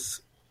glamorous?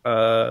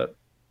 Okay,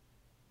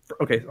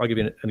 I'll give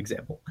you an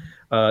example.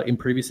 In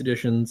previous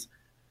editions,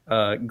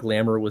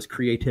 glamour was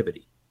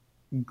creativity.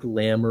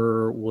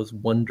 Glamour was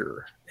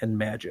wonder and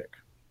magic.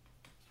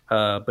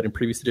 But in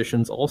previous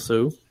editions,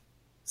 also,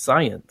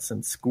 science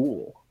and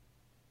school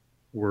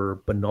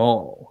were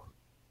banal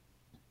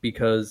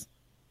because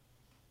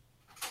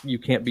you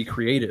can't be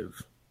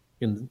creative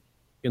in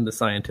the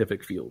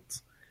scientific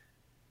fields.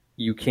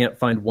 You can't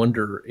find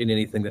wonder in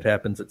anything that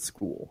happens at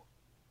school,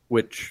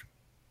 which,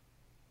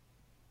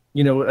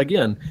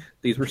 again,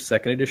 these were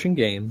second edition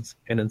games,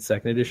 and in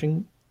second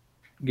edition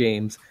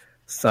games,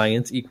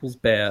 science equals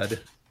bad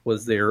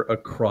was there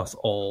across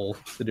all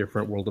the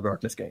different World of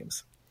Darkness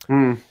games.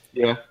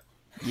 Yeah.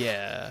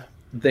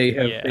 They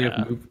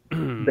have moved.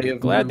 They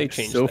have Glad moved they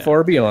changed so that.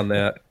 far beyond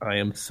that. I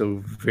am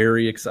so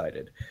very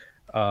excited.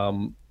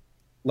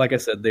 Like I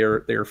said,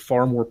 they're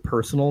far more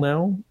personal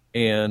now,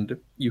 and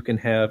you can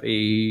have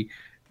a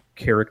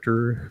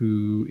character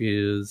who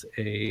is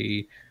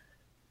a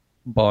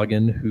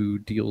boggin who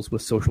deals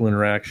with social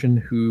interaction,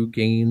 who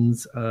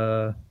gains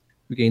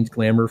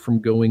glamour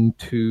from going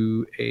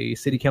to a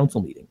city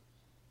council meeting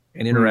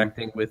and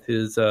interacting with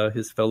his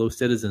fellow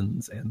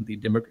citizens and the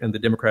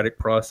democratic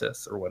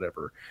process or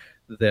whatever,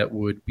 that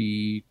would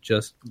be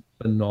just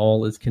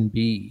banal as can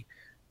be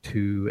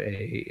to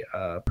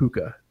a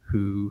puka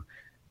who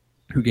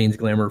gains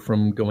glamour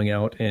from going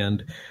out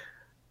and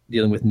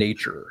dealing with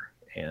nature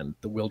and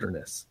the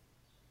wilderness.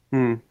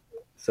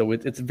 So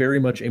it's very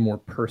much a more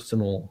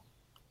personal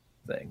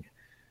thing.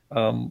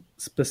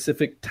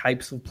 Specific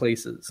types of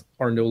places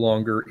are no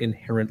longer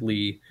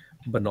inherently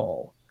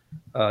banal.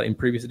 In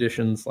previous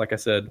editions, like I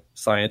said,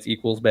 science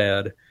equals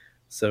bad.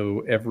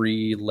 So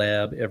every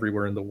lab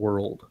everywhere in the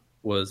world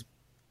was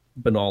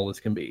banal as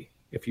can be.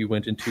 If you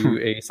went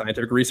into a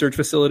scientific research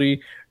facility,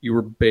 you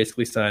were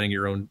basically signing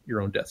your own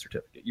death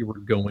certificate. You were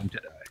going to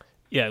die.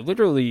 Yeah,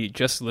 literally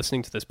just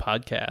listening to this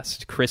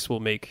podcast, Chris will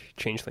make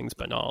Changelings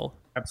banal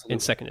Absolutely. in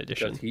second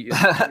edition. Because he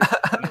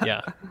is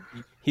Yeah.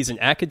 He's an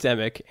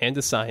academic and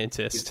a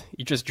scientist.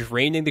 You're just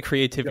draining the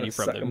creativity gonna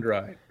from suck him him.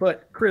 dry.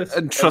 But Chris,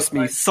 And trust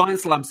me,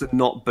 science labs are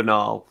not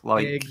banal.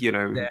 Like,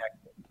 Exactly.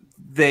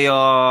 they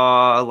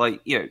are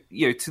like,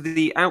 to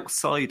the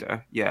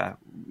outsider,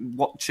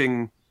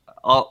 watching.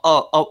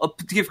 I'll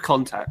to give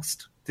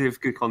context, to give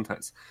good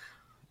context.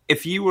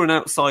 If you were an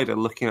outsider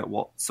looking at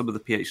what some of the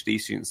PhD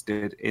students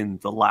did in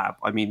the lab,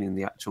 I mean in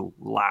the actual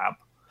lab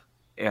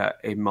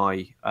in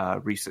my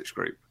research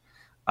group,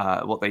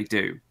 what they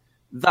do,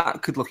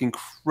 that could look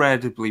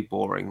incredibly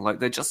boring. Like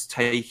they're just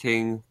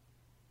taking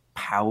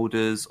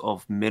powders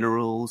of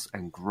minerals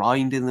and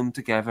grinding them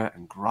together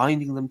and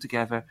grinding them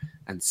together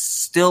and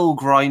still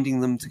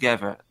grinding them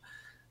together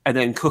and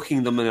then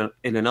cooking them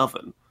in an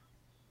oven.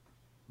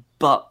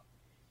 But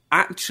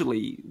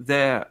actually,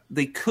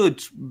 they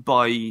could,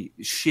 by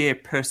sheer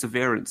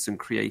perseverance and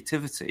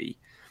creativity,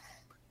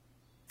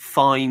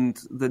 find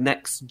the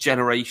next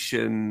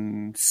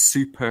generation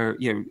super,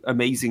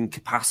 amazing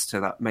capacitor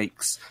that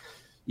makes,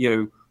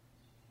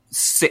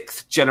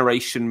 sixth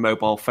generation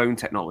mobile phone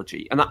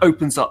technology. And that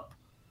opens up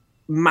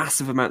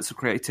massive amounts of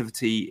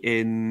creativity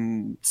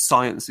in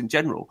science in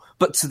general.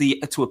 But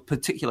to a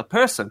particular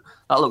person,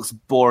 that looks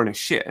boring as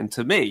shit. And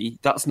to me,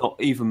 that's not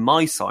even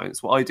my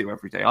science, what I do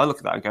every day. I look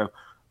at that and go,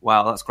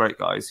 wow, that's great,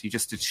 guys. You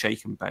just did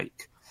shake and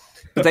bake.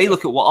 But they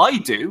look at what I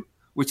do,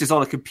 which is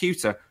on a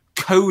computer,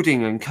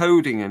 coding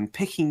and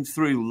picking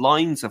through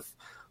lines of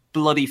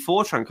bloody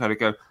Fortran code and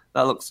go,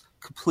 that looks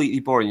completely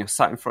boring. You're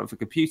sat in front of a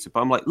computer.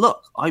 But I'm like,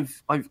 look,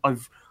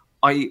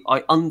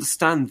 I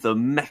understand the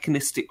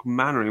mechanistic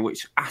manner in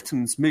which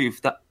atoms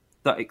move that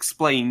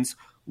explains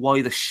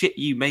why the shit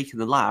you make in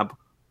the lab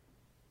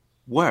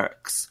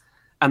works.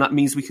 And that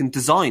means we can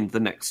design the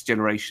next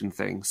generation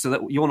thing so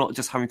that you're not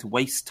just having to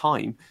waste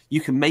time.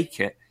 You can make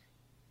it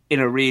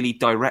in a really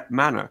direct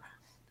manner.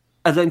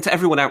 And then to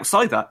everyone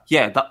outside that,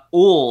 that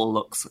all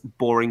looks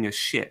boring as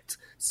shit.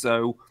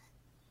 So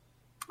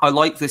I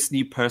like this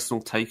new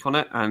personal take on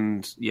it.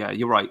 And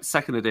you're right.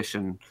 Second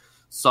edition,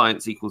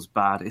 science equals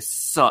bad is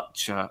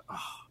such a...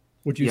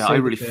 Would you say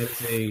that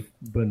is a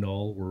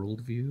banal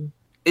worldview?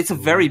 It's a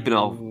very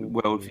banal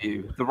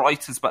worldview. The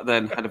writers back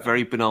then had a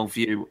very banal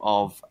view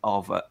of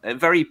a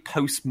very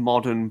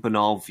postmodern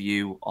banal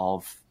view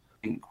of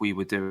I think we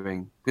were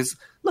doing. Because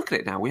look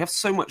at it now, we have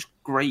so much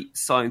great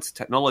science and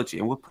technology,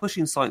 and we're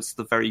pushing science to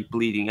the very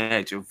bleeding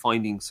edge and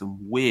finding some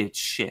weird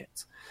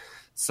shit.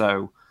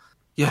 So,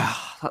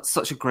 that's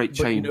such a great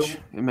change.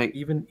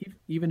 Even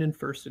in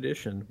first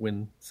edition,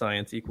 when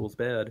science equals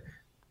bad,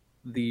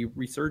 the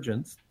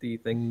resurgence, the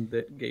thing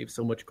that gave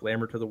so much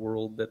glamour to the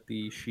world that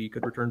the She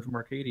could return from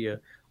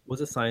Arcadia,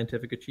 was a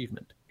scientific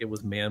achievement. It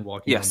was man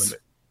walking on the moon.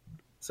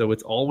 So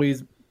it's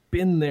always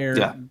been there.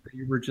 Yeah.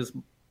 You were just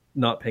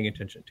not paying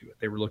attention to it.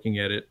 They were looking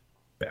at it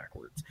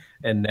backwards.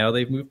 And now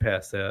they've moved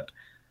past that.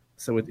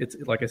 So it's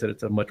like I said,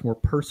 it's a much more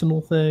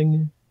personal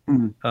thing.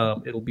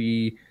 Mm. It'll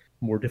be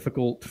more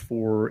difficult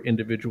for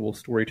individual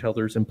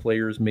storytellers and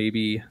players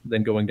maybe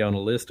than going down a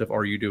list of,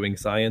 are you doing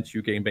science,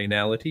 you gain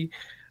banality.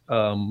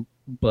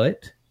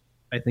 But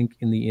I think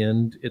in the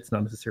end, it's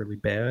not necessarily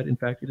bad. In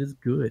fact, it is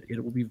good.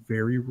 It will be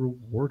very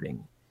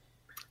rewarding.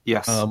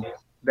 Yes.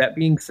 That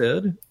being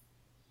said,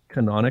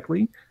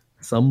 canonically,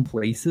 some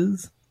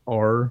places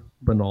are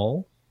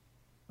banal.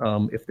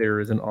 If there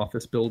is an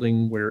office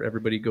building where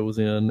everybody goes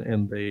in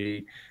and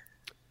they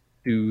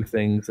do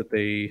things that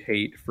they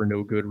hate for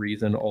no good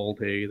reason all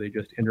day, they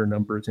just enter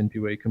numbers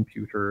into a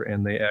computer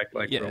and they act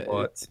like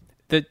robots.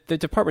 The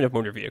Department of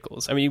Motor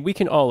Vehicles. I mean, we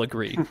can all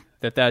agree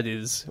that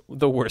is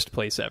the worst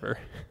place ever.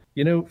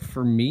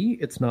 For me,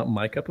 it's not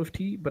my cup of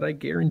tea, but I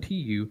guarantee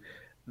you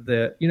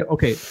that,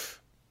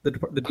 the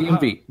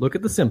DMV, look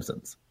at The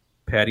Simpsons.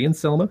 Patty and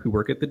Selma, who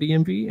work at the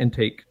DMV and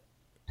take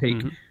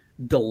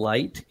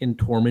delight in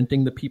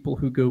tormenting the people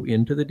who go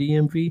into the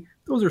DMV,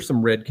 those are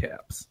some red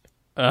caps.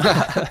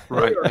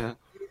 Right. They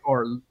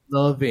are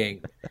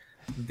loving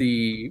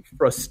the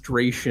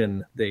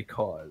frustration they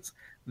cause.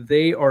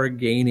 They are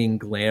gaining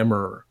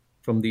glamour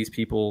from these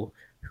people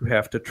who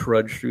have to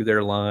trudge through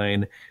their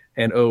line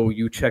and,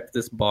 you checked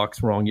this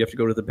box wrong. You have to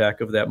go to the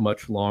back of that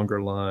much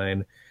longer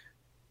line.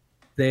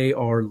 They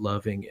are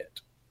loving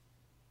it.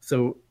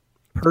 So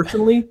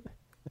personally,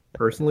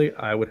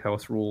 I would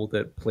house rule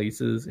that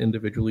places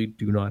individually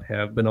do not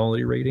have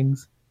banality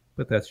ratings,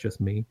 but that's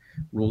just me.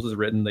 Rules is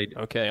written, they do.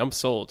 Okay, I'm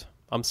sold.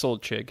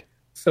 Chig.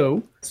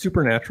 So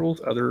supernaturals,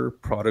 other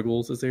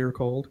prodigals as they are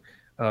called,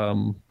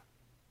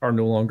 are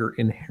no longer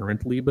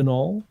inherently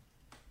banal.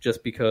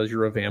 Just because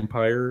you're a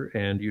vampire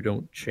and you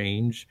don't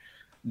change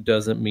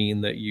doesn't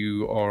mean that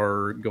you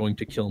are going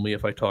to kill me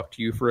if I talk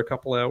to you for a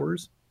couple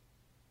hours,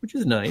 which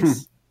is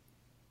nice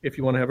if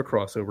you want to have a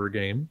crossover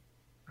game,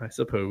 I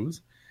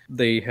suppose.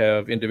 they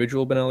have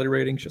individual banality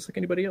ratings just like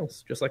anybody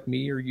else, just like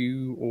me or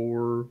you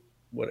or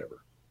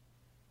whatever.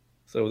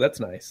 So that's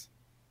nice.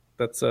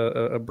 That's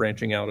a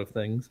branching out of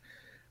things.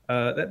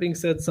 That being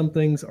said, some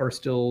things are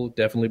still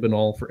definitely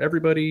banal for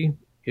everybody.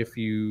 If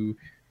you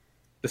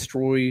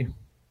destroy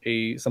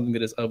something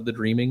that is of the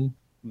dreaming,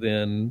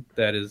 then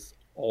that is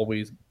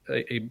always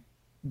a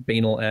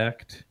banal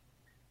act.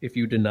 If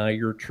you deny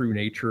your true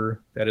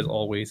nature, that is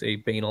always a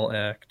banal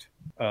act.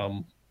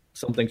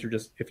 Some things are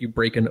just, if you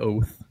break an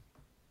oath,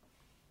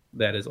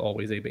 that is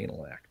always a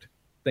banal act.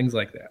 Things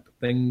like that.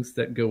 Things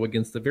that go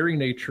against the very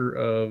nature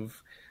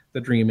of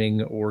the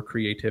dreaming or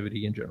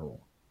creativity in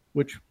general,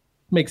 which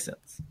makes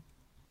sense.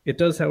 It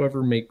does,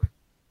 however, make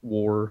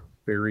war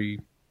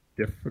very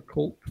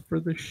difficult for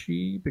the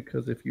Sidhe,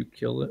 because if you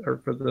kill it, or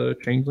for the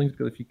changelings,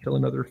 because if you kill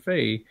another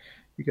Fae,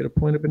 you get a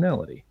point of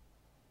banality.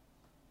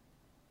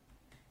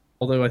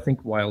 Although I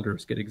think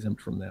Wilders get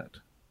exempt from that,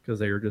 because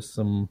they are just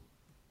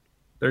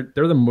they're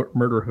the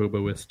murder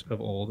hoboist of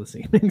all the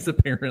seemings,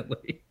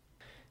 apparently.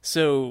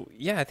 So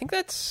yeah, I think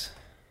that's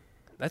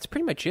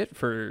pretty much it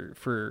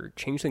for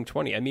Changeling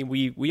 20. I mean,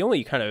 we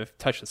only kind of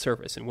touched the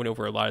surface and went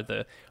over a lot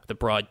of the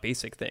broad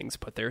basic things,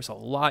 but there's a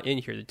lot in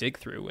here to dig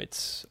through.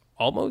 It's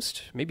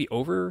almost, maybe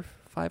over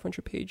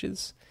 500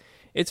 pages.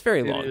 It's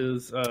very long. It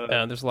is,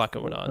 there's a lot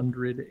going on.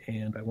 100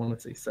 and I want to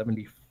say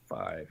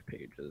 75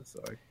 pages,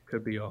 so I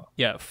could be off.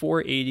 Yeah,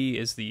 480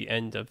 is the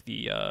end of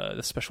the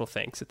special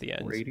thanks at the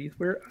end. 480 is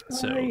where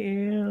So- I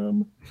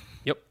am.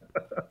 Yep.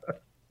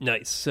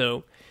 Nice.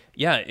 So,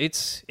 yeah,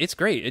 it's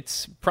great.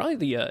 It's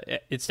probably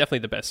it's definitely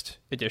the best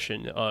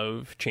edition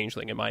of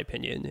Changeling in my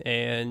opinion,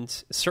 and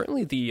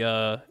certainly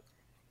the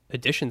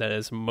edition that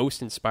has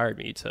most inspired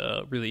me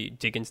to really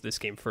dig into this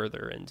game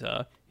further and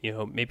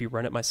maybe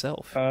run it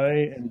myself.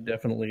 I am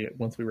definitely,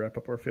 once we wrap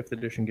up our 5th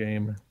edition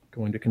game,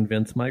 going to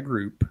convince my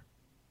group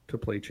to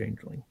play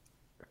Changeling.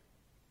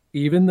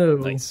 Even though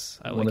Nice.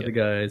 I like one of it. the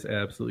guys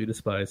absolutely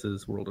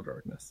despises World of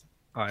Darkness.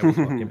 I will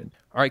talk him in.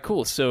 All right,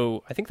 cool.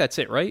 So I think that's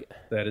it, right?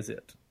 That is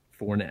it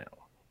for now.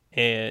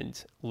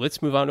 And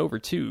let's move on over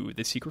to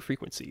the secret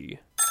frequency.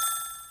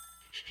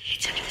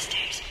 It's under the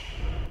stairs.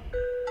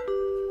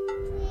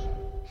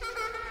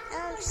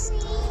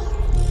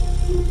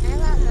 I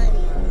want my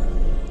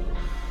mom.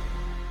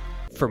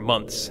 For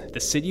months, the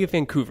city of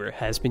Vancouver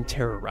has been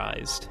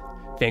terrorized.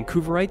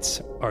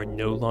 Vancouverites are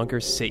no longer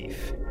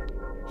safe.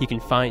 He can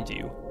find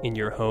you in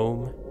your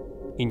home,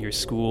 in your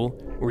school,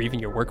 or even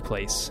your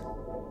workplace.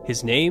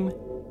 His name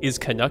is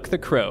Canuck the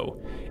Crow,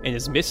 and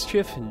his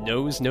mischief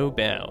knows no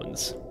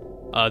bounds.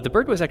 The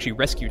bird was actually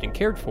rescued and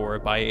cared for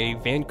by a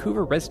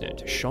Vancouver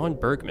resident, Sean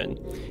Bergman,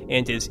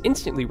 and is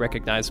instantly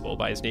recognizable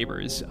by his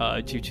neighbors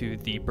due to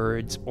the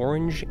bird's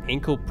orange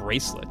ankle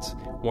bracelet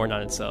worn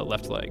on its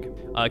left leg.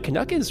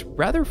 Canuck is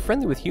rather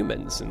friendly with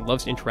humans and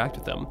loves to interact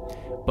with them,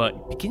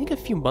 but beginning a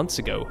few months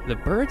ago, the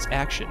bird's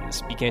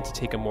actions began to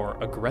take a more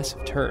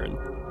aggressive turn.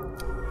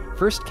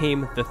 First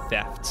came the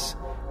thefts.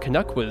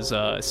 Canuck was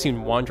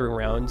seen wandering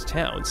around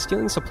town,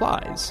 stealing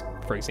supplies.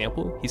 For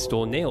example, he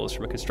stole nails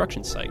from a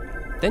construction site.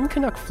 Then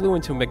Canuck flew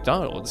into a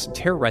McDonald's,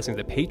 terrorizing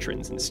the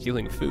patrons and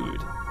stealing food.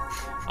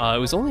 It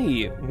was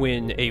only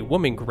when a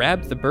woman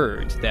grabbed the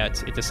bird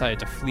that it decided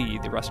to flee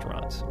the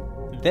restaurant.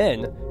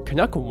 Then,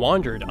 Canuck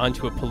wandered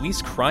onto a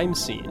police crime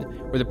scene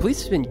where the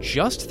police had been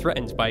just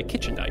threatened by a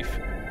kitchen knife.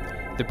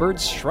 The bird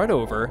strutted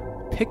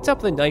over, picked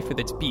up the knife with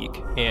its beak,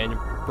 and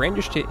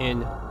brandished it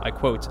in, I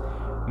quote,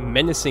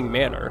 menacing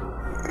manner.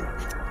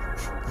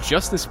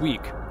 Just this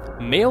week,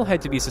 mail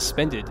had to be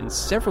suspended in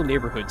several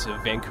neighborhoods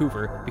of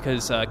Vancouver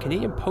because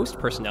Canadian Post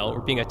personnel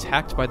were being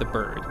attacked by the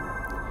bird.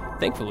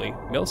 Thankfully,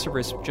 mail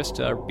service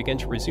just began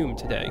to resume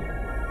today.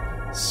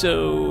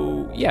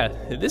 So, yeah,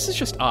 this is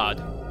just odd.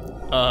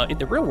 In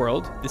the real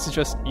world, this is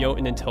just,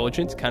 an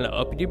intelligent, kind of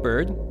uppity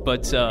bird,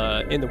 but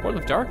in the world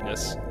of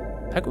darkness,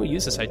 how can we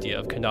use this idea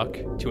of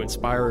Canuck to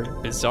inspire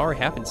bizarre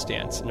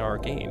happenstance in our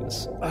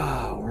games?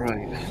 Oh,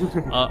 right.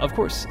 Of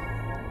course,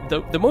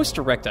 the most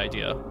direct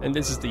idea, and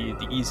this is the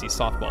easy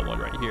softball one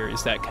right here,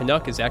 is that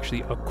Canuck is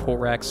actually a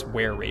Corax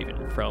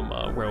were-raven from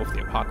Werewolf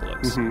the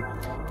Apocalypse.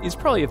 He's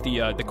probably of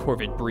the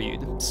corvid breed,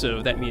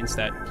 so that means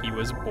that he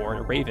was born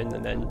a raven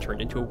and then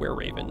turned into a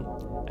were-raven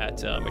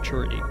at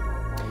maturity.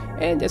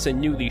 And as a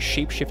newly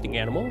shape-shifting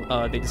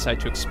animal, they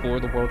decide to explore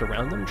the world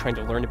around them, trying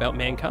to learn about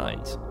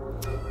mankind.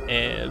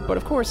 But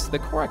of course, the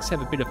Corax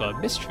have a bit of a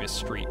mischievous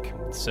streak,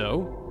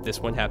 so this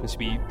one happens to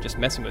be just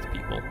messing with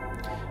people.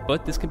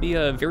 But this could be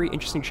a very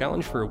interesting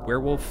challenge for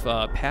werewolf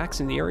packs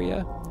in the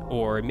area,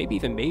 or maybe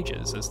even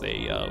mages as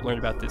they learn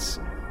about this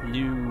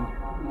new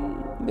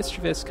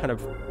mischievous kind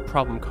of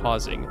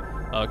problem-causing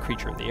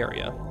creature in the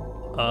area.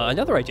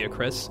 Another idea,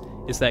 Chris,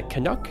 is that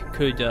Canuck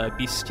could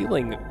be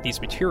stealing these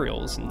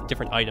materials and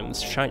different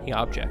items, shiny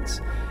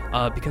objects,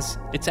 because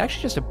it's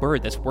actually just a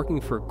bird that's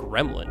working for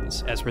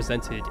gremlins, as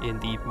presented in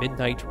the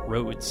Midnight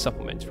Road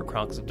supplement for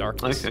Chronicles of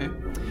Darkness. Okay.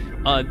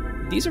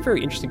 These are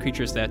very interesting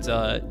creatures that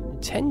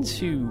tend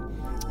to...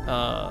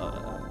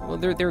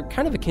 they're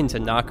kind of akin to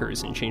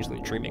knockers in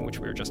Changeling Dreaming, which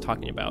we were just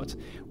talking about,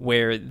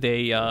 where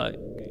they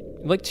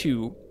like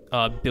to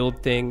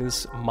build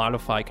things,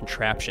 modify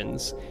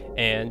contraptions,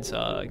 and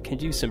can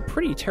do some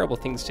pretty terrible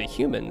things to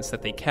humans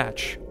that they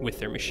catch with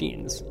their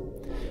machines.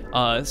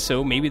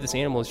 So maybe this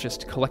animal is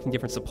just collecting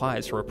different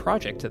supplies for a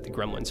project that the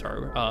gremlins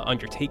are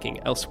undertaking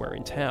elsewhere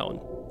in town.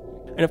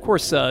 And of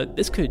course,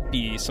 this could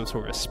be some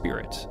sort of a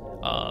spirit.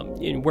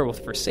 In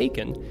Werewolf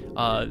Forsaken,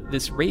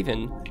 this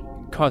raven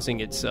causing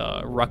its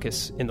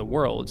ruckus in the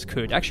world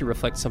could actually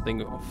reflect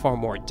something far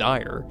more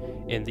dire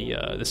in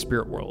the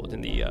spirit world,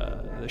 in the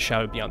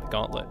Shadow Beyond the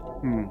Gauntlet.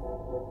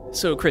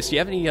 So, Chris, do you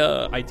have any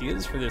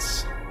ideas for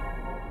this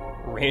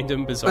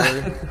random,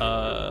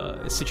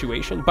 bizarre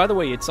situation? By the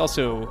way, it's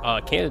also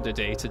Canada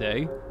Day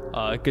today.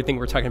 Good thing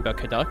we're talking about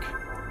Canuck.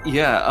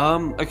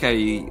 Yeah,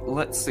 okay,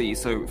 let's see.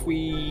 So if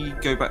we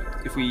go back,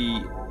 if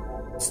we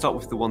start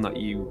with the one that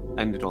you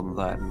ended on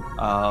then,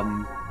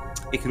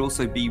 it could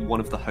also be one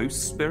of the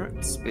host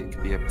spirits. It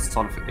could be it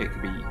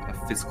could be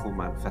a physical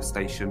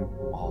manifestation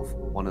of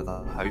one of the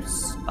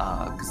hosts,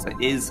 because it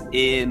is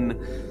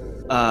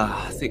in,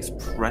 I think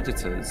it's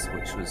Predators,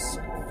 which was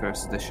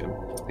first edition.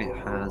 It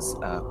has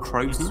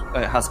crows.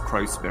 It has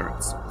crow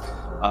spirits.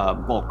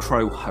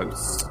 Crow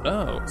hosts.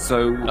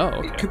 So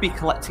okay. It could be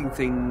collecting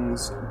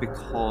things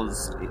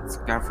because it's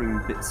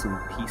gathering bits and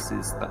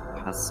pieces that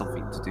has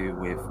something to do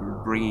with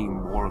bringing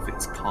more of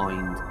its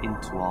kind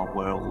into our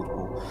world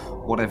or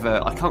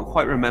whatever. I can't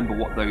quite remember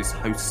what those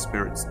host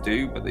spirits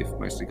do, but they've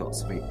mostly got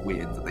something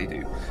weird that they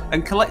do.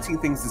 And collecting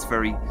things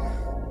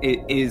it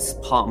is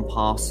part and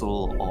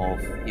parcel of,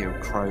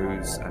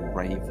 crows and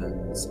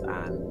ravens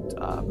and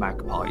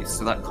magpies.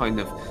 So that kind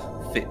of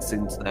fits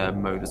into their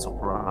modus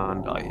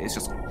operandi. It's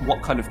just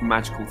what kind of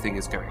magical thing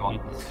is going on.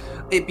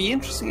 It'd be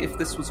interesting if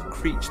this was a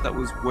creature that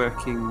was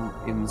working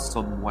in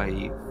some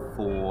way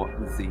for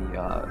the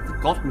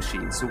god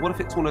machine. So what if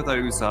it's one of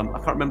those, I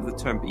can't remember the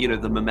term, but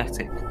the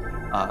mimetic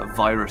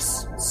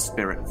virus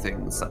spirit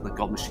things that the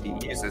god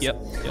machine uses.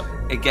 Yep.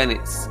 Again,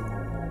 it's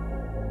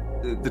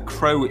the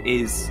crow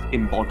is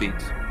embodied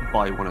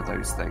by one of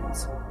those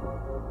things.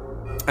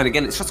 And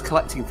again, it's just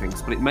collecting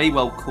things, but it may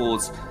well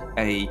cause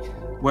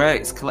where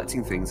it's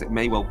collecting things, it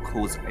may well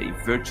cause a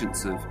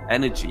vergence of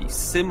energy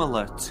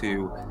similar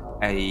to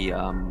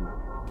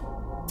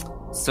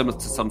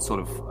some sort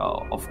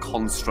of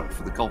construct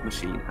for the god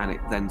machine, and it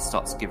then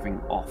starts giving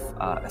off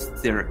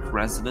etheric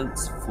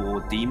resonance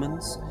for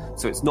demons.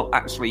 So it's not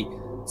actually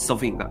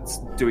something that's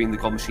doing the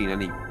god machine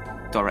any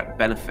direct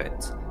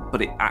benefit,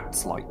 but it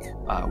acts like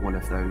one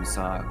of those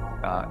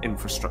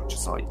infrastructure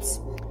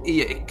sites.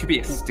 Yeah, it could be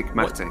a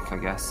stigmatic, I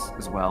guess,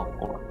 as well,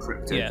 or a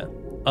cryptid. Yeah.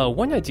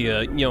 One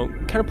idea,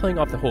 kind of playing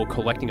off the whole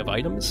collecting of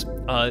items,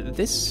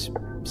 this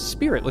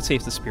spirit, let's say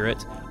it's a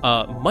spirit,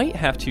 might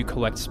have to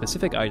collect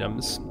specific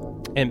items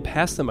and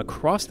pass them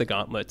across the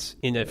gauntlet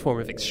in a form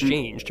of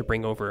exchange to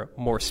bring over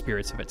more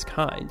spirits of its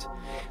kind.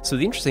 So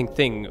the interesting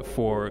thing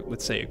for,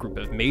 let's say, a group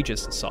of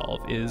mages to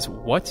solve is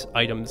what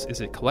items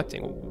is it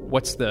collecting?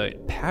 What's the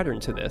pattern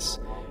to this?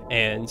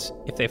 And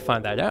if they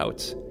find that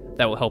out,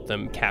 that will help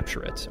them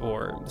capture it,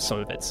 or some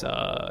of its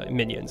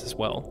minions as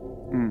well.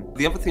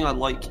 The other thing I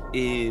like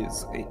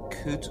is it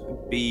could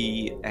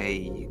be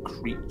a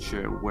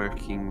creature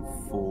working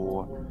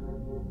for,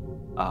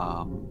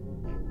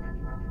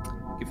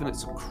 given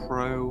it's a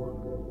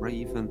crow,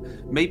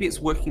 raven, maybe it's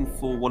working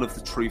for one of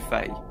the true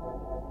fae.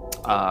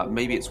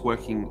 Maybe it's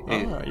working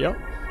Yep.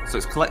 So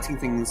it's collecting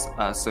things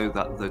so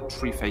that the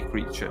true fae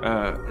creature,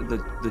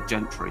 the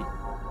gentry,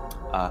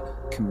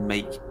 can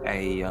make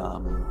a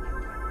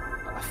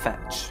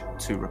fetch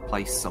to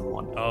replace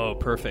someone. Oh,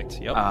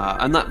 perfect. Yep.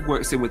 And that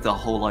works in with the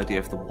whole idea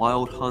of the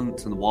Wild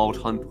Hunt, and the Wild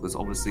Hunt was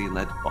obviously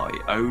led by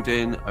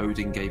Odin.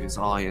 Odin gave his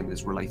eye and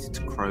is related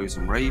to crows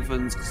and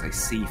ravens because they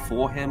see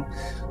for him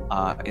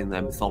in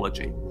their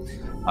mythology.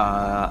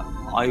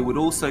 I would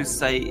also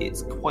say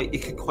it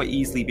could quite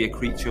easily be a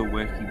creature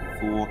working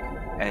for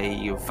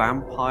a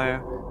vampire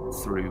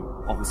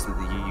through obviously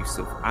the use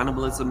of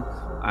animalism,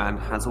 and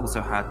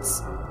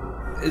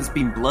has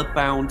been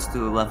bloodbound to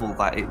the level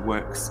that it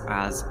works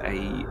as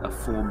a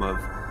form of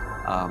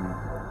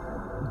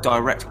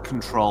direct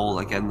control.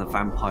 Again, the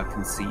vampire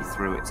can see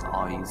through its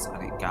eyes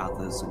and it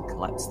gathers and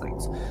collects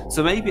things.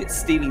 So maybe it's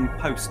stealing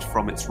post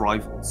from its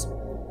rivals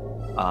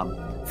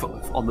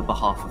on the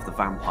behalf of the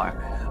vampire.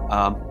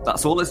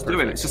 That's all it's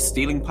doing. It's just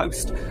stealing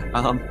post.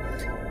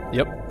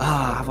 Yep.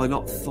 Have I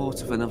not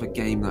thought of another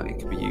game that it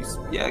could be used?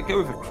 Yeah, go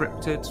with a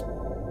cryptid.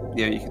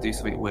 You could do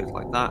something weird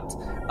like that.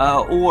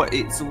 Or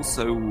it's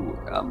also,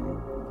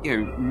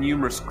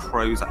 numerous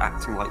crows are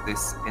acting like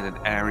this in an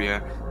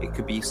area. It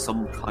could be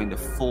some kind of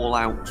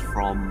fallout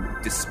from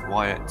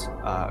disquiet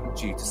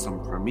due to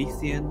some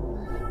Promethean.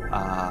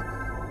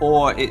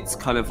 Or it's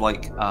kind of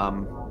like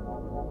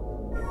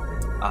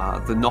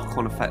the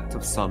knock-on effect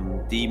of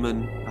some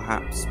demon,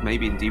 perhaps,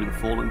 maybe in Demon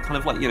Fallen. Kind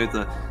of like,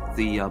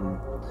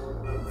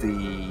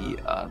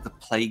 the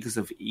plagues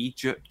of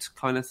Egypt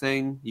kind of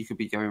thing. You could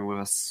be going with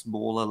a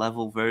smaller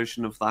level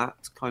version of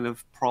that kind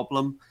of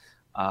problem,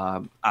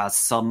 as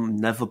some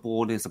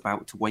Neverborn is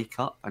about to wake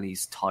up and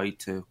he's tied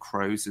to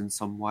crows in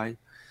some way.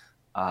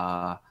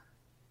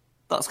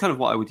 That's kind of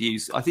what I would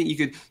use. I think you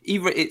could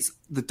either it's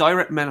the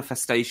direct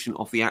manifestation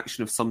of the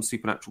action of some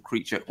supernatural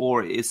creature,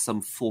 or it is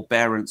some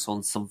forbearance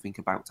on something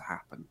about to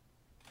happen.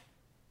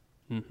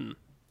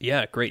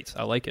 Yeah, great.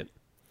 I like it.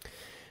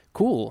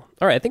 Cool.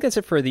 All right, I think that's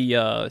it for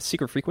the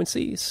secret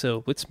frequency.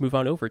 So let's move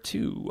on over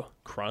to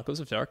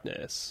Chronicles of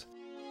Darkness.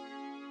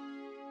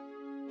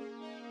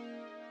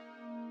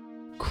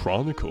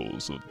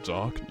 Chronicles of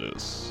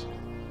Darkness.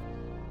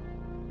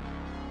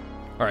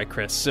 All right,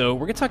 Chris. So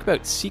we're going to talk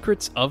about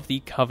Secrets of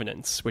the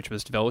Covenants, which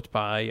was developed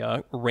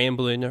by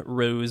Ramblin'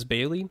 Rose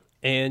Bailey.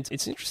 And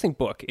it's an interesting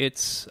book.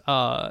 It's,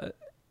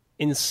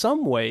 in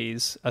some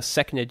ways, a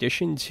second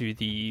edition to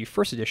the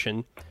first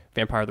edition,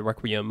 Vampire the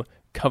Requiem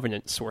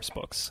Covenant source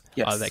books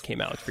that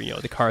came out for,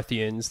 the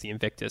Carthians, the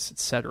Invictus,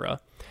 etc.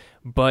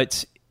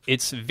 But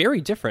it's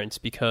very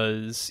different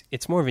because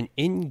it's more of an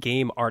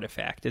in-game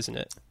artifact, isn't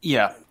it?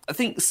 Yeah, I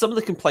think some of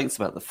the complaints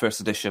about the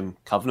first edition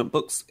Covenant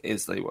books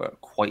is they were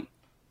quite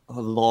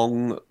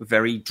long,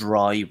 very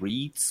dry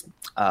reads,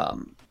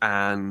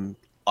 and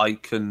I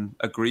can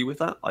agree with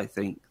that. I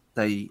think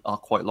they are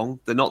quite long.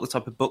 They're not the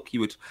type of book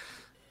you would.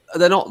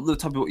 They're not the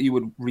type of book you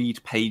would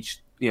read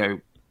page,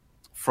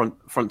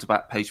 front to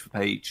back, page for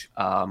page.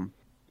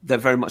 They're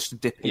very much to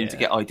dip in to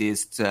get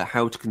ideas to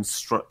how to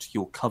construct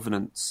your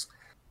covenants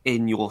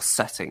in your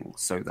setting,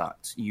 so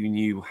that you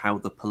knew how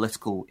the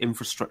political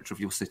infrastructure of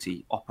your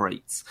city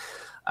operates,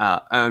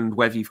 and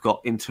whether you've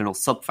got internal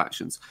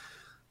sub-factions.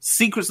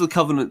 Secrets of the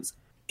Covenant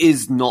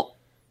is not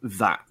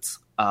that.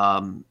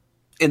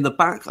 In the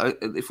back,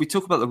 if we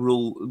talk about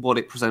what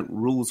it presents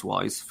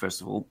rules-wise, first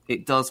of all,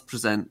 it does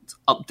present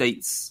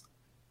updates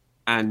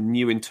and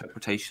new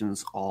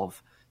interpretations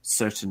of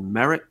certain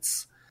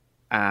merits,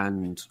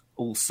 and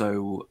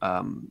also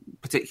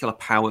particular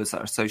powers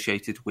that are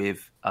associated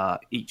with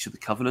each of the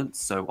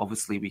covenants. So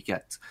obviously we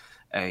get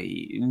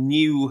a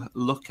new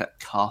look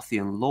at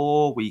Carthian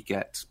law, we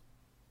get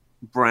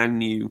brand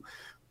new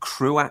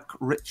Kruak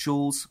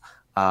rituals,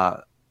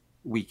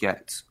 we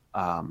get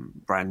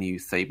brand new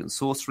Theban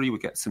sorcery, we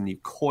get some new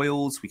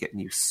coils, we get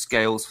new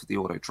scales for the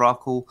Ordo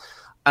Dracal.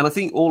 And I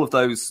think all of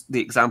those, the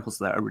examples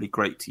there are really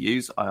great to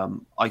use.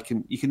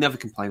 You can never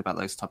complain about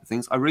those type of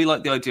things. I really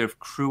like the idea of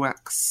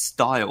Kruak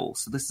style.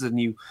 So this is a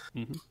new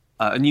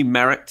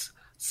merit.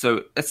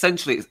 So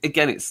essentially,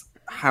 it's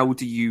how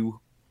do you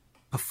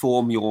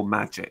perform your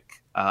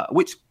magic,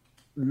 which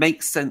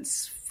makes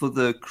sense for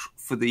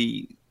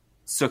the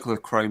Circle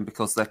of Chrome,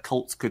 because their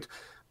cults could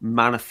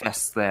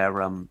manifest their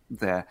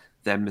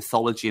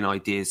mythology and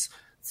ideas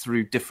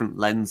through different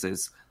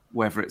lenses.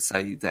 Whether it's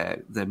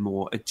they're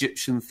more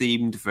Egyptian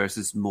themed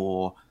versus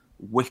more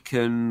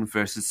Wiccan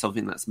versus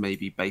something that's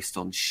maybe based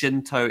on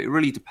Shinto, it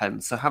really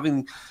depends. So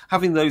having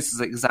those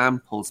as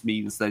examples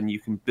means then you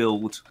can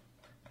build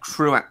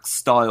Kruak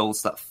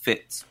styles that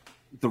fit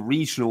the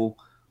regional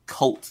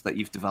cult that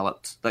you've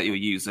developed, that you're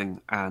using,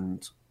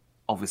 and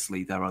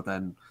obviously there are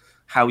then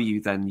how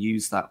you then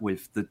use that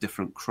with the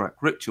different Kruak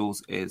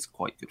rituals is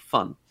quite good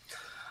fun.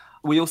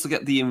 We also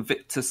get the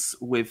Invictus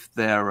with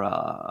their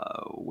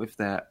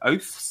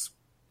oaths.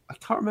 I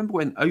can't remember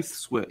when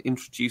oaths were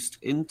introduced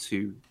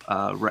into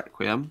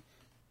Requiem.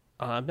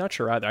 I'm not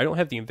sure either. I don't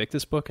have the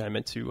Invictus book. I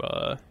meant to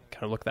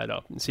kind of look that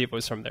up and see if it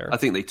was from there. I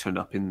think they turned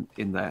up in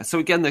there. So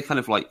again, they're kind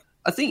of like,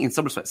 I think in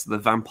some respects, the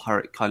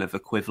vampiric kind of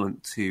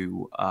equivalent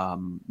to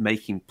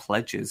making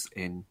pledges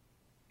in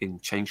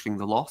Changeling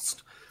the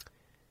Lost.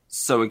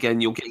 So again,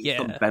 you're getting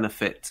some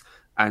benefit,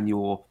 and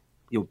you're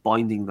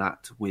binding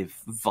that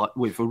with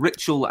a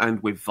ritual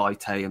and with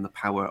vitae and the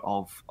power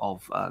of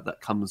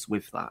that comes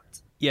with that.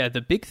 Yeah,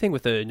 the big thing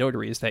with the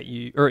notary is that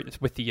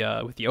with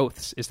the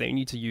oaths is that you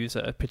need to use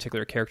a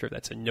particular character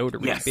that's a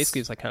notary. Yes.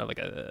 Basically, it's like kind of like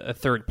a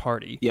third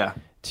party. Yeah.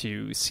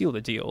 To seal the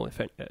deal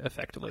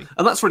effectively.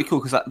 And that's really cool,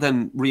 because that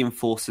then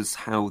reinforces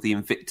how the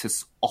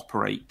Invictus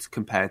operate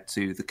compared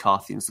to the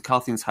Carthians. The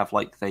Carthians have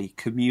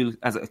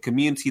as a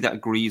community that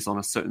agrees on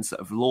a certain set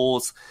of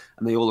laws,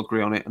 and they all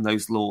agree on it, and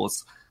those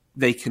laws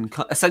they can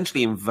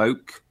essentially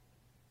invoke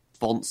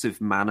responsive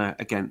manner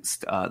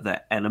against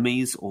their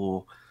enemies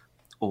or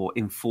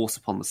enforce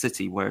upon the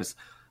city, whereas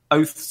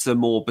oaths are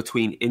more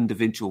between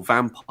individual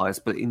vampires,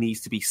 but it needs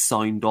to be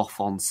signed off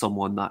on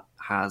someone that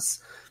has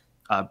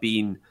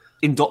been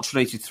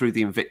indoctrinated through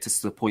the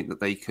Invictus to the point that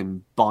they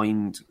can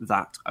bind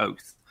that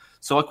oath.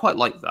 So I quite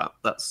like that.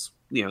 That's,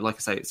 like I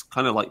say, it's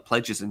kind of like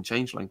pledges in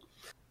Changeling.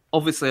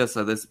 Obviously, as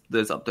I said,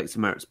 there's updates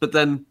and merits, but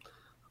then,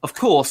 of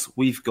course,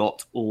 we've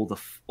got all the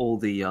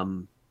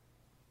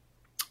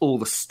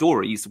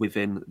stories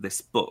within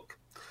this book.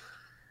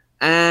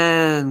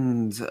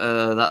 And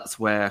that's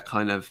where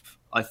kind of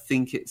I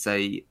think it's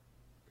a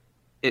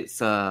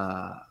mixed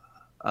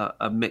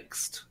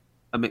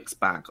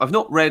bag. I've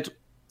not read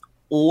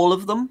all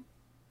of them.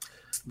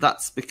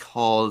 That's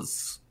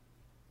because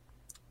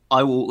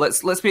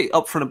let's be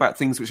upfront about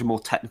things which are more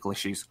technical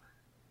issues.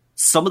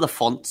 Some of the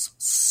fonts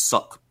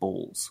suck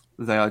balls.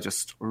 They are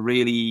just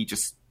really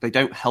they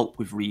don't help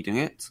with reading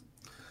it.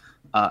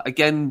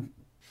 Again,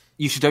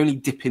 you should only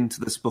dip into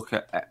this book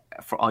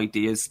for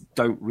ideas.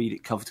 Don't read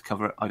it cover to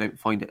cover. I don't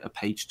find it a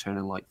page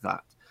turner like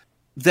that.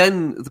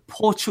 Then the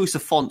poor choice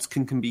of fonts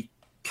can be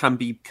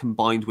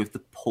combined with the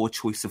poor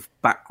choice of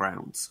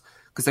backgrounds,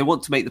 because they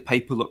want to make the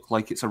paper look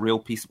like it's a real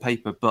piece of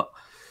paper, but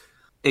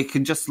it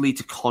can just lead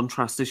to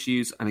contrast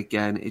issues. And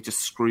again, it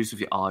just screws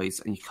with your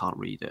eyes and you can't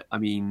read it. I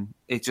mean,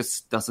 it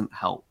just doesn't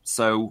help.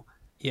 So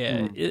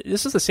yeah,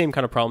 this is the same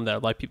kind of problem that a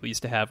lot of people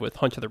used to have with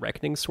Hunt of the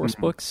Reckoning source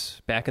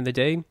books back in the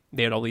day.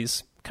 They had all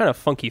these kind of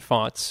funky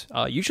fonts,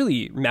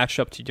 usually matched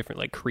up to different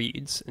like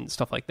creeds and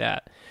stuff like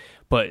that.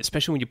 But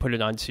especially when you put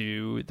it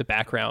onto the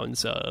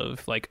backgrounds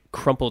of like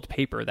crumpled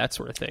paper, that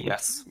sort of thing.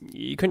 Yes.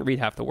 You couldn't read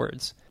half the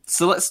words.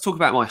 So let's talk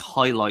about my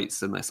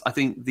highlights in this. I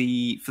think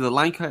for the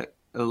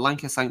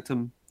Lancashire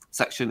Sanctum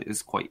section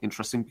is quite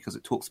interesting because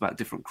it talks about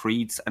different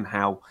creeds and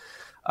how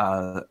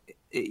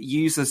it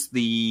uses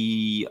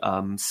the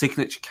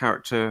signature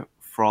character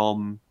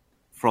from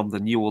the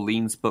New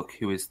Orleans book,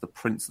 who is the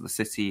Prince of the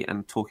City,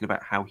 and talking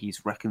about how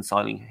he's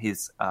reconciling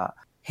his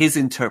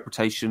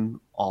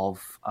interpretation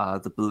of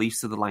the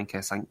beliefs of the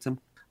Lancashire Sanctum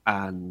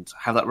and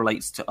how that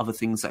relates to other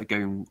things that are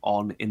going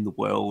on in the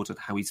world, and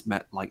how he's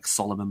met like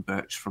Solomon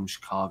Birch from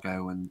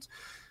Chicago, and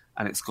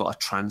it's got a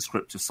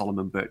transcript of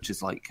Solomon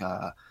Birch's like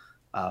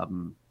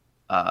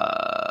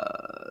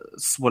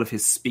one of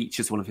his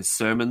speeches, one of his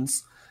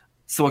sermons.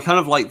 So I kind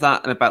of like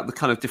that, and about the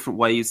kind of different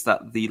ways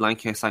that the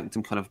Lancashire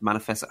Sanctum kind of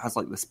manifests. It has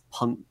like this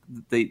punk.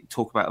 They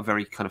talk about a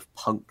very kind of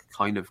punk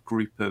kind of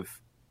group of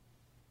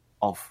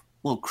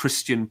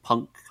Christian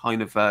punk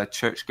kind of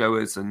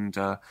churchgoers, and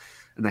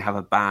they have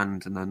a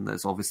band. And then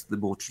there's obviously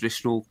the more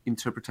traditional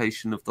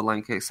interpretation of the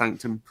Lancashire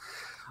Sanctum.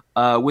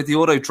 With the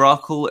Ordo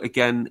Dracal,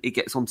 again, it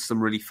gets onto some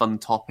really fun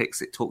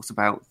topics. It talks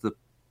about the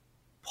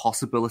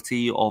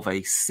possibility of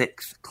a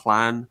sixth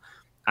clan,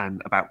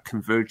 and about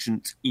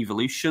convergent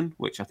evolution,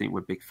 which I think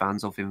we're big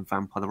fans of in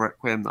Vampire the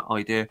Requiem, that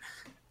idea.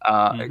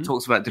 It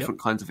talks about different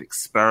kinds of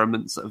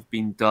experiments that have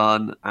been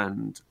done,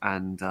 and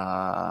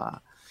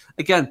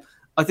again,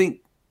 I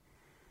think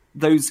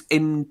those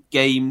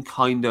in-game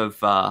kind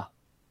of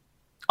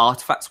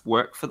artifacts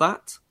work for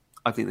that.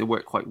 I think they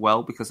work quite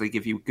well because they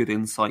give you good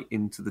insight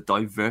into the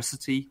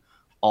diversity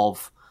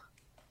of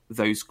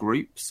those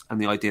groups,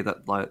 and the idea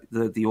that like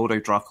the Ordo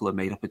Dracal are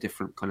made up of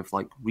different kind of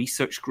like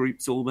research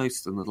groups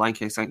almost, and the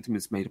Lancashire Sanctum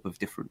is made up of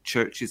different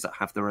churches that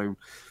have their own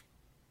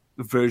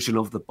version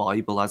of the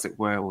Bible, as it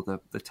were, or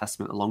the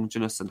Testament of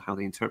Longinus, and how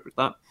they interpret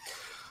that.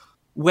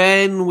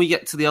 When we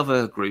get to the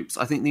other groups,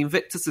 I think the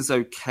Invictus is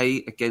okay.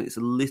 Again, it's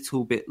a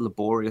little bit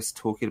laborious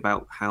talking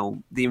about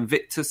how the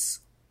Invictus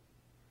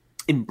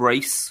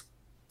embrace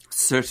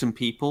certain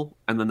people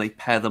and then they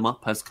pair them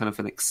up as kind of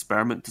an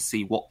experiment to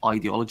see what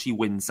ideology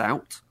wins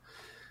out,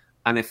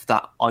 and if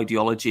that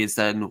ideology is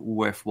then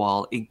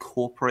worthwhile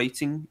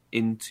incorporating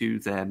into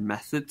their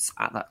methods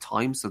at that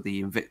time, so the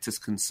Invictus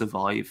can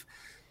survive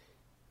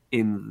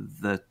in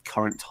the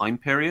current time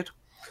period.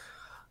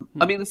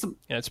 I mean,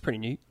 it's pretty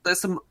neat.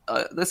 There's some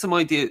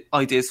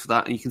ideas for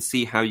that, and you can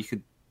see how you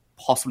could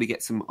possibly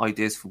get some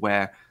ideas for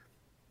where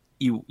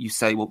you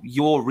say, well,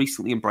 you're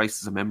recently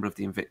embraced as a member of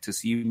the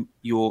Invictus.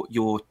 Your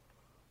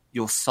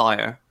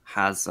sire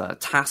has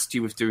tasked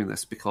you with doing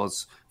this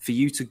because for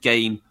you to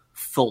gain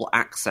full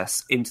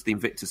access into the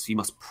Invictus, you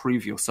must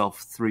prove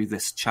yourself through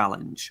this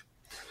challenge.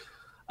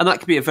 And that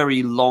could be a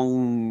very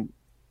long-term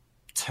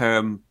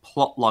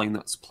plot line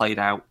that's played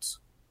out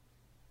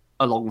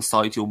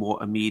alongside your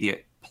more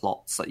immediate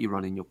plots that you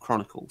run in your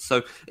chronicle.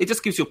 So it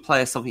just gives your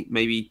player something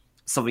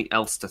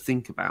else to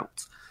think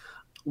about.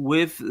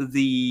 With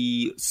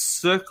the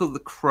Circle of the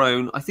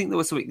Crone, I think there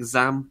was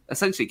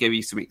essentially it gave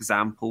you some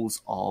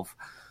examples of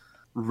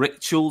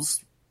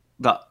rituals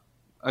that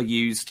are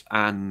used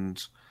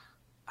and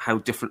how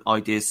different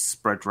ideas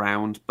spread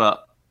around.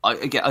 But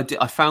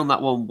I found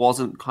that one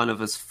wasn't kind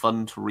of as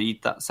fun to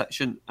read, that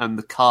section. And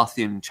the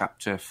Carthian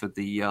chapter for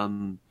the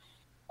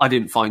I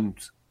didn't find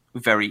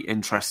very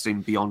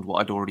interesting beyond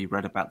what I'd already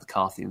read about the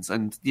Carthians.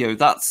 And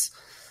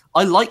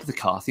I like the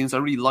Carthians. I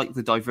really like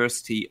the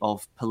diversity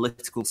of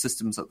political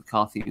systems that the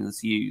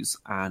Carthians use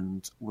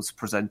and was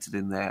presented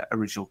in their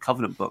original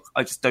Covenant book.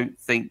 I just don't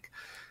think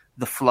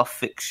the fluff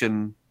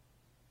fiction,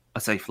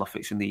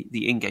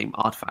 the in-game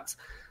artifacts,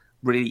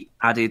 really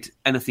added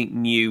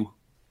anything new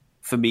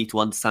for me to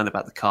understand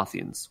about the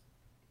Carthians.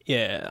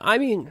 Yeah, I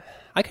mean,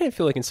 I kind of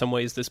feel like in some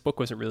ways this book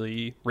wasn't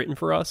really written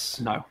for us.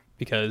 No.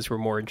 Because we're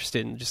more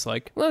interested in just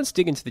like, well, let's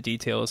dig into the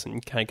details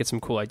and kind of get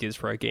some cool ideas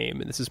for our game.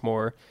 And this is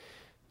more,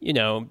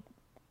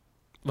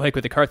 like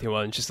with the Carthian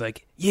one, just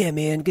like, yeah,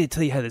 man, I'm going to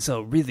tell you how this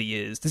all really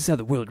is. This is how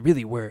the world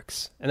really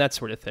works. And that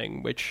sort of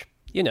thing, which,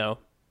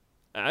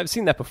 I've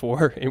seen that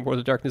before in World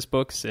of Darkness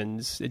books, and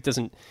it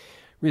doesn't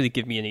really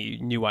give me any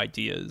new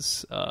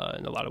ideas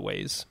in a lot of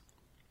ways.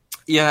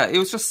 Yeah, it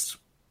was just,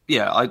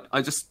 I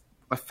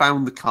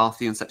found the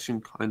Carthian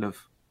section kind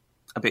of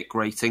a bit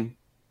grating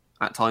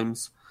at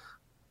times.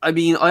 I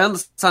mean, I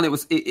understand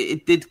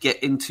it did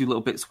get into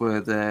little bits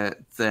where they're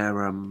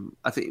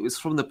I think it was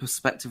from the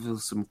perspective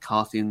of some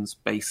Carthians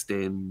based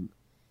in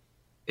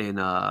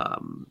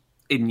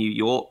in New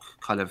York,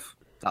 kind of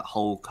that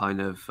whole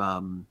kind of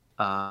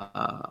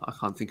I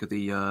can't think of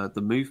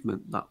the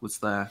movement that was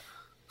there.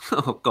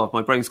 Oh God,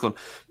 my brain's gone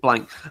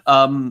blank.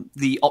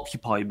 The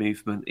Occupy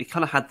movement. It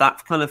kind of had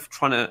that kind of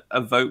trying to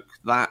evoke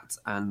that,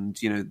 and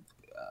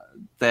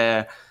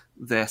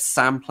they're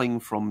sampling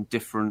from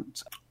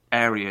different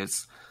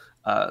areas,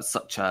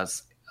 such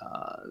as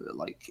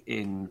like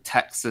in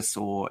Texas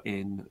or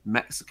in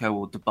Mexico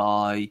or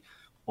Dubai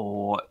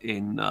or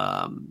in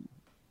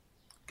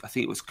I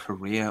think it was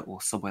Korea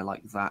or somewhere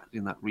like that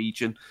in that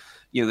region.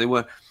 There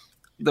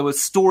were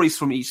stories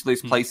from each of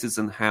those places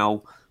and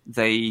how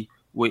they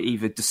were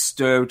either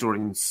disturbed or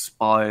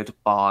inspired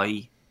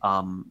by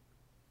how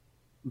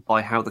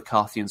the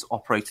Carthians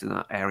operated in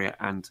that area,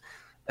 and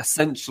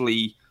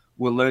essentially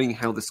we're learning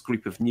how this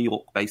group of New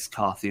York-based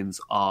Carthians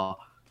are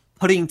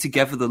putting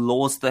together the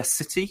laws of their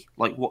city,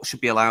 like what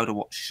should be allowed and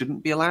what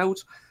shouldn't be allowed.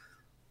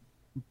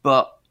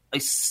 But I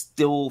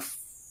still,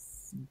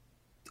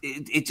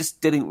 it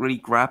just didn't really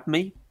grab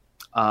me,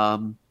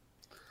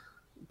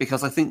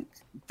 because I think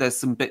there's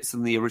some bits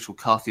in the original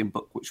Carthian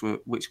book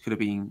which could have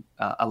been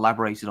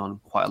elaborated on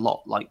quite a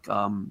lot. Like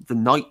the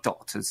Night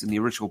Doctors in the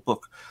original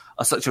book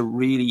are such a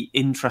really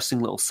interesting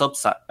little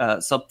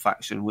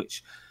sub-faction,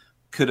 which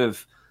could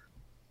have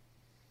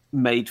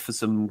made for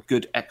some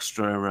good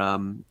extra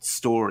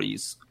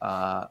stories,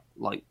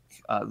 like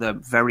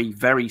the very,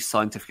 very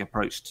scientific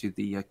approach to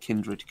the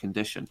kindred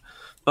condition.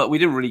 But we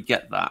didn't really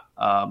get that.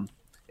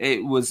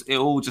 It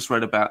all just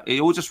read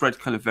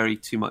kind of very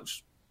too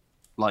much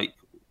like,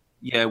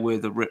 yeah, we're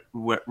the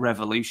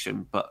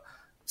revolution, but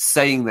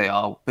saying they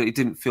are, but it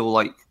didn't feel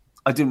like,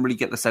 I didn't really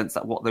get the sense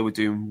that what they were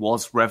doing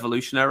was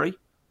revolutionary.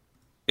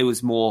 It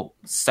was more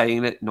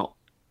saying it, not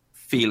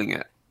feeling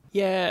it.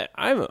 Yeah,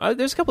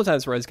 there's a couple of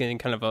times where I was getting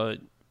kind of a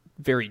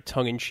very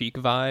tongue-in-cheek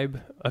vibe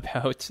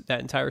about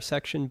that entire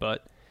section,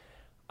 but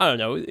I don't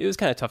know, it was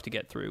kind of tough to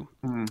get through.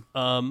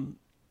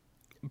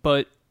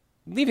 But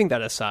leaving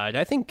that aside,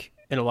 I think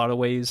in a lot of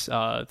ways,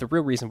 the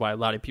real reason why a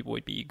lot of people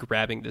would be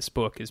grabbing this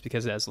book is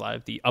because it has a lot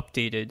of the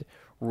updated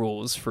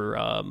rules for,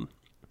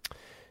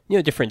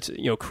 different,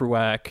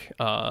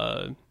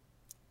 Kruak,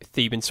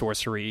 Theban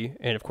sorcery,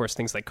 and of course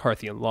things like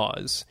Carthian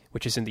laws,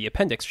 which is in the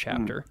appendix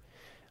chapter.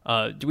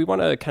 Do we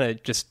want to kind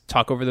of just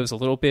talk over those a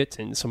little bit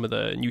and some of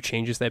the new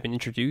changes that have been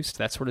introduced,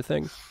 that sort of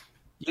thing?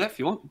 Yeah, if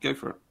you want, go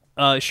for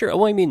it. Sure.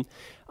 Well, I mean,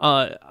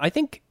 I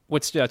think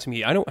what stood out to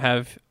me, I don't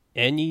have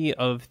any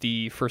of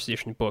the first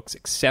edition books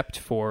except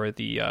for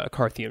the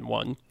Carthian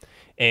one.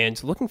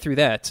 And looking through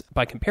that,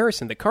 by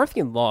comparison, the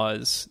Carthian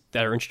laws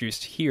that are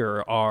introduced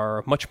here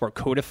are much more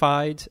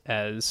codified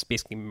as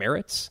basically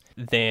merits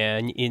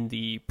than in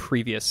the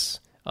previous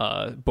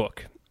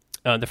book.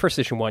 The first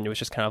edition one, it was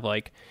just kind of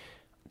like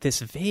this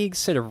vague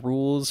set of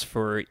rules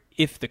for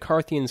if the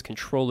Carthians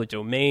control a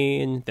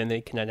domain, then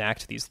they can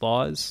enact these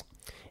laws.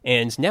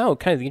 And now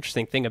kind of the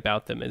interesting thing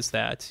about them is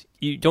that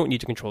you don't need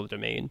to control the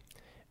domain.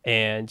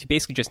 And you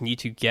basically just need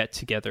to get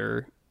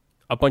together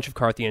a bunch of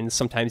Carthians,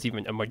 sometimes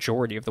even a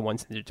majority of the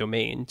ones in the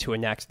domain, to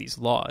enact these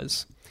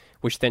laws,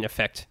 which then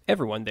affect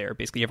everyone there,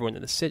 basically everyone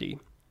in the city.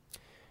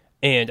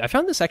 And I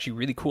found this actually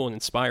really cool and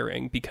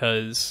inspiring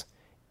because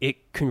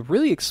it can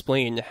really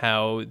explain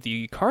how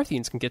the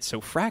Carthians can get so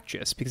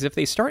fractious, because if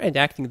they start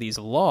enacting these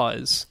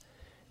laws,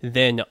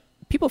 then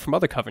people from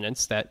other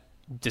covenants that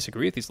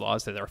disagree with these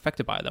laws, that are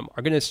affected by them,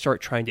 are going to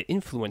start trying to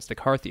influence the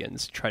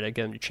Carthians, try to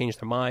get them to change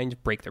their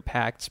mind, break their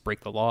pacts, break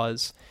the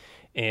laws,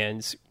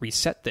 and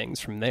reset things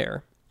from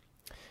there.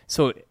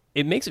 So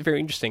it makes it very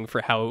interesting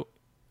for how,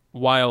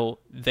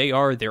 while they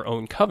are their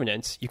own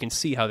covenants, you can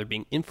see how they're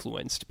being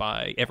influenced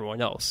by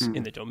everyone else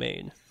in the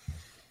domain.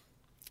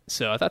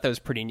 So I thought that was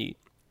pretty neat.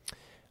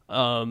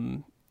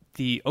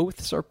 The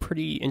oaths are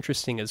pretty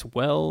interesting as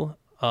well.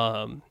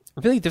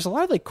 Really, there's a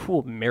lot of like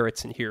cool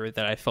merits in here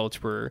that I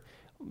felt were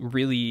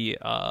really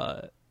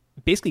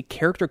basically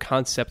character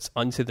concepts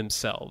unto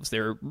themselves.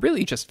 They're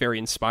really just very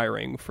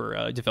inspiring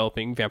for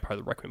developing Vampire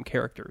the Requiem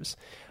characters.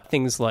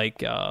 Things like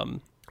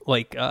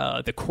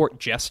the court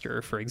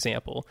jester, for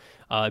example,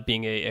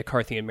 being a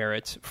Carthian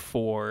merit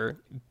for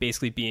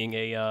basically being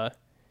a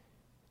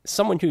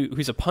someone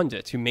who's a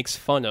pundit who makes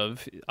fun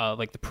of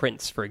like the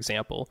prince, for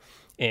example,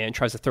 and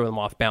tries to throw them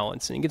off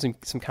balance, and it gives them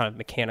some kind of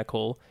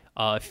mechanical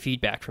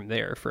feedback from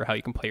there for how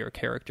you can play your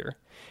character.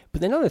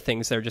 But then other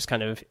things that are just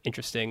kind of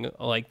interesting,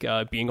 like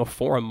being a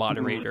forum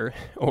moderator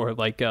or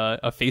like a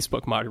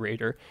Facebook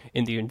moderator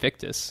in the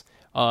Invictus.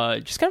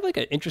 Just kind of like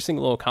an interesting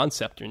little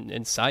concept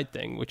and side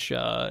thing, which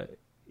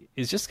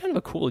is just kind of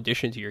a cool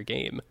addition to your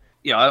game.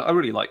 Yeah, I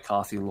really like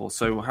Carthian law,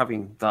 so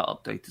having that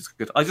update is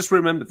good. I just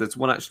remembered there's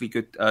one actually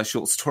good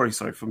short story,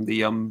 from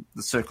the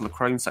Circle of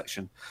Crone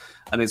section,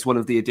 and it's one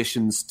of the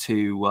additions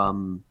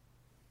to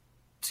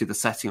the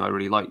setting I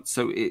really liked.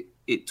 So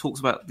it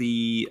talks about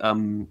the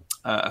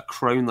a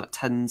crone that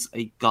tends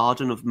a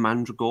garden of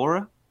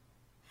Mandragora,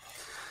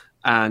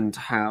 and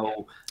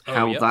how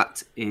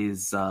that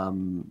is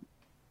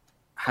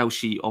how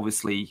she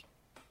obviously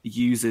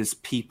uses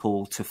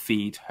people to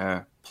feed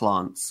her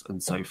plants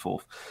and so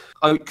forth.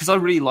 Because I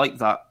really like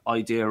that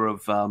idea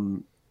of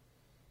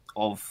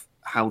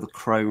how the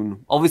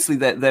crone, obviously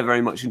they're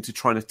very much into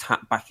trying to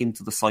tap back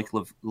into the cycle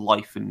of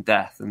life and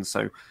death, and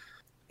so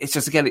it's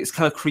just, again, it's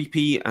kind of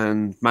creepy.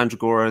 And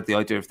Mandragora, the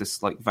idea of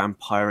this like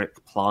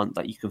vampiric plant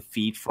that you can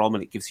feed from,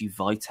 and it gives you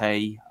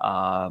vitae,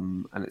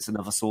 and it's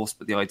another source.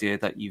 But the idea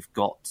that you've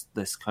got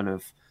this kind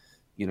of,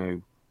 you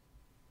know,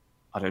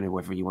 I don't know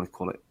whether you want to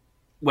call it,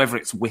 whether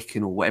it's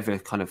Wiccan or whatever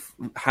kind of,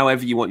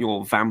 however you want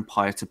your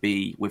vampire to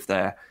be with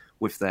their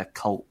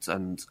cult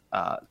and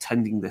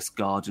tending this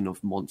garden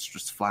of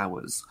monstrous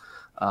flowers.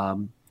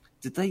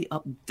 Did they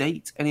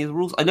update any of the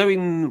rules? I know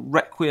in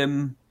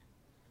Requiem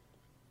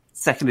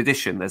 2nd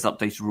edition, there's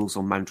updated rules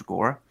on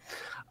Mandragora.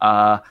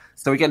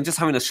 So again, just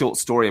having a short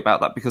story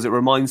about that, because it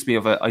reminds me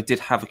of I did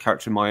have a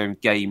character in my own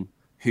game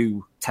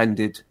who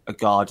tended a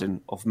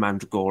garden of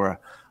Mandragora.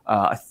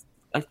 I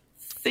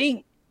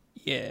think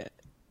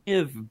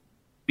of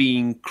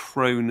being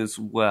crone as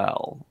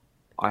well.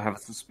 I have a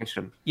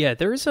suspicion. Yeah,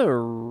 there's a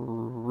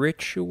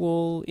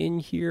ritual in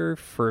here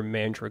for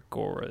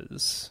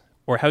Mandragoras,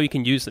 or how you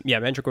can use them. Yeah,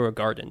 Mandragora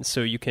Gardens.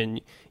 So you can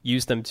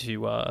use them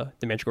to,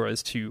 the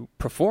Mandragoras, to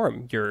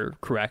perform your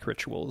Kurak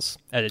rituals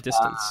at a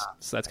distance.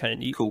 So that's kind of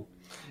neat. Cool.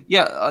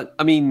 Yeah,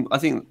 I mean, I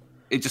think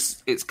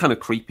it's kind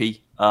of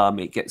creepy.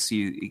 It gets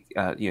you,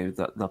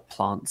 the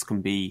plants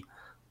can be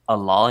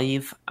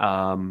alive.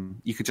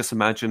 You could just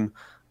imagine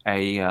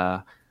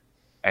a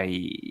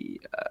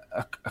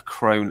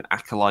crone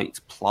acolyte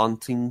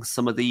planting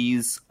some of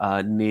these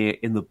near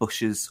in the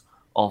bushes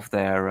of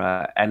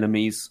their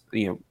enemies,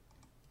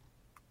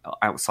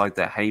 outside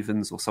their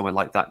havens or somewhere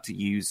like that, to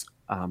use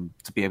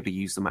to be able to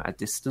use them at a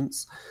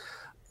distance.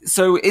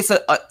 So it's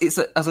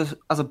as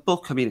a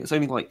book. I mean, it's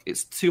only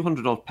it's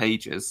 200 odd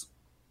pages.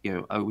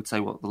 I would say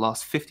the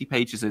last 50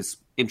 pages is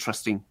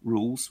interesting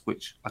rules,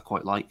 which I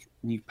quite like,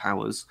 new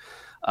powers.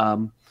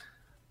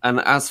 And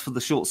as for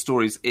the short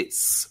stories,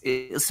 it's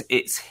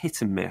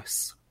hit and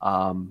miss.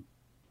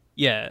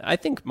 Yeah, I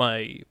think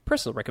my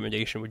personal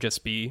recommendation would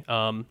just be,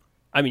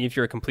 if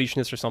you're a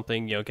completionist or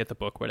something, get the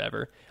book,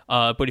 whatever.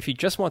 But if you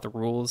just want the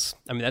rules,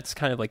 that's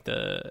kind of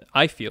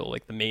I feel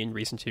like the main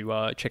reason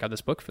to check out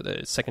this book for the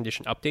 2nd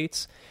edition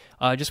updates.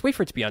 Just wait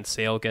for it to be on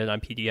sale, get it on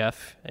PDF,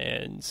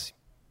 and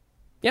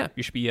yeah,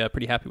 you should be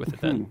pretty happy with it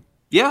then.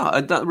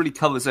 Yeah, that really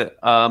covers it.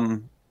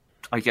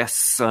 I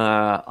guess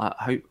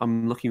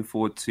I'm looking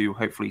forward to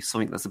hopefully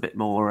something that's a bit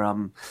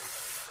more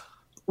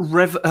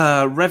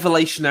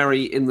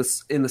revelationary in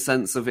the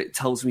sense of it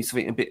tells me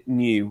something a bit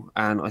new,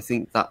 and I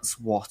think that's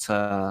what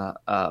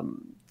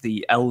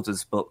the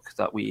Elders book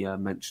that we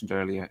mentioned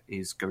earlier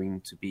is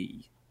going to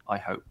be, I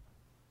hope.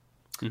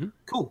 Mm-hmm.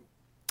 Cool.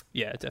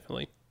 Yeah,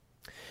 definitely.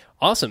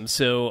 Awesome.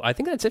 So I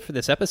think that's it for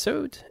this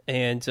episode.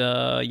 And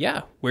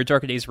we're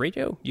Darker Days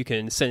Radio. You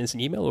can send us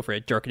an email over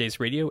at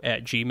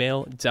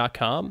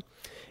darkerdaysradio@gmail.com.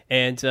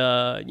 And, check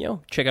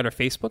out our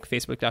Facebook,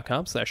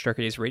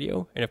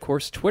 facebook.com/darkerdaysradio. And, of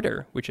course,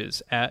 Twitter, which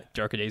is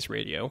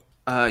 @darkerdaysradio.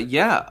 I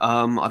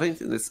don't think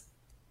there's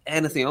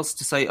anything else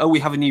to say. Oh,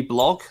 we have a new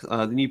blog.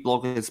 The new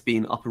blog has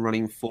been up and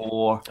running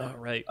for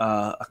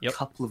a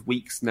couple of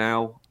weeks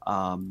now.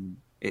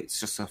 It's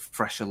just a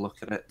fresher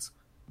look at it.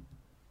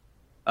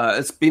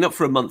 It's been up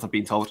for a month, I've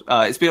been told.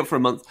 It's been up for a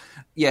month.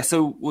 Yeah,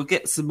 so we'll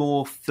get some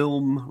more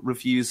film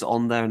reviews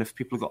on there, and if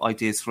people have got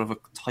ideas for other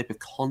type of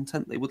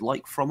content they would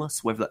like from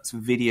us, whether that's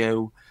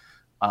video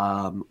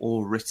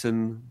or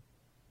written,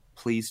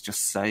 please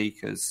just say,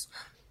 because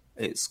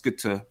it's good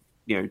to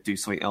do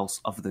something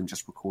else other than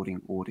just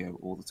recording audio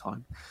all the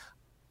time.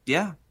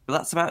 Yeah, but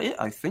that's about it,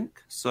 I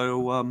think.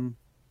 So,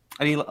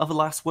 any other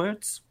last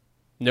words?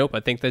 Nope, I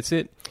think that's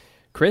it.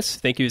 Chris,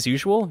 thank you as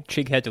usual.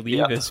 Chig had to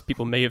leave, as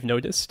people may have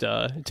noticed,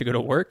 to go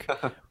to work.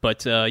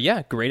 But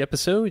great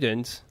episode,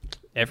 and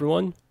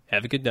everyone,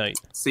 have a good night.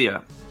 See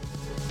ya.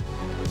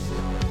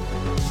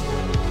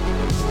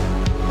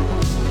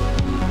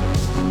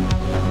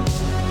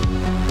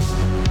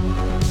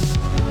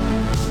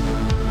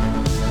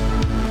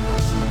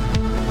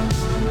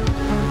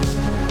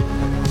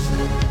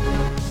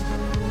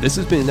 This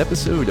has been an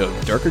episode of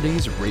Darker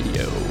Days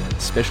Radio.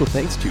 Special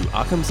thanks to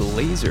Occam's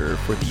Laser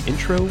for the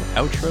intro,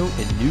 outro,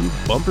 and new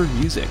bumper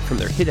music from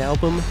their hit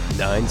album,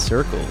 9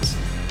 Circles.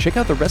 Check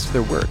out the rest of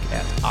their work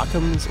at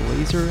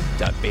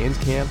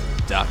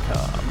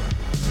occamslaser.bandcamp.com.